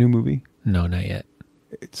you see the new movie? No, not yet.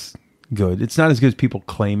 It's good. It's not as good as people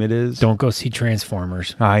claim it is. Don't go see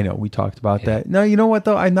Transformers. I know. We talked about that. No, you know what,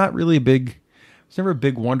 though? I'm not really I was never a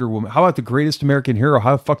big Wonder Woman. How about The Greatest American Hero?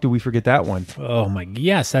 How the fuck did we forget that one? Oh, my.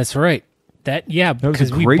 Yes, that's right. That was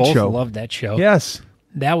because we both loved that show. Yes.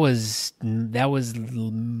 That was 82,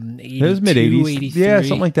 It was mid-80s. Yeah,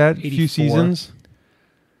 something like that. 84. A few seasons.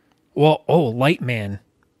 Well, Light Man.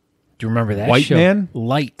 Do you remember that White show? Man?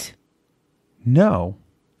 Light. No.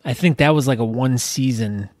 I think that was like a one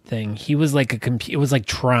season thing. He was like it was like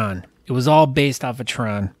Tron. It was all based off of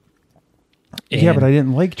Tron. Yeah, but I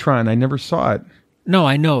didn't like Tron. I never saw it. No,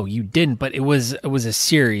 I know you didn't, but it was a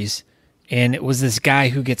series, and it was this guy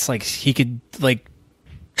who gets like he could like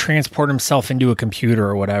transport himself into a computer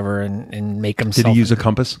or whatever and make himself. Did he use a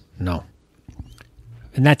compass? No.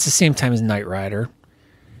 And that's the same time as Knight Rider,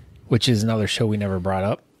 which is another show we never brought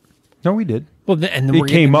up. No, we did. Well, and it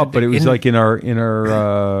came up, but it was like in our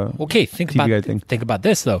okay. Think about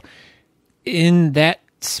this though. In that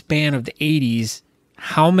span of the 80s,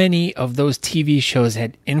 how many of those TV shows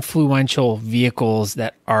had influential vehicles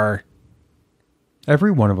that are?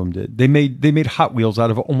 Every one of them did. They made Hot Wheels out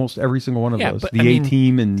of almost every single one of those. The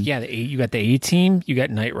A-Team and you got the A-Team, you got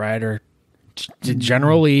Knight Rider,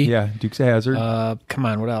 generally. Yeah, Dukes of Hazzard. Come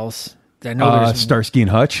on, what else? I know there's Starsky and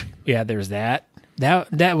Hutch. Yeah, there's that.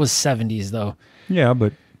 That was 70s though. Yeah,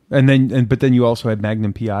 but then you also had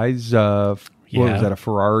Magnum PIs. What was that? A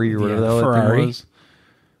Ferrari or whatever the hell that thing was.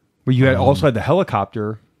 Well, you also had the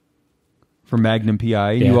helicopter from Magnum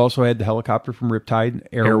PI. And you also had the helicopter from Riptide,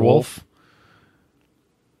 Airwolf.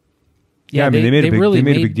 Yeah, I mean they made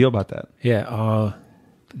a big deal about that. Yeah,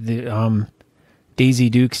 the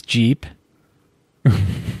Daisy Duke's Jeep.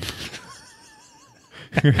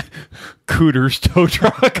 Cooter's tow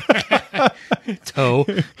truck.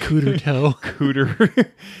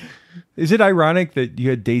 Cooter. Is it ironic that you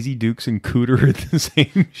had Daisy Dukes and Cooter at the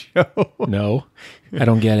same show? No, I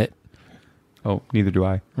don't get it. Oh, neither do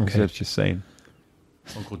I. Okay. That's just saying.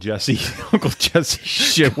 Uncle Jesse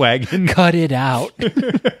shit wagon. Cut it out.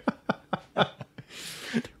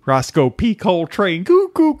 Roscoe P. Coltrane. Coo,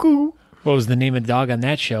 coo, coo. What was the name of the dog on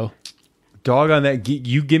that show? Dog on that.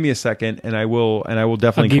 You give me a second, and I will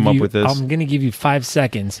definitely come up with this. I'm going to give you 5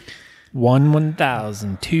 seconds. 1,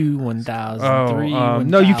 1,000, 2, 1,000, 3, 1,000.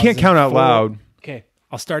 No, you can't count out 4. loud. Okay,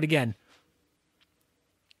 I'll start again.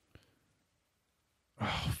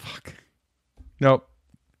 Oh, fuck. No,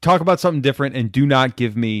 talk about something different, and do not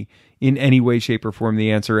give me in any way, shape, or form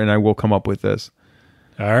the answer, and I will come up with this.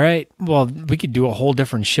 All right. Well, we could do a whole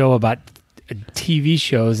different show about TV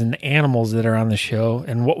shows and the animals that are on the show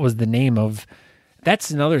and what was the name of.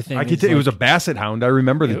 That's another thing. It was a basset hound. I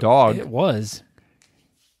remember the dog. It was.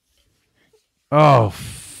 Oh,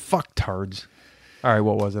 fuck tards. All right,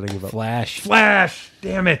 what was it? I give up. Flash.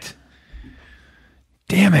 Damn it.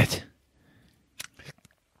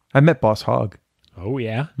 I met Boss Hogg. Oh,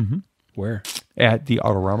 yeah? Mm-hmm. Where? At the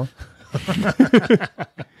Autorama.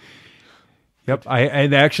 Yep.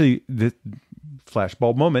 And actually, the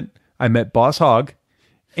flashbulb moment, I met Boss Hogg,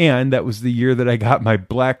 and that was the year that I got my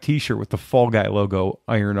black t-shirt with the Fall Guy logo,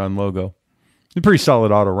 iron-on logo. It's a pretty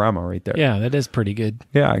solid Autorama right there. Yeah, that is pretty good.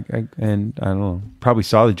 Yeah, and I don't know. Probably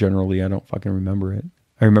saw it generally. I don't fucking remember it.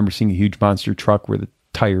 I remember seeing a huge monster truck where the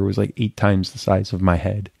tire was like 8 times the size of my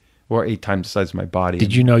head, or 8 times the size of my body.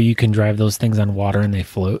 Did you know you can drive those things on water and they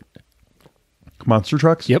float? Monster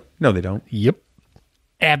trucks? Yep. No, they don't. Yep.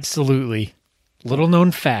 Absolutely. Little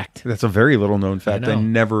known fact. That's a very little known fact. I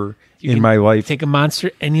never in my life. Take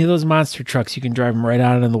any of those monster trucks, you can drive them right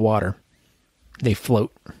out into the water. They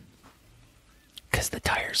float. Because the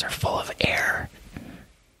tires are full of air.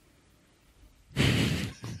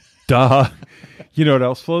 Duh. You know what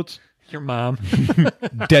else floats? Your mom.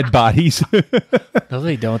 Dead bodies. No,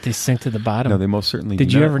 they don't. They sink to the bottom. No, they most certainly do.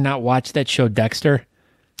 Did you not. ever not watch that show Dexter?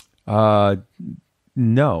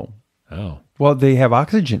 No. Oh. Well, they have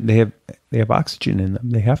oxygen. They have oxygen in them.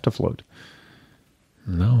 They have to float.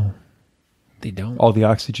 No, they don't. All the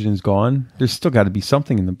oxygen is gone. There's still got to be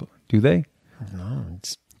something in the. Do they? No.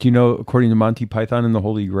 Do you know, according to Monty Python and the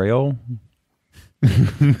Holy Grail,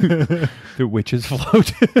 the witches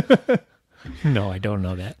float? No, I don't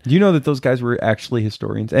know that. Do you know that those guys were actually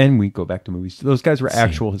historians? And we go back to movies. Those guys were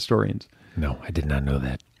actual historians. No, I did not know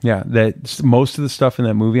that. Yeah, that most of the stuff in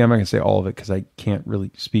that movie, I'm not going to say all of it because I can't really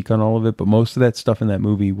speak on all of it, but most of that stuff in that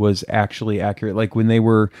movie was actually accurate. Like when they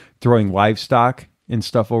were throwing livestock and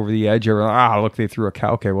stuff over the edge, or look, they threw a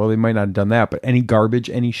cow. Okay, well, they might not have done that, but any garbage,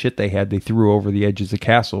 any shit they had, they threw over the edges of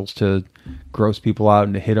castles to gross people out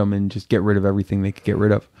and to hit them and just get rid of everything they could get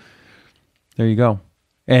rid of. There you go.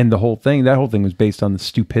 And that whole thing was based on the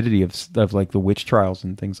stupidity of like the witch trials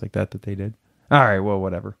and things like that they did. All right, well,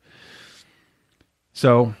 whatever.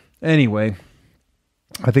 So anyway,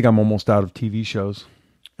 I think I'm almost out of TV shows.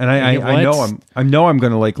 And I know I'm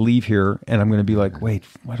going to like leave here and I'm going to be like, wait,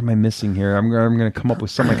 what am I missing here? I'm going to come up with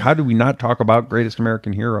something like, how did we not talk about Greatest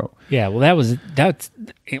American Hero? Yeah, well,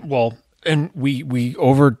 and we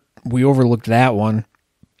overlooked that one,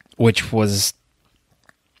 which was,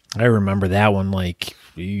 I remember that one, like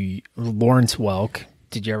Lawrence Welk.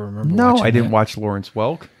 Did you ever remember? No, watching I didn't that? watch Lawrence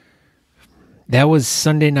Welk. That was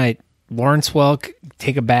Sunday night. Lawrence Welk,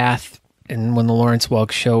 take a bath, and when the Lawrence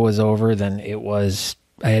Welk show was over, then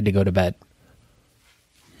I had to go to bed.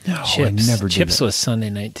 No, Chips. I never did Chips that. was Sunday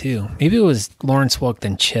night too. Maybe it was Lawrence Welk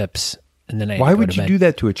then Chips, and then I had Why to go would to you bed. do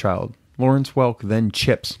that to a child? Lawrence Welk, then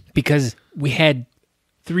Chips. Because we had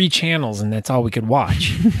 3 channels, and that's all we could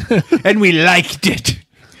watch. And we liked it.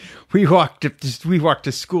 We walked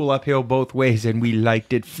to school uphill both ways, and we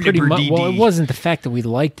liked it. Pretty much. Well, it wasn't the fact that we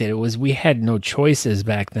liked it. It was we had no choices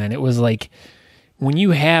back then. It was like when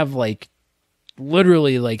you have like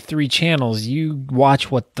literally like 3 channels, you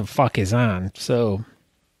watch what the fuck is on. So,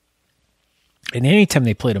 and anytime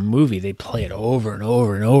they played a movie, they play it over and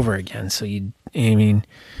over and over again. So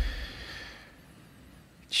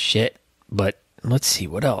shit. But let's see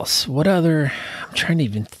what else. What other? I'm trying to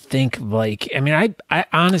even think. Like, I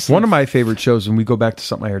honestly, One of my favorite shows, and we go back to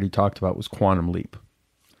something I already talked about, was Quantum Leap.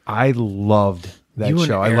 I loved that You and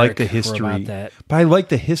show. I Eric like the were history, about that. but I like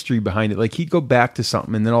the history behind it. Like he'd go back to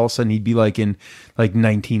something, and then all of a sudden he'd be like in like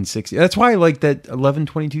 1960. That's why I like that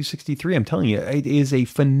 11/22/63. I'm telling you, it is a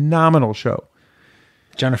phenomenal show.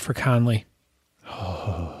 Jennifer Connelly.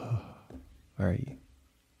 All right,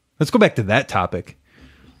 let's go back to that topic.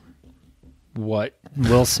 What?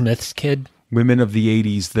 Will Smith's kid? Women of the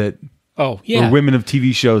 80s that, Oh, yeah. or women of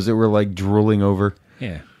TV shows that were like drooling over,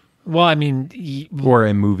 Yeah. Well, or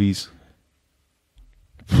in movies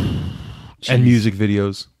and music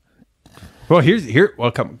videos. Well,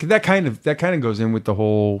 that kind of goes in with the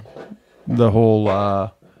whole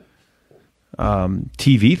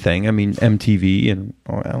TV thing. I mean, MTV and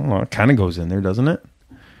I don't know, it kind of goes in there, doesn't it?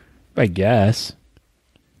 I guess.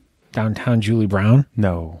 Downtown Julie Brown?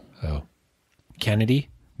 No. Oh. Kennedy?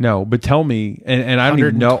 No, but tell me, and I don't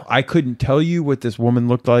even know. I couldn't tell you what this woman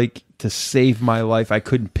looked like to save my life. I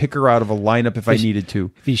couldn't pick her out of a lineup if I needed to.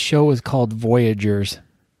 The show was called Voyagers.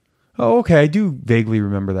 Oh, okay. I do vaguely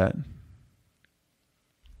remember that.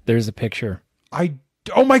 There's a picture.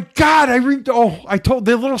 Oh my God! I told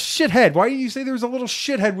the little shithead. Why didn't you say there was a little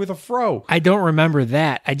shithead with a fro? I don't remember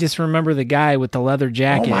that. I just remember the guy with the leather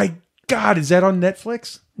jacket. Oh my God! Is that on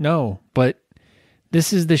Netflix? No, but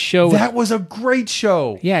this is the show. That was a great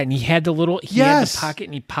show. Yeah, and he had the little, had the pocket,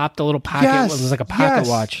 and he popped the little pocket. Yes. It was like a pocket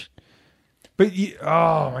watch. But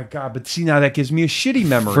oh my God! But see, now that gives me a shitty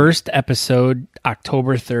memory. First episode,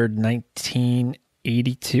 October 3rd,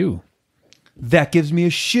 1982. That gives me a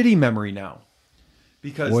shitty memory now,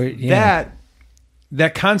 because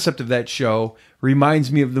that concept of that show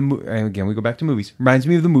reminds me of the movie. Again, we go back to movies. Reminds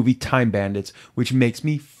me of the movie Time Bandits, which makes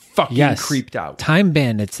me fucking creeped out. Time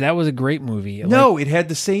Bandits. That was a great movie. No, it had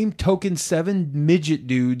the same token 7 midget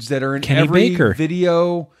dudes that are in Kenny every Baker.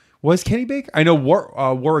 video. Was Kenny Baker? I know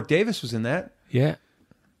Warwick Davis was in that. Yeah.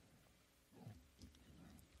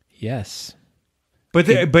 Yes. But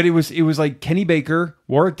it was like Kenny Baker,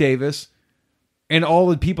 Warwick Davis, and all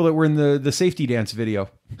the people that were in the safety dance video.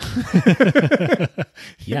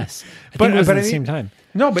 Yes. I think it was at the same time.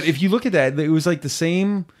 No, but if you look at that, it was like the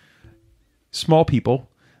same small people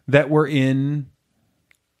that were in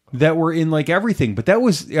like everything. But that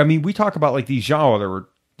was, I mean, we talk about like these genre, there were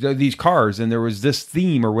these cars and there was this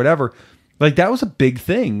theme or whatever. Like that was a big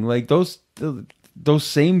thing. Like those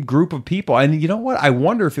same group of people. And you know what? I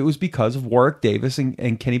wonder if it was because of Warwick Davis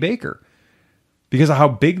and Kenny Baker. Because of how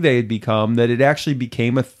big they had become, that it actually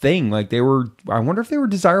became a thing. Like I wonder if they were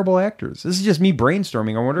desirable actors. This is just me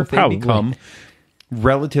brainstorming. I wonder if they become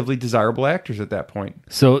relatively desirable actors at that point.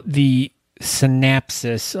 So the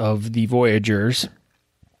synopsis of the Voyagers,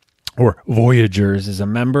 or Voyagers, is a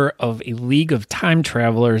member of a league of time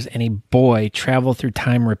travelers and a boy travel through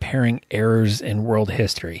time repairing errors in world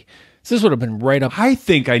history. So this would have been right up. I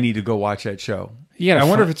think I need to go watch that show. I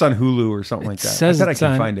wonder if it's on Hulu or something like that. I bet I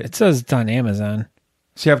can find it. It says it's on Amazon.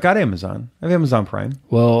 See, I've got Amazon. I have Amazon Prime.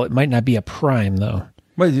 Well, it might not be a Prime though.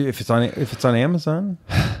 What if it's on Amazon?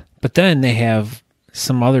 But then they have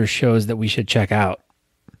some other shows that we should check out.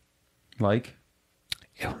 Like?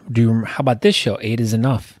 How about this show? 8 is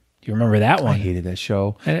Enough. Do you remember that one? I hated that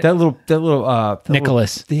show. And that little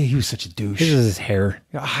Nicholas. He was such a douche. His is his hair.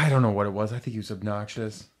 I don't know what it was. I think he was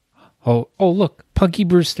obnoxious. Oh, look, Punky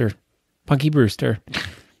Brewster.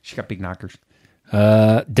 She got big knockers.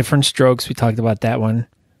 Different Strokes. We talked about that one.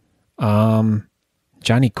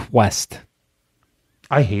 Johnny Quest.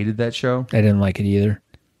 I hated that show. I didn't like it either.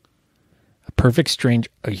 A Perfect Stranger.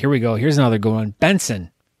 Oh, here we go. Here's another good one.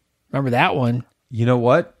 Benson. Remember that one? You know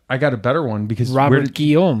what? I got a better one because Robert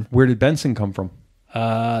Guillaume. Where did Benson come from?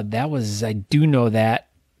 That was, I do know that.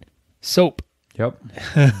 Soap. Yep.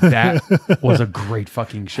 That was a great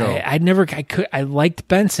fucking show. I liked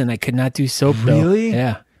Benson. I could not do Soap though. Really?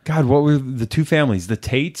 Yeah. God, what were the two families? The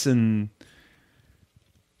Tates and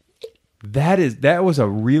that was a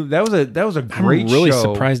great show. I'm really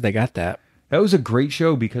surprised I got that. That was a great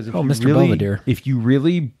show because Mr. Belvedere. If you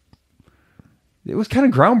really, it was kind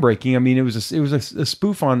of groundbreaking. I mean, it was a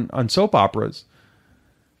spoof on soap operas.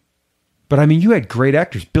 But I mean, you had great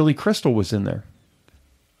actors. Billy Crystal was in there.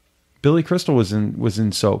 Billy Crystal was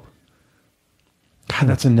in Soap. God,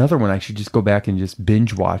 that's another one I should just go back and just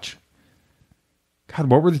binge watch. God,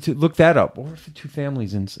 what were the two? Look that up. What were the two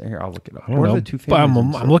families in? Here, I'll look it up. I don't know, the two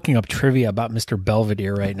families? I'm looking up trivia about Mr.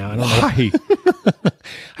 Belvedere right now. I don't know. Why?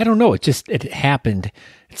 I don't know. It happened.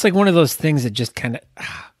 It's like one of those things that just kind of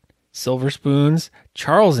Silver Spoons.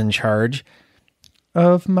 Charles in charge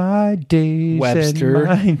of my days. Webster.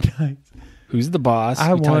 And my nights. Who's the boss?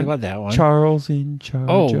 I we talked about that one. Charles in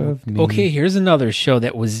charge of me. Okay, here's another show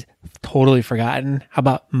that was totally forgotten. How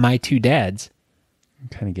about My Two Dads? I'm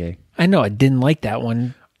kind of gay. I know. I didn't like that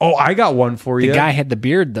one. Oh, I got one for you. The guy had the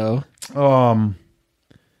beard, though.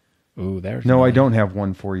 Ooh, there's no, I don't have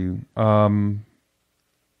one for you.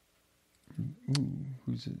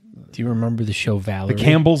 Who's it? Do you remember the show Valerie? The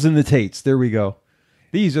Campbells and the Tates. There we go.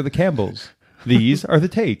 These are the Campbells. These are the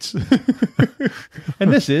Tates.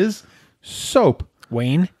 And this is Soap.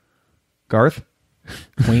 Wayne? Garth?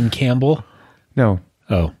 Wayne Campbell? No.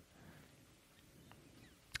 Oh.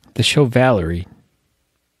 The show Valerie.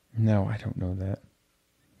 No, I don't know that.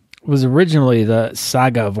 It was originally the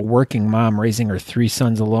saga of a working mom raising her 3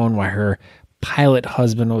 sons alone while her pilot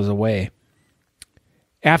husband was away.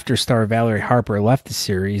 After star Valerie Harper left the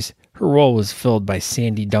series, her role was filled by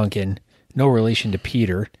Sandy Duncan, no relation to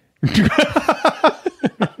Peter.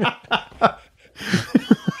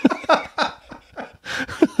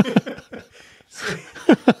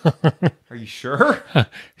 Are you sure?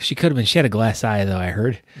 She could have been. She had a glass eye, though, I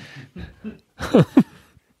heard.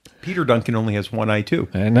 Peter Duncan only has one eye, too.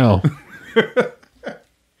 I know.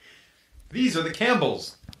 These are the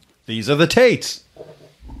Campbells. These are the Tates.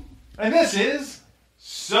 And this is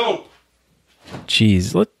Soap.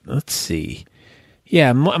 Jeez, let's see.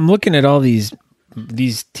 Yeah, I'm looking at all these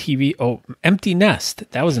TV. Oh, Empty Nest.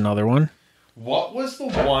 That was another one. What was the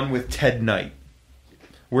one with Ted Knight?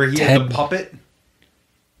 Where he had the puppet?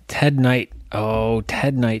 Ted Knight. Oh,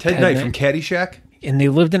 Ted Knight. Ted Knight from Caddyshack? And they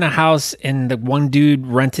lived in a house, and the one dude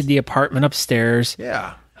rented the apartment upstairs.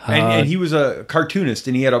 Yeah. And he was a cartoonist,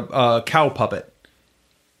 and he had a cow puppet.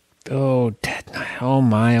 Oh, Ted Knight. Oh,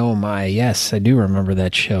 my. Yes, I do remember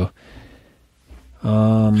that show.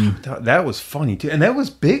 That was funny, too. And that was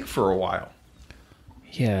big for a while.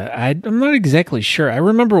 Yeah, I'm not exactly sure. I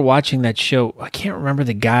remember watching that show. I can't remember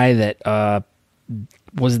the guy that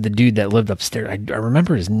was the dude that lived upstairs. I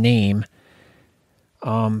remember his name.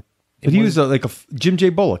 But he was like a Jim J.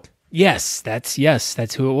 Bullock. Yes, that's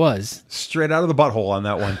who it was. Straight out of the butthole on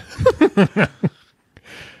that one.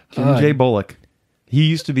 Jim J. Bullock. He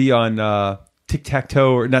used to be on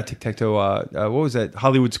Tic-Tac-Toe, or not Tic-Tac-Toe, what was that?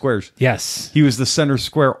 Hollywood Squares. Yes. He was the center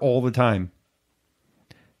square all the time.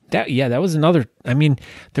 That was another. I mean,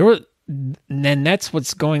 and that's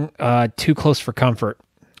what's going Too Close for Comfort.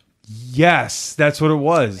 Yes, that's what it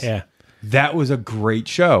was. Yeah. That was a great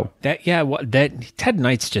show. That Ted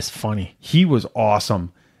Knight's just funny. He was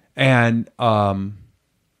awesome. And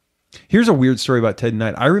here's a weird story about Ted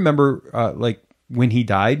Knight. I remember like when he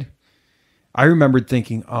died, I remembered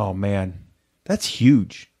thinking, oh man, that's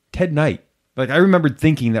huge. Ted Knight. Like I remembered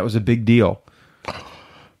thinking that was a big deal.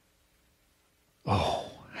 Oh,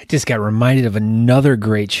 I just got reminded of another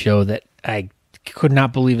great show that I could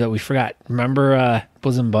not believe that we forgot. Remember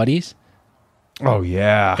Bosom Buddies? Oh,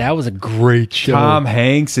 yeah. That was a great show. Tom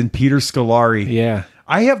Hanks and Peter Scolari. Yeah.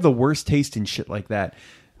 I have the worst taste in shit like that.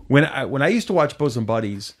 When I used to watch Bosom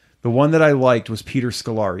Buddies, the one that I liked was Peter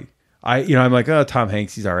Scolari. I'm like, oh, Tom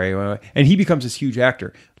Hanks, he's all right. And he becomes this huge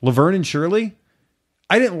actor. Laverne and Shirley?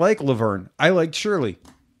 I didn't like Laverne. I liked Shirley.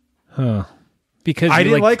 Huh. Because I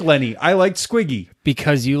didn't like Lenny. I liked Squiggy.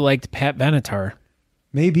 Because you liked Pat Benatar.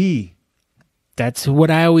 Maybe. That's what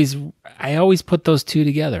I always put those two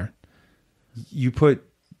together. You put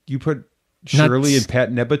Shirley and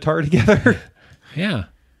Pat Benatar together? Yeah.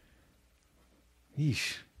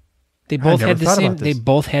 Yeesh. They both had the same. They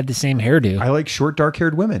both had the same hairdo. I like short,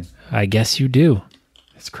 dark-haired women. I guess you do.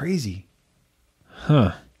 It's crazy.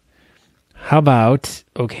 Huh. How about,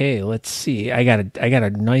 okay, let's see. I got a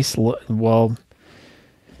nice look. Well,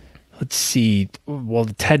 let's see. Well,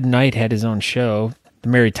 Ted Knight had his own show, the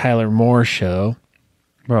Mary Tyler Moore Show.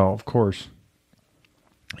 Well, of course.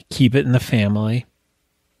 Keep It in the Family.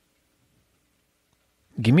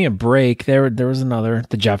 Give me a break. There was another.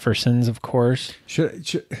 The Jeffersons, of course.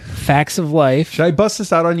 Facts of Life. Should I bust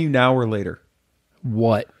this out on you now or later?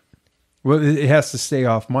 What? Well, it has to stay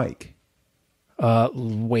off mic.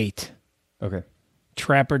 Wait. Okay.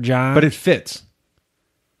 Trapper John. But it fits.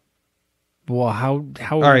 Well, how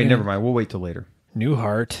all right, never mind. We'll wait till later.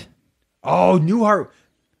 Newhart. Oh, Newhart.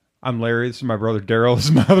 I'm Larry. This is my brother Daryl. This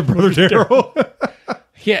is my other brother Daryl.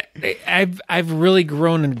 Yeah, I've really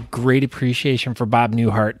grown a great appreciation for Bob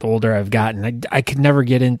Newhart the older I've gotten. I could never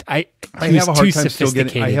get into. I have a hard time still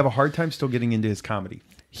getting. I have a hard time still getting into his comedy.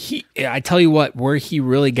 I tell you what, where he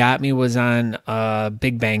really got me was on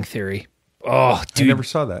Big Bang Theory. Oh, dude, I never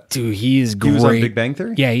saw that. Dude, he is great. He was on Big Bang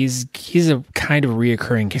Theory? Yeah, he's a kind of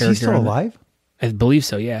reoccurring character. Is he still alive? I believe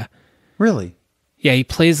so. Yeah. Really? Yeah, he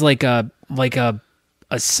plays like a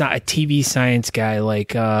TV science guy,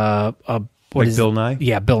 like Bill Nye?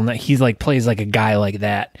 Yeah, Bill Nye. He's plays like a guy like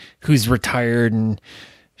that who's retired, and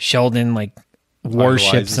Sheldon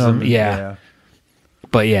worships him. Yeah.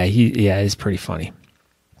 But yeah, he's pretty funny.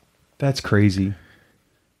 That's crazy.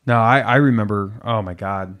 No, I remember. Oh my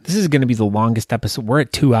God, this is going to be the longest episode. We're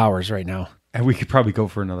at 2 hours right now, and we could probably go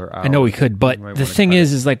for another hour. I know we could, but the thing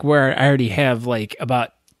is where I already have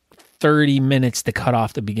about 30 minutes to cut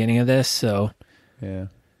off the beginning of this. So yeah.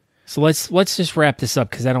 So let's just wrap this up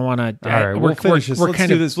because I don't want to. All right, we'll finish this. Let's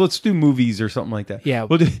do this. Let's do movies or something like that. Yeah,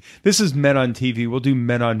 this is Men on TV. We'll do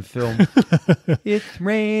Men on Film. It's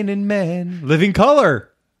raining men. Living Color.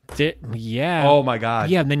 Yeah. Oh my God.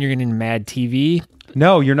 Yeah, and then you're getting Mad TV.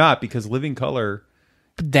 No, you're not, because Living Color.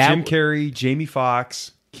 Jim Carrey, Jamie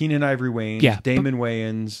Foxx, Keenan Ivory Wayans, Damon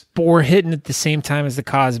Wayans. But we're hitting at the same time as the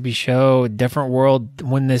Cosby Show, different world.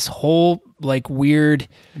 When this whole weird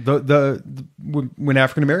when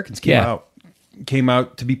African Americans came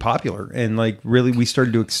out to be popular, and really we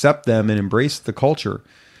started to accept them and embrace the culture,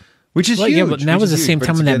 which is huge. Yeah, but that was the same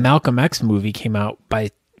time when that Malcolm X movie came out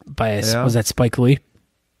by was that Spike Lee?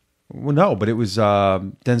 Well, no, but it was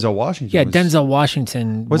Denzel Washington. Yeah, Denzel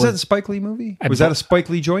Washington. Was that a Spike Lee movie? Was that a Spike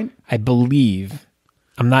Lee joint? I believe.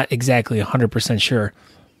 I'm not exactly 100% sure.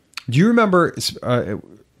 Do you remember?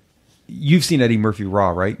 You've seen Eddie Murphy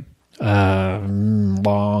Raw, right?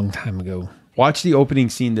 Long time ago. Watch the opening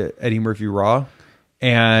scene to Eddie Murphy Raw,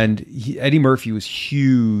 and Eddie Murphy was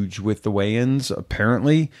huge with the Wayans,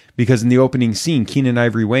 apparently, because in the opening scene, Keenan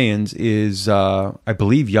Ivory Wayans is, I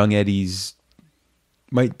believe,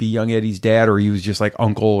 might be Young Eddie's dad, or he was just like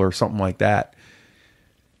uncle or something like that.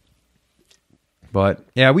 But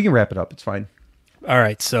yeah, we can wrap it up. It's fine. All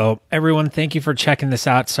right. So everyone, thank you for checking this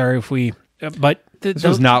out. Sorry if we, but this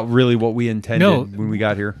was not really what we intended when we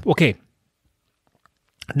got here. Okay.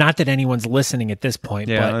 Not that anyone's listening at this point.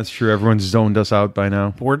 Yeah, but that's true. Everyone's zoned us out by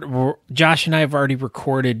now. Josh and I have already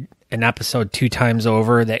recorded an episode 2 times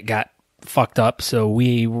over that got fucked up. So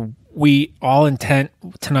we all intent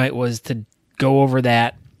tonight was to go over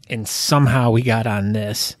that, and somehow we got on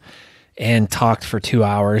this and talked for 2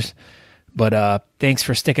 hours. But thanks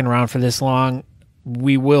for sticking around for this long.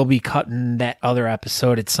 We will be cutting that other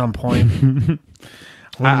episode at some point.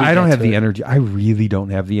 I don't have the energy. I really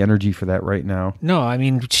don't have the energy for that right now. No, I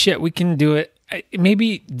mean, shit, we can do it.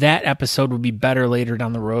 Maybe that episode would be better later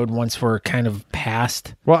down the road once we're kind of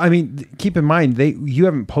past. Well, I mean, keep in mind, you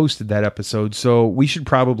haven't posted that episode, so we should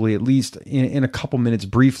probably at least in a couple minutes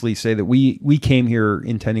briefly say that we came here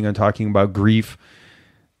intending on talking about grief,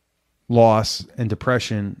 loss, and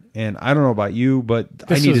depression. And I don't know about you, but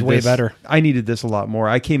this was way better. I needed this a lot more.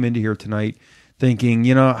 I came into here tonight thinking,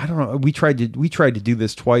 I don't know. We tried to do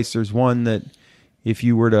this twice. There's one that if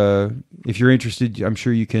you're interested, I'm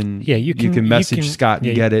sure you can. Yeah, you can message Scott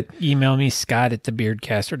and get it. Email me,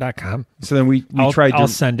 scott@thebeardcaster.com. So then I'll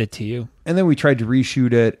send it to you. And then we tried to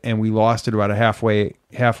reshoot it, and we lost it about halfway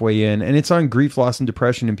in. And it's on grief, loss, and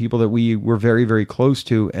depression, and people that we were very, very close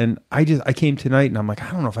to. And I came tonight, and I'm like,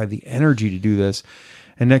 I don't know if I have the energy to do this.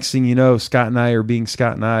 And next thing you know, Scott and I are being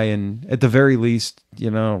Scott and I, and at the very least,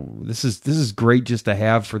 this is great just to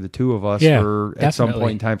have for the two of us at some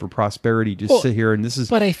point in time for prosperity. Just sit here, and this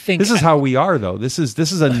is how we are, though. This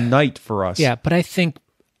is a night for us. Yeah, but I think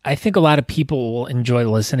a lot of people will enjoy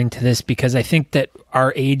listening to this because I think that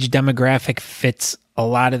our age demographic fits a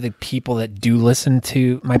lot of the people that do listen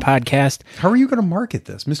to my podcast. How are you going to market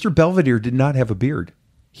this? Mr. Belvedere did not have a beard.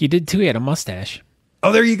 He did too. He had a mustache.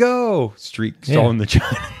 Oh, there you go. Streak stolen the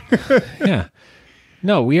China. Yeah.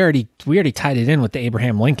 No, we already tied it in with the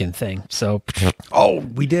Abraham Lincoln thing. So, Oh,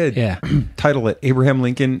 we did. yeah. Title it Abraham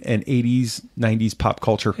Lincoln and 80s, 90s pop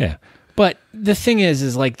culture. Yeah. But the thing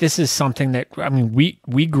is like, this is something that, I mean,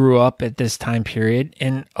 we grew up at this time period,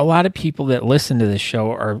 and a lot of people that listen to this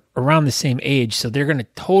show are around the same age. So they're going to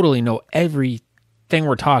totally know everything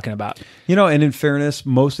we're talking about. You know, and in fairness,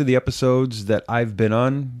 most of the episodes that I've been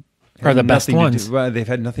on Are the best ones. They've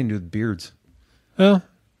had nothing to do with beards. Well,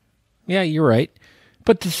 yeah, you're right.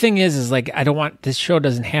 But the thing is like, this show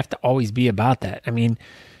doesn't have to always be about that. I mean,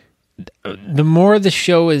 the more the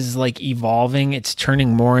show is like evolving, it's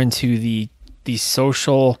turning more into the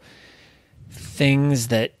social things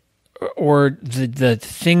that, or the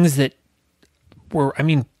things that were, I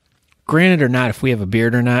mean, granted or not, if we have a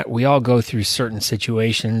beard or not, we all go through certain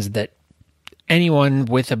situations that anyone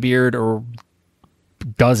with a beard or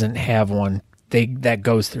doesn't have one, that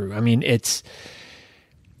goes through. I mean, it's,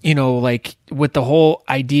 you know, like with the whole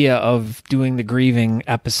idea of doing the grieving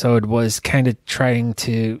episode was kind of trying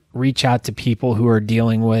to reach out to people who are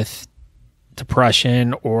dealing with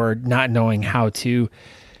depression or not knowing how to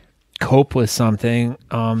cope with something.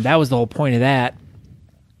 That was the whole point of that.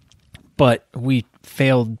 But we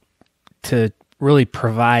failed to really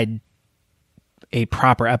provide a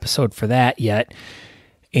proper episode for that yet.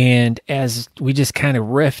 And as we just kind of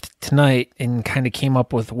riffed tonight and kind of came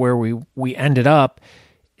up with where we ended up,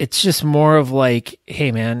 it's just more of like,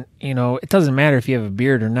 hey man, you know, it doesn't matter if you have a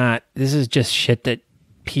beard or not. This is just shit that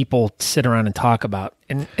people sit around and talk about.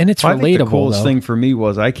 And it's relatable. I think the coolest thing for me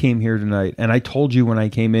was I came here tonight, and I told you when I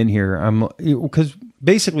came in here, because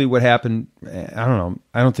basically what happened, I don't know,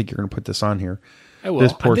 I don't think you're going to put this on here. I will.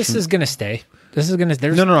 This is going to stay. This is going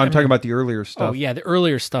to... No, I'm talking about the earlier stuff. Oh, yeah, the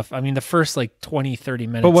earlier stuff. I mean, the first like 20, 30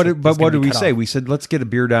 minutes. But what did we say? We said, let's get a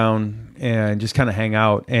beer down and just kind of hang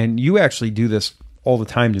out. And you actually do this all the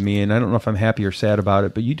time to me, and I don't know if I'm happy or sad about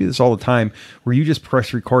it, but you do this all the time where you just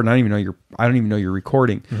press record, and I don't even know you're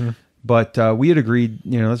recording. Mm-hmm. But we had agreed,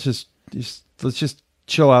 you know, let's just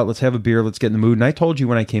chill out, let's have a beer, let's get in the mood. And I told you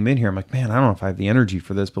when I came in here, I'm like, man, I don't know if I have the energy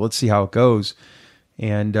for this, but let's see how it goes.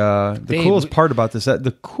 And the coolest part about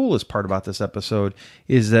this episode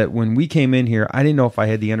is that when we came in here, I didn't know if I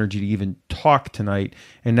had the energy to even talk tonight.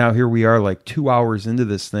 And now here we are, like 2 hours into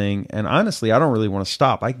this thing. And honestly, I don't really want to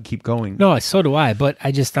stop. I can keep going. No, so do I. But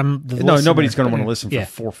nobody's going to want to listen for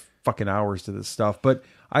 4 fucking hours to this stuff. But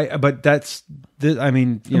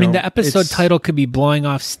the episode title could be "Blowing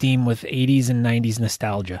Off Steam with 80s and 90s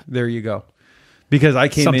Nostalgia." There you go. Because I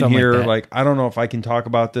came in here like I don't know if I can talk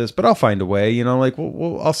about this, but I'll find a way. You know, like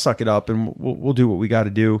I'll suck it up and we'll do what we got to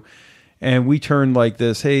do. And we turned like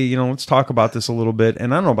this. Hey, you know, let's talk about this a little bit.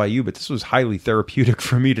 And I don't know about you, but this was highly therapeutic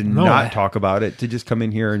for me to not talk about it, to just come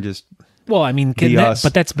in here and just. Well, I mean,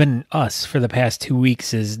 but that's been us for the past 2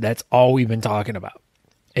 weeks. That's all we've been talking about.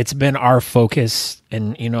 It's been our focus,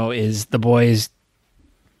 and you know, is the boys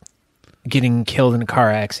getting killed in a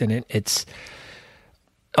car accident. It's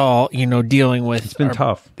all, you know, dealing with. It's been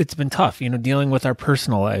tough. It's been tough, you know, dealing with our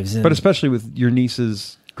personal lives. But especially with your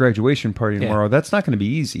niece's graduation party tomorrow, that's not going to be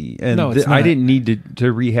easy. And no, I didn't need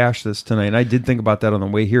to rehash this tonight. And I did think about that on the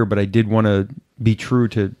way here, but I did want to be true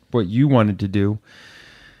to what you wanted to do.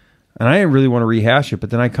 And I didn't really want to rehash it, but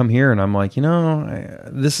then I come here and I'm like, you know,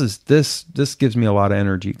 this gives me a lot of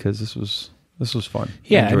energy because this was fun.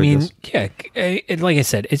 Yeah, I mean, like I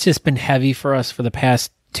said, it's just been heavy for us for the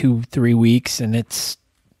past 2-3 weeks, and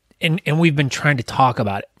and we've been trying to talk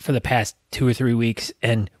about it for the past 2 or 3 weeks,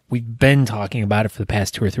 and we've been talking about it for the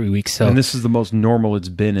past 2 or 3 weeks. So, and this is the most normal it's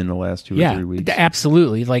been in the last 2 or 3 weeks. Yeah,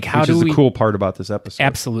 absolutely. Like, which is the cool part about this episode.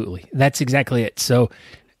 Absolutely, that's exactly it. So,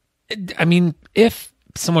 I mean, if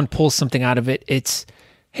someone pulls something out of it, it's,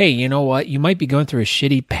 hey, you know what? You might be going through a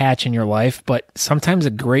shitty patch in your life, but sometimes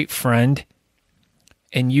a great friend,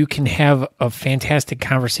 and you can have a fantastic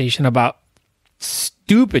conversation about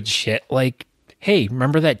stupid shit like, hey,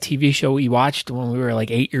 remember that TV show we watched when we were like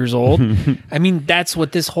 8 years old? I mean, that's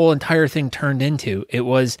what this whole entire thing turned into. It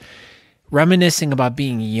was reminiscing about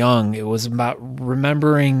being young. It was about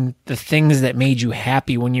remembering the things that made you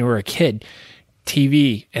happy when you were a kid,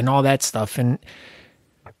 TV and all that stuff. And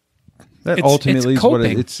that ultimately is what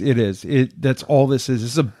it is. That's all this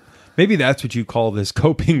is. Maybe that's what you call this,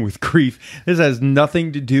 coping with grief. This has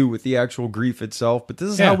nothing to do with the actual grief itself, but this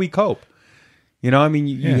is how we cope. You know, I mean,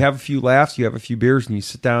 you have a few laughs, you have a few beers, and you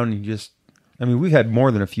sit down and we've had more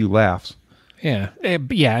than a few laughs. Yeah.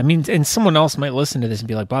 Yeah, I mean, and someone else might listen to this and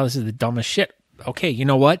be like, wow, this is the dumbest shit. Okay, you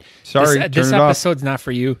know what? Sorry, this episode's not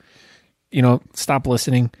for you. You know, stop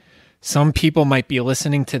listening. Some people might be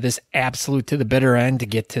listening to this absolute to the bitter end to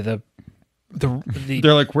get to the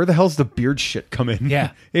They're like, where the hell's the beard shit come in?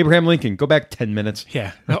 Yeah. Abraham Lincoln, go back 10 minutes.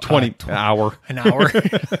 Yeah. 20, an hour. An hour.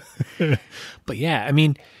 But yeah, I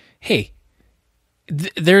mean, hey,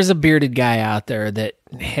 there's a bearded guy out there that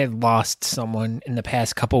had lost someone in the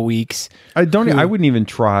past couple weeks. I would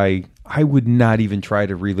not even try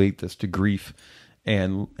to relate this to grief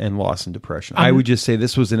and loss and depression. I would just say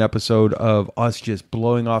this was an episode of us just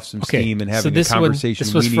blowing off some steam and having a conversation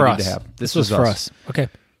we needed to have. This was for us. Okay.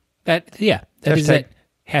 That is it.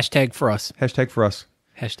 Hashtag for us. Hashtag for us.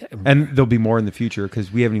 Hashtag. And there'll be more in the future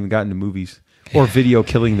because we haven't even gotten to movies or video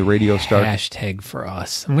killing the radio star. Hashtag for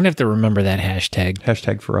us. I'm going to have to remember that hashtag.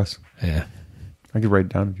 Hashtag for us. Yeah. I could write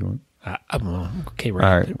it down if you want. Okay,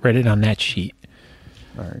 write it on that sheet.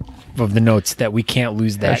 All right. Of the notes that we can't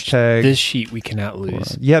lose that. Hashtag this sheet we cannot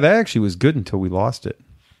lose. Yeah, that actually was good until we lost it.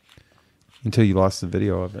 Until you lost the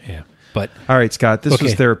video of it. Yeah. But all right, Scott, this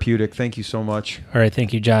was therapeutic. Thank you so much. All right,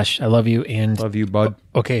 thank you, Josh. I love you and love you, bud.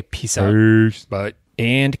 Okay, peace out. Peace. Bye.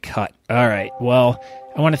 And cut. All right. Well,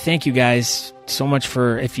 I want to thank you guys so much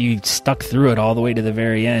for if you stuck through it all the way to the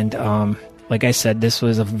very end. Like I said, this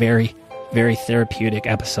was a very, very therapeutic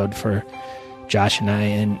episode for Josh and I,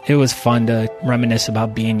 and it was fun to reminisce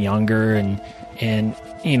about being younger and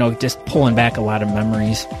you know, just pulling back a lot of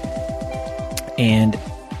memories. And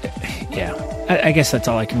yeah, I guess that's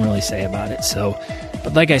all I can really say about it. So,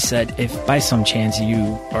 but like I said, if by some chance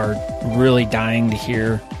you are really dying to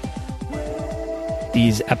hear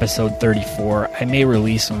these episode 34, I may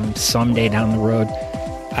release them someday down the road.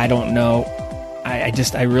 I don't know.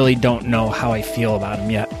 I really don't know how I feel about them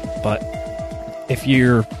yet. But if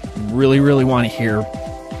you really want to hear,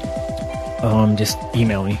 just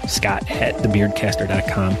email me,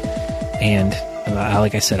 scott@thebeardcaster.com, and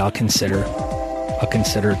like I said, I'll consider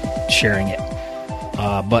sharing it.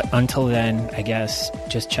 But until then, I guess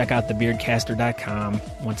just check out thebeardcaster.com.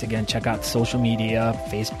 Once again, check out social media,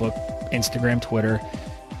 Facebook, Instagram, Twitter,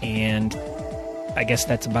 and I guess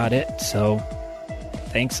that's about it. So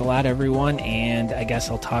thanks a lot, everyone, and I guess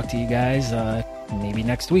I'll talk to you guys maybe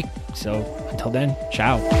next week. So until then,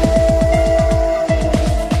 ciao.